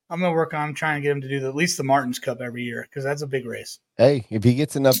 I'm gonna work on trying to get him to do at least the Martins Cup every year, because that's a big race. Hey, if he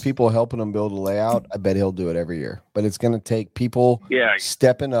gets enough people helping him build a layout, I bet he'll do it every year. But it's going to take people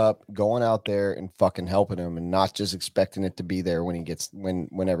stepping up, going out there and fucking helping him, and not just expecting it to be there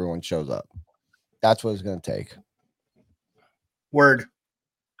when everyone shows up. That's what it's going to take. Word.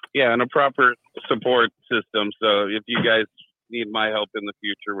 Yeah, and a proper support system. So if you guys need my help in the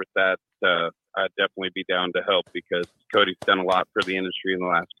future with that, I'd definitely be down to help, because Cody's done a lot for the industry in the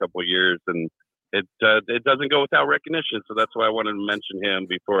last couple of years, and it doesn't go without recognition. So that's why I wanted to mention him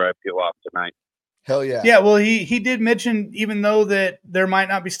before I peel off tonight. Hell yeah. Yeah, well, he did mention, even though that there might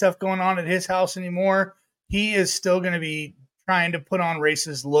not be stuff going on at his house anymore, he is still going to be trying to put on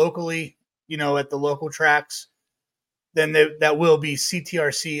races locally, at the local tracks. Then that will be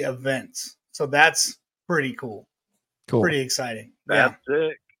CTRC events. So that's pretty cool. Cool. Pretty exciting. That's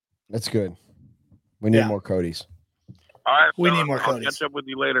it. That's good. We need more Codys. All right. We need more I'll Codys. catch up with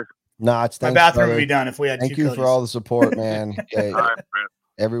you later. Notch, My thanks, bathroom brother. would be done if we had Thank two you Codys. for all the support, man. Okay. All right, Brent.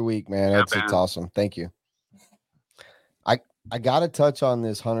 Every week, man. It's awesome. Thank you. I got to touch on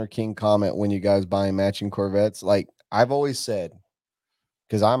this Hunter King comment when you guys buying matching Corvettes. Like I've always said,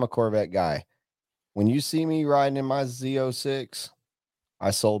 because I'm a Corvette guy, when you see me riding in my Z06,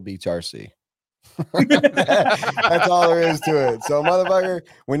 I sold Beach RC. That's all there is to it. So, motherfucker,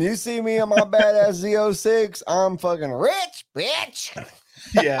 when you see me in my badass Z06, I'm fucking rich, bitch.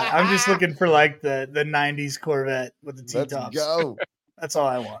 Yeah, I'm just looking for like the 90s Corvette with the T-tops. Let's go. That's all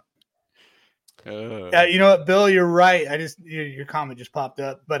I want. Yeah, you know what, Bill, you're right. Your comment just popped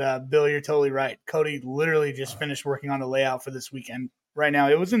up, but Bill, you're totally right. Cody literally just finished working on the layout for this weekend. Right now,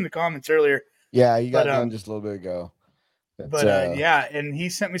 it was in the comments earlier. Yeah, you got done just a little bit ago. But yeah, and he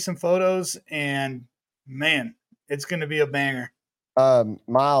sent me some photos, and man, it's going to be a banger.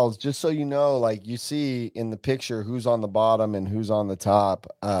 Miles, just so you know, like you see in the picture who's on the bottom and who's on the top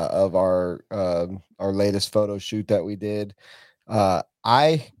of our latest photo shoot that we did.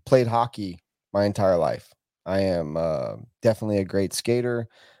 I played hockey my entire life. I am definitely a great skater.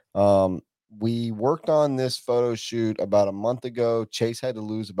 We worked on this photo shoot about a month ago. Chase had to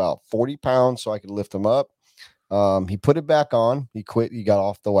lose about 40 pounds so I could lift him up. He put it back on. He quit. He got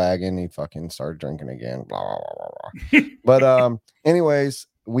off the wagon. He fucking started drinking again. Blah, blah, blah, blah, blah. But anyways,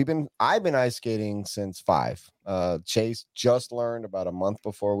 I've been ice skating since 5. Chase just learned about a month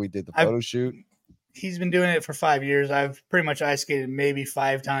before we did the photo shoot. He's been doing it for 5 years. I've pretty much ice skated maybe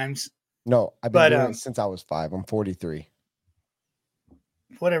 5 times. No, I've been doing it since I was 5. I'm 43.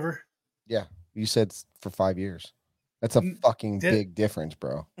 Whatever. Yeah, you said for 5 years. That's a fucking big difference,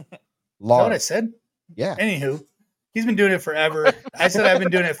 bro. Is that what I said? Yeah. Anywho, he's been doing it forever. I said I've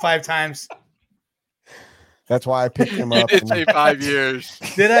been doing it 5 times. That's why I picked him up. You did say 5 years.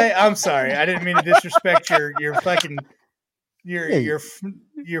 Did I? I'm sorry. I didn't mean to disrespect your fucking your fruit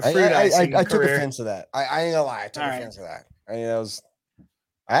icing I took career. offense to that. I ain't gonna lie. I took offense to that.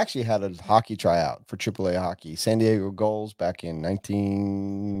 I actually had a hockey tryout for AAA hockey, San Diego Gulls, back in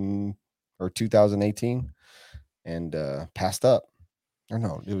 2018, and passed up. Or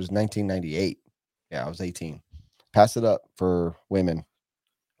no, it was 1998. Yeah, I was 18. Passed it up for women.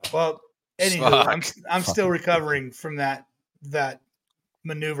 Well, anywho, I'm still recovering from that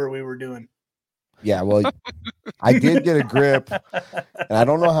maneuver we were doing. Yeah, well, I did get a grip, and I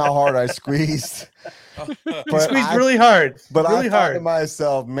don't know how hard I squeezed. You squeezed really hard. But really I thought hard to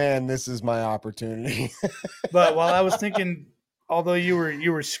myself, man, this is my opportunity. But while I was thinking, although you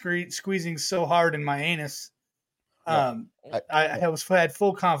were squeezing so hard in my anus, I had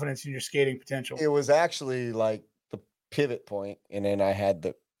full confidence in your skating potential. It was actually like the pivot point, and then I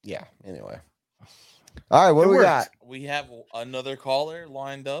had anyway. All right, what do we got? We have another caller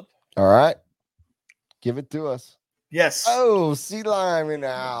lined up. All right. Give it to us. Yes. Oh, Sea Lime in the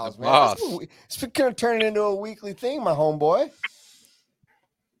house, man. boss. It's kind of turning into a weekly thing, my homeboy.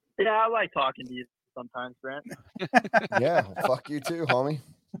 Yeah, I like talking to you sometimes, Brent. Yeah, fuck you too, homie.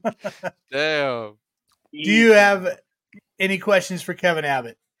 Damn. Do you have any questions for Kevin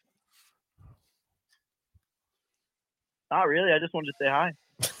Abbott? Not really. I just wanted to say hi.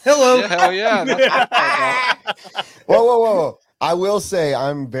 Hello. Yeah, hell yeah. That's what I'm talking about. Whoa. I will say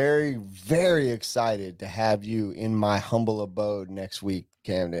I'm very, very excited to have you in my humble abode next week,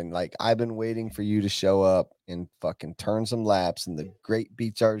 Camden. Like, I've been waiting for you to show up and fucking turn some laps in the great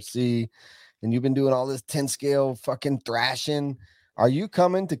Beach RC. And you've been doing all this 10 scale fucking thrashing. Are you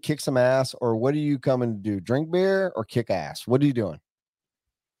coming to kick some ass, or what are you coming to do? Drink beer or kick ass? What are you doing?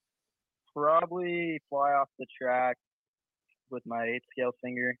 Probably fly off the track with my 8-scale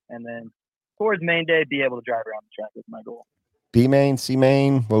finger, and then towards main day, be able to drive around the track is my goal. B main, C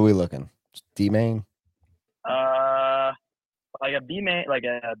main? What are we looking? D main? Like a B main, like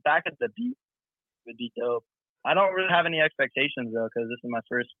a back at the B would be dope. I don't really have any expectations though, because this is my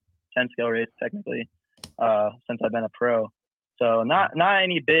first 10-scale race technically since I've been a pro. So not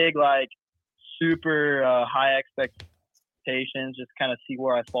any big like super high expectations. Just kind of see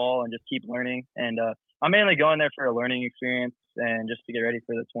where I fall and just keep learning. And I'm mainly going there for a learning experience and just to get ready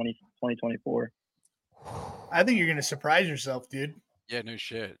for the 2024. I think you're going to surprise yourself, dude. Yeah, no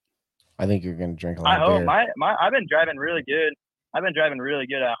shit. I think you're going to drink a lot I of hope. beer. I've been driving really good. I've been driving really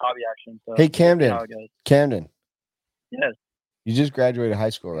good at hobby action. So Hey, we'll see Camden. how it goes. Camden. Yes. You just graduated high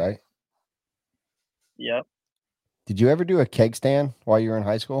school, right? Yep. Did you ever do a keg stand while you were in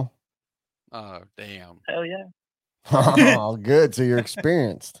high school? Oh, damn. Hell yeah. Oh, good. So you're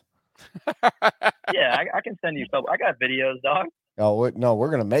experienced. Yeah, I can send you a couple. I got videos, dog. Oh, no, we're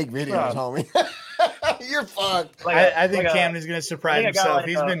going to make videos, homie. You're fucked. I think Camden's going to surprise himself. like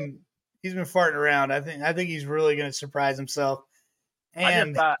he's been farting around. I think he's really going to surprise himself.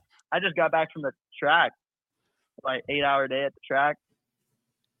 And I just got back from the track, like 8-hour day at the track.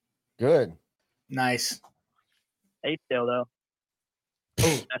 Good. Nice. 8-scale though.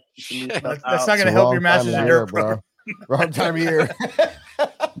 That's not going to help your masters in dirt, bro. Wrong time of year.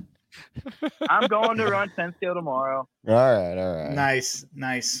 I'm going to run 10-scale tomorrow. All right.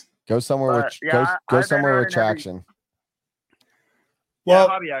 Nice. Go somewhere go somewhere with traction. Well,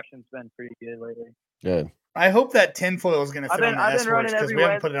 hobby action's been pretty good lately. Good. I hope that tinfoil is going to fit on the S-Works because we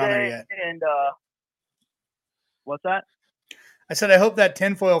haven't put it on there yet. And what's that? I said I hope that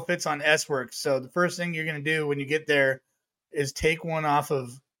tinfoil fits on S-Works. So the first thing you're going to do when you get there is take one off of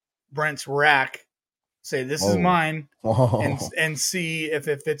Brent's rack, say this is mine, and see if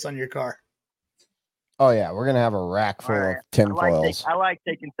it fits on your car. Oh yeah, we're gonna have a rack full of tinfoils. I like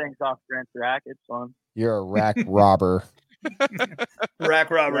taking things off Brent's rack. It's fun. You're a rack robber.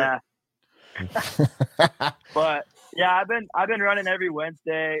 Rack robber. Yeah. But yeah, I've been running every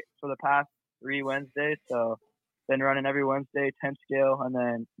Wednesday for the past 3 Wednesdays. So been running every Wednesday 10 scale, and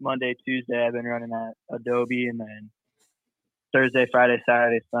then Monday, Tuesday I've been running at Adobe, and then Thursday, Friday,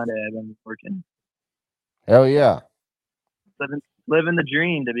 Saturday, Sunday I've been working. Hell yeah. Living the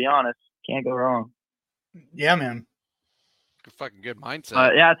dream, to be honest. Can't go wrong. Yeah, man. Fucking good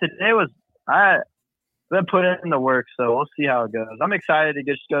mindset. Yeah, today I've been putting in the work, so we'll see how it goes. I'm excited to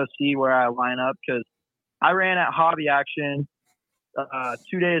just go see where I line up because I ran at Hobby Action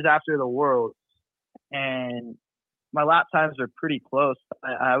 2 days after the Worlds, and my lap times are pretty close.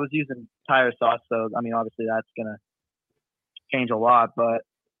 I was using tire sauce, so I mean, obviously that's gonna change a lot, but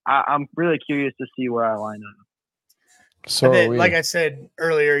I'm really curious to see where I line up. So like I said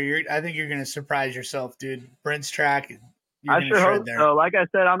earlier, I think you're going to surprise yourself, dude. Brent's track. I sure hope so. Like I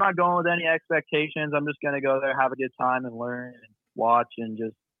said, I'm not going with any expectations. I'm just going to go there, have a good time, and learn and watch, and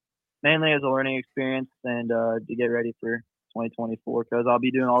just mainly as a learning experience and to get ready for 2024 because I'll be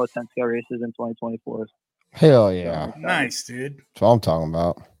doing all the 10 scale races in 2024. Hell yeah. So, nice, dude. That's what I'm talking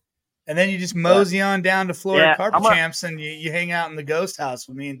about. And then you just mosey on down to Florida Carpet Champs and you hang out in the ghost house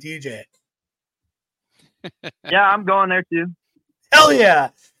with me and TJ. Yeah, I'm going there too. Hell yeah.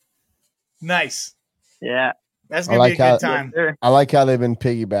 Nice. Yeah. That's going to be a good time. Yes, I like how they've been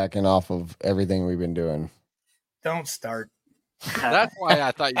piggybacking off of everything we've been doing. Don't start. That's why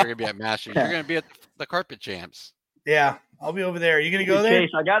I thought you were going to be at Masters. You're going to be at the Carpet Champs. Yeah, I'll be over there. Are you going to go there?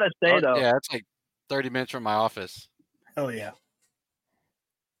 Chase, I got to say, though. Yeah, it's like 30 minutes from my office. Hell yeah.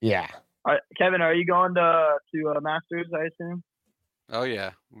 Yeah. All right, Kevin, are you going to Masters, I assume? Oh,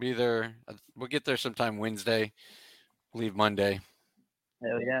 yeah. We'll be there. We'll get there sometime Wednesday. Leave Monday.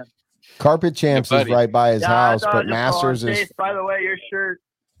 Hell yeah. Carpet Champs is right by his house, but Masters is. Chase, by the way, your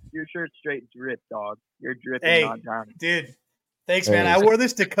shirt's straight drip, dog. You're dripping, not drowning. Dude. Thanks, man. I wore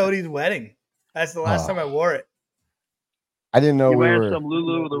this to Cody's wedding. That's the last time I wore it. I didn't know You we wearing were. some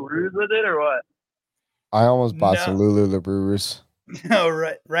Lulu LaRue's with it or what? I almost bought No. some Lulu LeBrewers. No,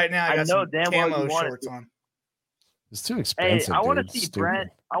 right now I got know some damn well camo you want it shorts to. on. It's too Hey, expensive, I want dude. to see Stupid. Brent.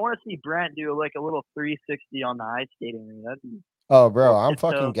 I want to see Brent do like a little 360 on the ice skating ring. That'd be Oh, bro, I'm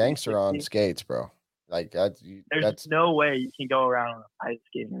tiptoe fucking gangster on 360. skates, bro. Like that's There's no way you can go around on an ice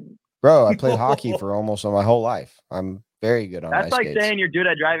skating ring. bro. I played hockey for almost my whole life. I'm very good on That's ice like skates. saying you're good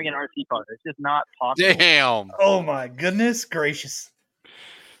at driving an RC car. It's just not possible. Damn. Oh my goodness gracious!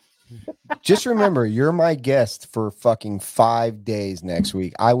 Just remember, you're my guest for fucking 5 days next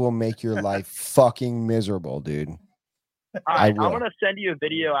week. I will make your life fucking miserable, dude. All I right, will. I'm gonna send you a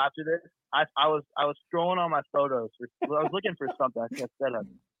video after this. I was scrolling on my photos. I was looking for something. I think I said it,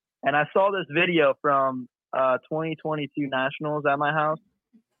 and I saw this video from 2022 Nationals at my house.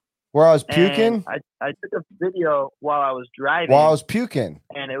 Where I was And puking? I took a video while I was driving. While I was puking.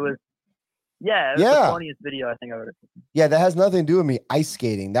 And it was the funniest video I think I've ever seen. Yeah, that has nothing to do with me ice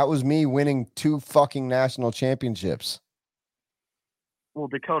skating. That was me winning 2 fucking national championships. Well,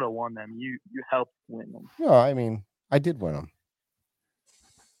 Dakota won them. You helped win them. No, I mean, I did win them.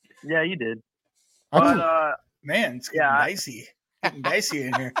 Yeah, you did. I But didn't- Man, it's getting dicey. Getting dicey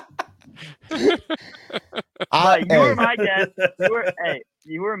in here. But you were my guest.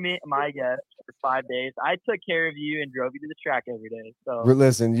 You were my guest for 5 days. I took care of you and drove you to the track every day. So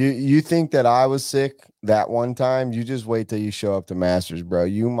listen, you think that I was sick that one time? You just wait till you show up to Masters, bro.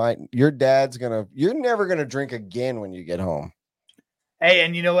 Your dad's you're never gonna drink again when you get home. Hey,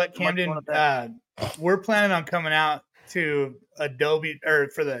 and you know what, Camden? We're planning on coming out to Adobe or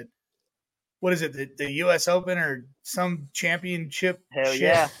for the what is it, the U.S. Open or some championship Hell shit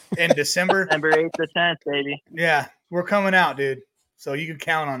yeah. in December. December 8th to 10th, baby. Yeah, we're coming out, dude. So you can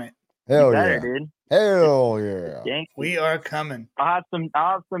count on it. Hell better, yeah, dude. Hell yeah. Gangster. We are coming. I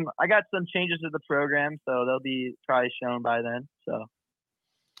got some changes to the program, so they'll be probably shown by then. So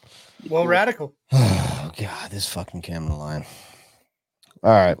well, radical. Oh god, this fucking camera line. All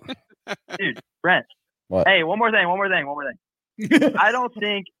right. Dude, Brent. What? Hey, one more thing. I don't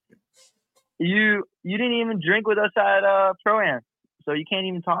think you didn't even drink with us at Pro-Am, so you can't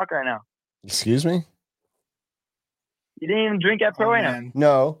even talk right now. Excuse me? You didn't even drink at Pro-Am.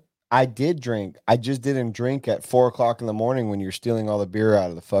 No, I did drink. I just didn't drink at 4:00 in the morning when you're stealing all the beer out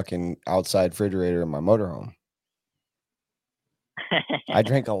of the fucking outside refrigerator in my motorhome. I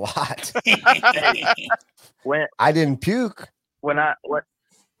drank a lot. When I didn't puke.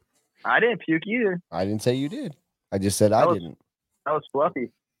 I didn't puke either. I didn't say you did. I just said I didn't. That was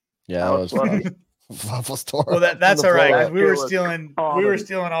fluffy. Yeah, that was fluffy. Fluffy store. Well, that's all right. 'Cause we were was stealing calm. all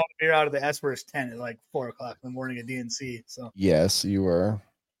the beer out of the Esper's tent at like 4:00 in the morning at DNC. So Yes, you were.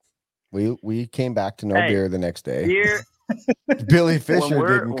 We came back to no Hey, beer the next day. Beer. Billy Fisher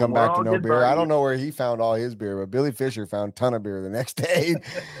we're- didn't when come we're back to all no good beer. I buddies. don't know where he found all his beer, but Billy Fisher found a ton of beer the next day.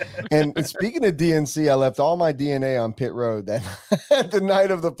 And speaking of DNC, I left all my DNA on pit road that the night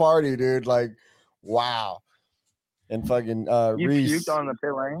of the party, dude. Like, wow. And fucking You Reese, puked on the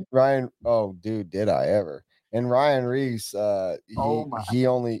pit lane. Ryan. Oh, dude, did I ever? And Ryan Reese, he's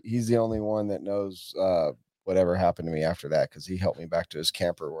the only one that knows whatever happened to me after that, because he helped me back to his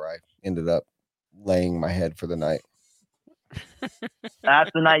camper where I ended up laying my head for the night.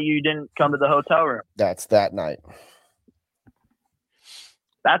 That's the night you didn't come to the hotel room. That's that night.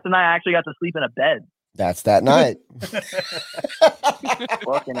 That's the night I actually got to sleep in a bed. That's that night.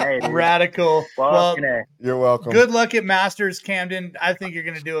 Fucking A, dude. radical. Well, Fucking A. You're welcome. good luck at Masters, Camden. I think you're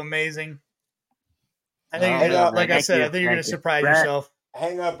going to do amazing. I think, Hang up. like I Thank said, you. I think you're going Thank to you. surprise Brent. yourself.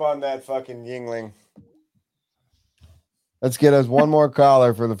 Hang up on that fucking Yingling. Let's get us one more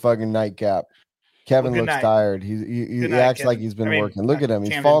caller for the fucking nightcap. Kevin Well, good looks night. tired. He Good night, acts like Kevin. he's been I mean, working. Look at him. He's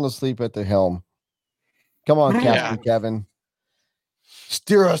Camden. falling asleep at the helm. Come on, Captain Kevin.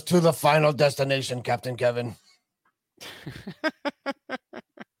 Steer us to the final destination, Captain Kevin.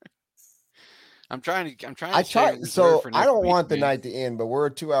 I'm trying to. I save tried. reserve So for I next don't week, want the man. night to end, but we're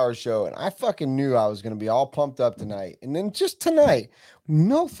a 2-hour show, and I fucking knew I was going to be all pumped up tonight. And then just tonight,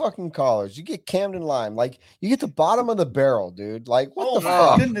 no fucking callers. You get Camden Lime, like you get the bottom of the barrel, dude. Like what Oh, the my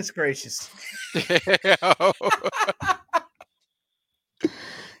fuck? goodness gracious.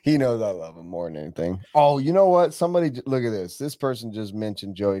 He knows I love him more than anything. Oh, you know what? Look at this. This person just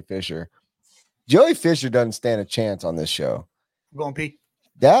mentioned Joey Fisher. Joey Fisher doesn't stand a chance on this show. I'm going pee.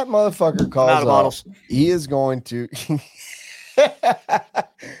 That motherfucker I'm calls out of up. bottles. He is going to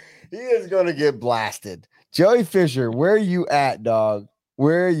he is going to get blasted. Joey Fisher, where you at, dog?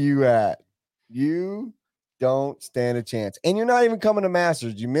 Where you at? You don't stand a chance. And you're not even coming to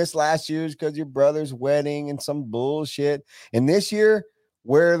Masters. You missed last year's because your brother's wedding and some bullshit. And this year,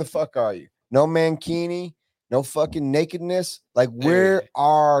 where the fuck are you? No Mankini, no fucking nakedness. Like, where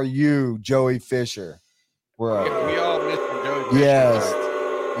are you, Joey Fisher? Where are We you? all miss Joey Fisher. Yes.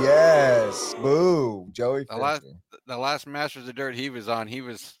 though. Yes. Boo. Joey Fisher. The last Masters of Dirt he was on, he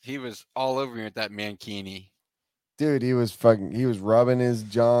was all over me with that mankini. Dude, he was rubbing his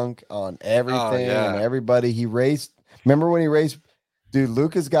junk on everything and everybody. He raced. Remember when he raced? Dude,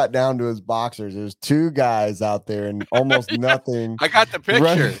 Lucas got down to his boxers. There's two guys out there and almost nothing. I got the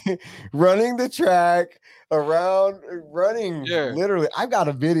picture. Running the track around, running literally. I've got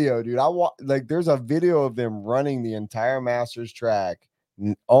a video, dude. There's a video of them running the entire Masters track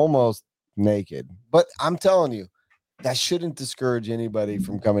almost naked. But I'm telling you, that shouldn't discourage anybody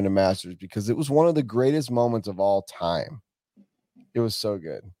from coming to Masters because it was one of the greatest moments of all time. It was so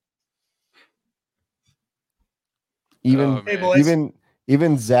good.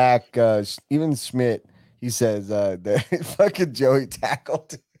 Even Zach, even Schmidt, he says that fucking Joey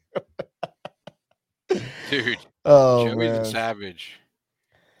tackled. Dude. Oh, Joey's man. a savage.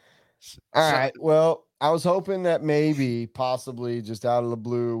 All right. Well, I was hoping that maybe, possibly, just out of the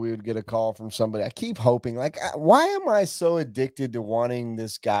blue, we would get a call from somebody. I keep hoping. Like, why am I so addicted to wanting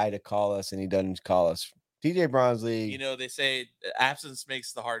this guy to call us and he doesn't call us? TJ Bronsley. You know, they say absence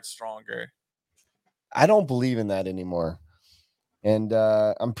makes the heart stronger. I don't believe in that anymore. And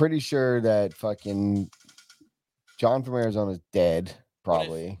I'm pretty sure that fucking John from Arizona is dead,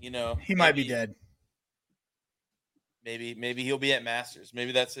 probably. If, he might be dead. Maybe he'll be at Masters.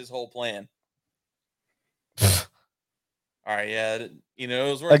 Maybe that's his whole plan. All right, yeah. It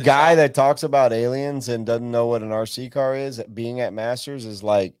was worth a guy that talks about aliens and doesn't know what an RC car is. Being at Masters is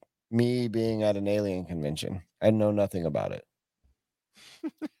like me being at an alien convention. I know nothing about it.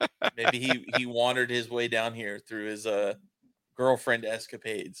 Maybe he wandered his way down here through his girlfriend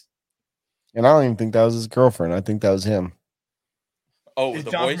escapades. And I don't even think that was his girlfriend. I think that was him. Oh, is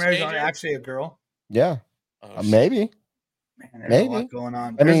the John voice from Arizona changer? actually a girl? Yeah, Oh, maybe. Man, there's a lot going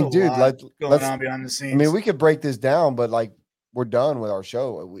on. I mean, dude, going on behind the scenes. I mean, we could break this down, but like, we're done with our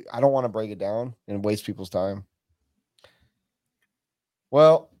show. I don't want to break it down and waste people's time.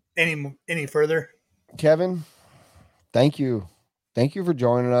 Well, any further, Kevin? Thank you for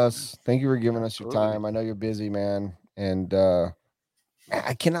joining us. Thank you for giving us your time. I know you're busy, man, and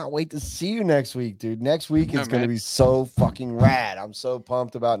I cannot wait to see you next week, dude. Next week is going to be so fucking rad. I'm so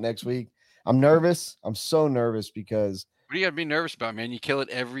pumped about next week. I'm nervous. I'm so nervous because. What do you got to be nervous about, man? You kill it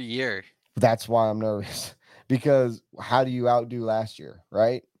every year. That's why I'm nervous. Because how do you outdo last year,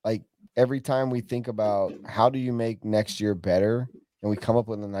 right? Like every time we think about how do you make next year better and we come up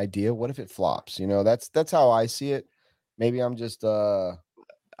with an idea, what if it flops? That's how I see it. Maybe I'm just I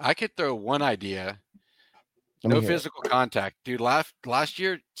could throw one idea. No physical contact. Dude, last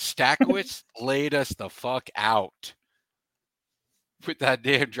year, Stackowitz laid us the fuck out with that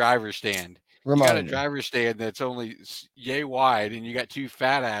damn driver stand. You got a driver stand that's only yay wide and you got two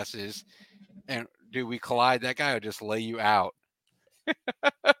fat asses and do we collide? That guy will just lay you out.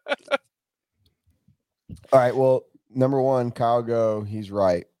 All right. Well, number one, Kyle Go, he's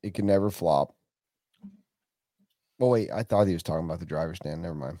right. It can never flop. Oh, wait. I thought he was talking about the driver's stand.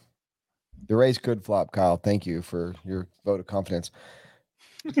 Never mind. The race could flop, Kyle. Thank you for your vote of confidence.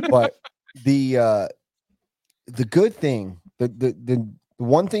 But the good thing, the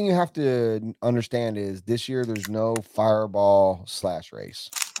one thing you have to understand is this year there's no fireball /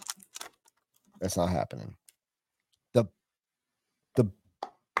 race. That's not happening. The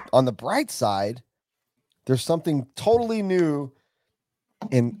on the bright side, there's something totally new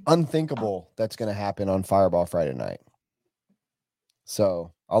and unthinkable that's going to happen on Fireball Friday night.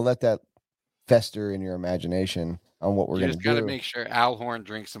 So I'll let that fester in your imagination on what we're going to do. You just got to make sure Al Horn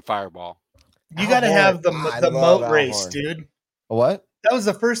drinks some Fireball. You got to have the moat race, dude. What? That was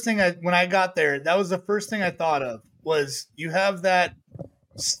the first thing when I got there. That was the first thing I thought of was you have that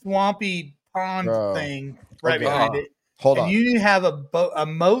swampy pond thing right behind it. Hold on. You need to have a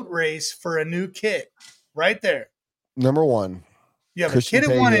moat race for a new kit right there. Number one. You have a kid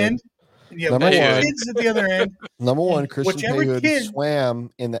at one end. And you have kids at the other end. Number one, Christian Payhood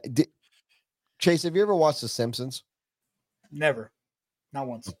swam in the. Chase, have you ever watched The Simpsons? Never. Not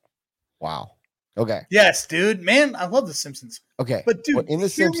once. Wow. Okay. Yes, dude. Man, I love The Simpsons. Okay. But, dude, in The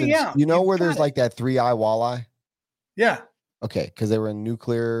Simpsons, you know where there's like that 3-eye walleye? Yeah. Okay. Because they were in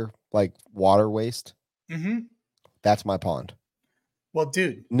nuclear, like, water waste. Mm-hmm. That's my pond. Well,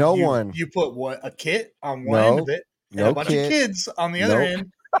 dude. You put a kit on one end of it and a bunch of kids on the other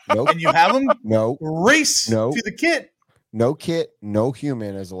end. And you have them race to the kit. No kit, no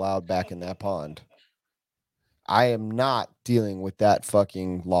human is allowed back in that pond. I am not dealing with that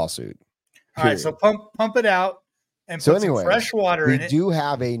fucking lawsuit. All right, so pump it out, And So put some anyways, fresh water we in it. do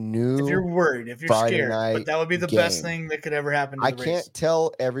have a If new you're worried, if you're Friday scared, night but that would be the best game. thing that could ever happen to I the race. can't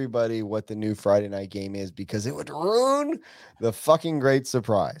tell everybody what the new Friday night game is because it would ruin the fucking great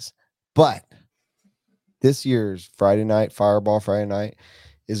surprise. But this year's Friday night, Fireball Friday night,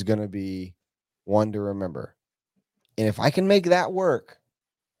 is going to be one to remember. And if I can make that work,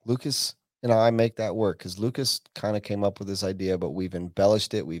 Lucas and I make that work, because Lucas kind of came up with this idea, but we've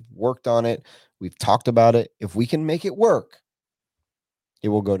embellished it. We've worked on it. We've talked about it. If we can make it work, it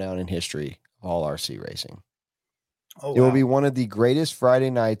will go down in history, all RC racing. Oh, It will wow. be one of the greatest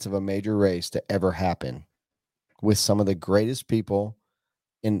Friday nights of a major race to ever happen, with some of the greatest people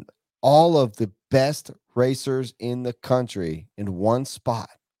and all of the best racers in the country in one spot.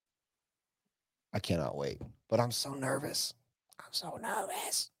 I cannot wait, but I'm so nervous. I'm so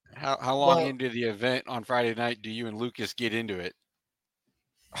nervous. How long Well- into the event on Friday night do you and Lucas get into it?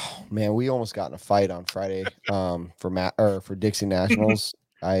 Oh, man, we almost got in a fight on Friday for Dixie Nationals.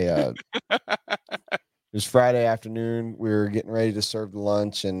 It was Friday afternoon. We were getting ready to serve the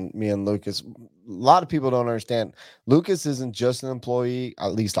lunch, and me and Lucas, a lot of people don't understand. Lucas isn't just an employee.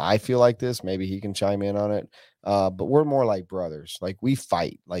 At least I feel like this. Maybe he can chime in on it. But we're more like brothers. Like, we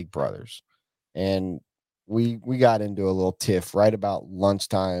fight like brothers. And we got into a little tiff right about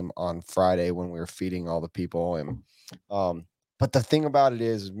lunchtime on Friday when we were feeding all the people. And but the thing about it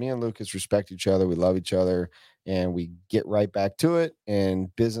is me and Lucas respect each other. We love each other, and we get right back to it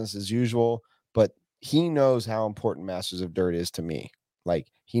and business as usual. But he knows how important Masters of Dirt is to me. Like,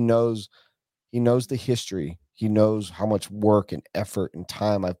 he knows the history. He knows how much work and effort and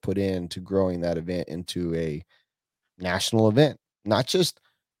time I've put into growing that event into a national event. Not just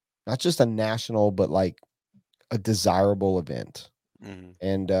a national, but like a desirable event. Mhm.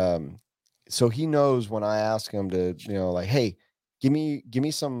 And so he knows when I ask him to, like, hey, give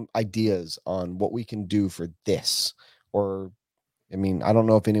me some ideas on what we can do for this. Or, I mean, I don't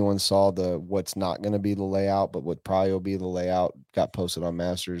know if anyone saw what's not going to be the layout, but what probably will be the layout got posted on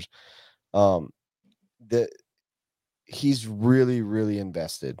Masters. He's really, really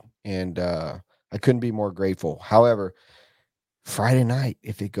invested, and I couldn't be more grateful. However, Friday night,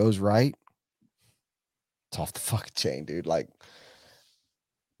 if it goes right, it's off the fucking chain, dude. Like,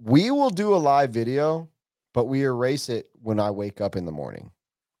 we will do a live video, but we erase it when I wake up in the morning.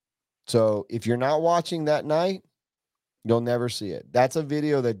 So if you're not watching that night, you'll never see it. That's a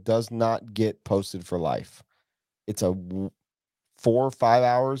video that does not get posted for life. It's 4 or 5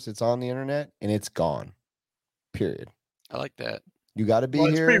 hours. It's on the internet and it's gone. Period. I like that. You got to be Well,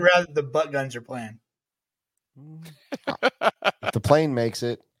 it's here. pretty rad that the butt guns are playing. If the plane makes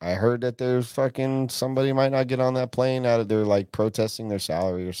it, I heard that there's fucking somebody might not get on that plane out of there, like protesting their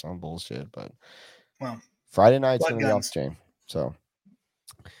salary or some bullshit. But Well, Friday night's butt gonna be off guns. the chain. So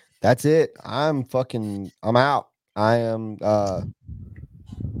that's it. I'm out. I am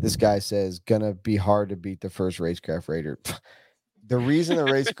this guy says gonna be hard to beat the first Racecraft Raider. The reason the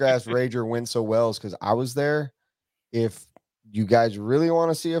Racecraft Raider went so well is because I was there. If you guys really want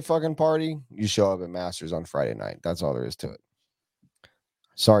to see a fucking party, you show up at Masters on Friday night. That's all there is to it.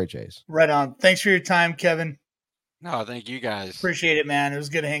 Sorry, Chase. Right on. Thanks for your time, Kevin. No, thank you guys. Appreciate it, man. It was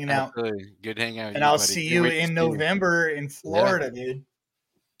good hanging out. Absolutely. Good hanging out with And you, I'll buddy. see Can't you wait to in see you. November in Florida, dude.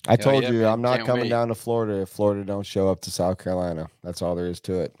 I told yeah, you man. I'm not Can't coming wait. down to Florida if Florida don't show up to South Carolina. That's all there is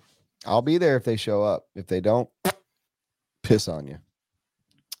to it. I'll be there if they show up. If they don't, piss on you.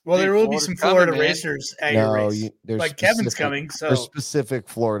 Well, Dude, there will be Florida's some coming, Florida man. racers at your race. There's Like Kevin's specific- coming, There's so specific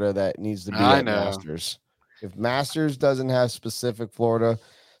Florida that needs to be I at know. Masters. If Masters doesn't have specific Florida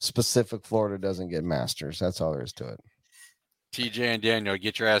doesn't get Masters. That's all there is to it. TJ and Daniel,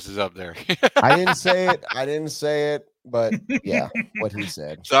 get your asses up there. I didn't say it, but yeah, what he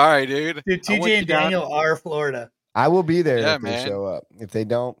said. Sorry, dude. dude, I want TJ you and down. Daniel are Florida. I will be there Yeah, if they man. show up. If they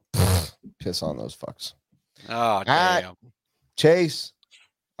don't, piss on those fucks. Oh, right. damn. Chase,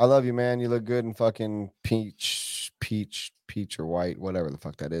 I love you, man. You look good in fucking peach or white, whatever the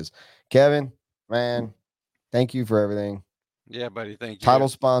fuck that is. Kevin, man, thank you for everything. Yeah, buddy. Thank you. Title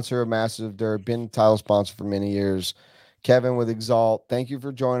sponsor of Masters of Dirt, been title sponsor for many years. Kevin with Exalt, thank you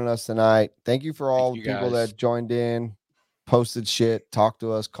for joining us tonight. Thank you for all Thank the you, people guys. that joined in, posted shit, talked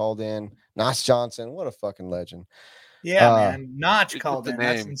to us, called in. Nas Johnson, what a fucking legend. Yeah, man. Notch Just called the in.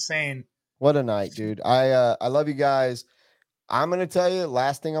 That's name. insane. What a night, dude. I love you guys. I'm gonna tell you,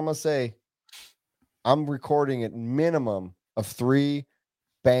 last thing I'm gonna say, I'm recording at minimum of 3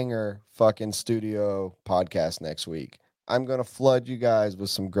 banger fucking studio podcasts next week. I'm gonna flood you guys with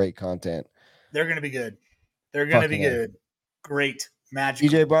some great content. They're gonna be good. They're gonna be Fucking A. good. Great. Magical.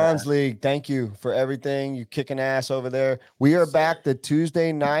 DJ Bronze League, thank you for everything. You kicking ass over there. We are back the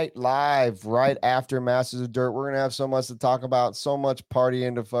Tuesday night live right after Masters of Dirt. We're gonna have so much to talk about, so much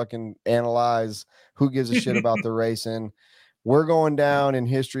partying to fucking analyze. Who gives a shit about the racing? We're going down in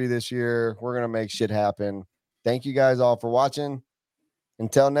history this year. We're gonna make shit happen. Thank you guys all for watching.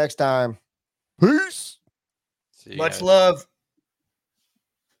 Until next time, peace. See you Much guys. love,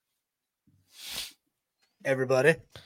 everybody.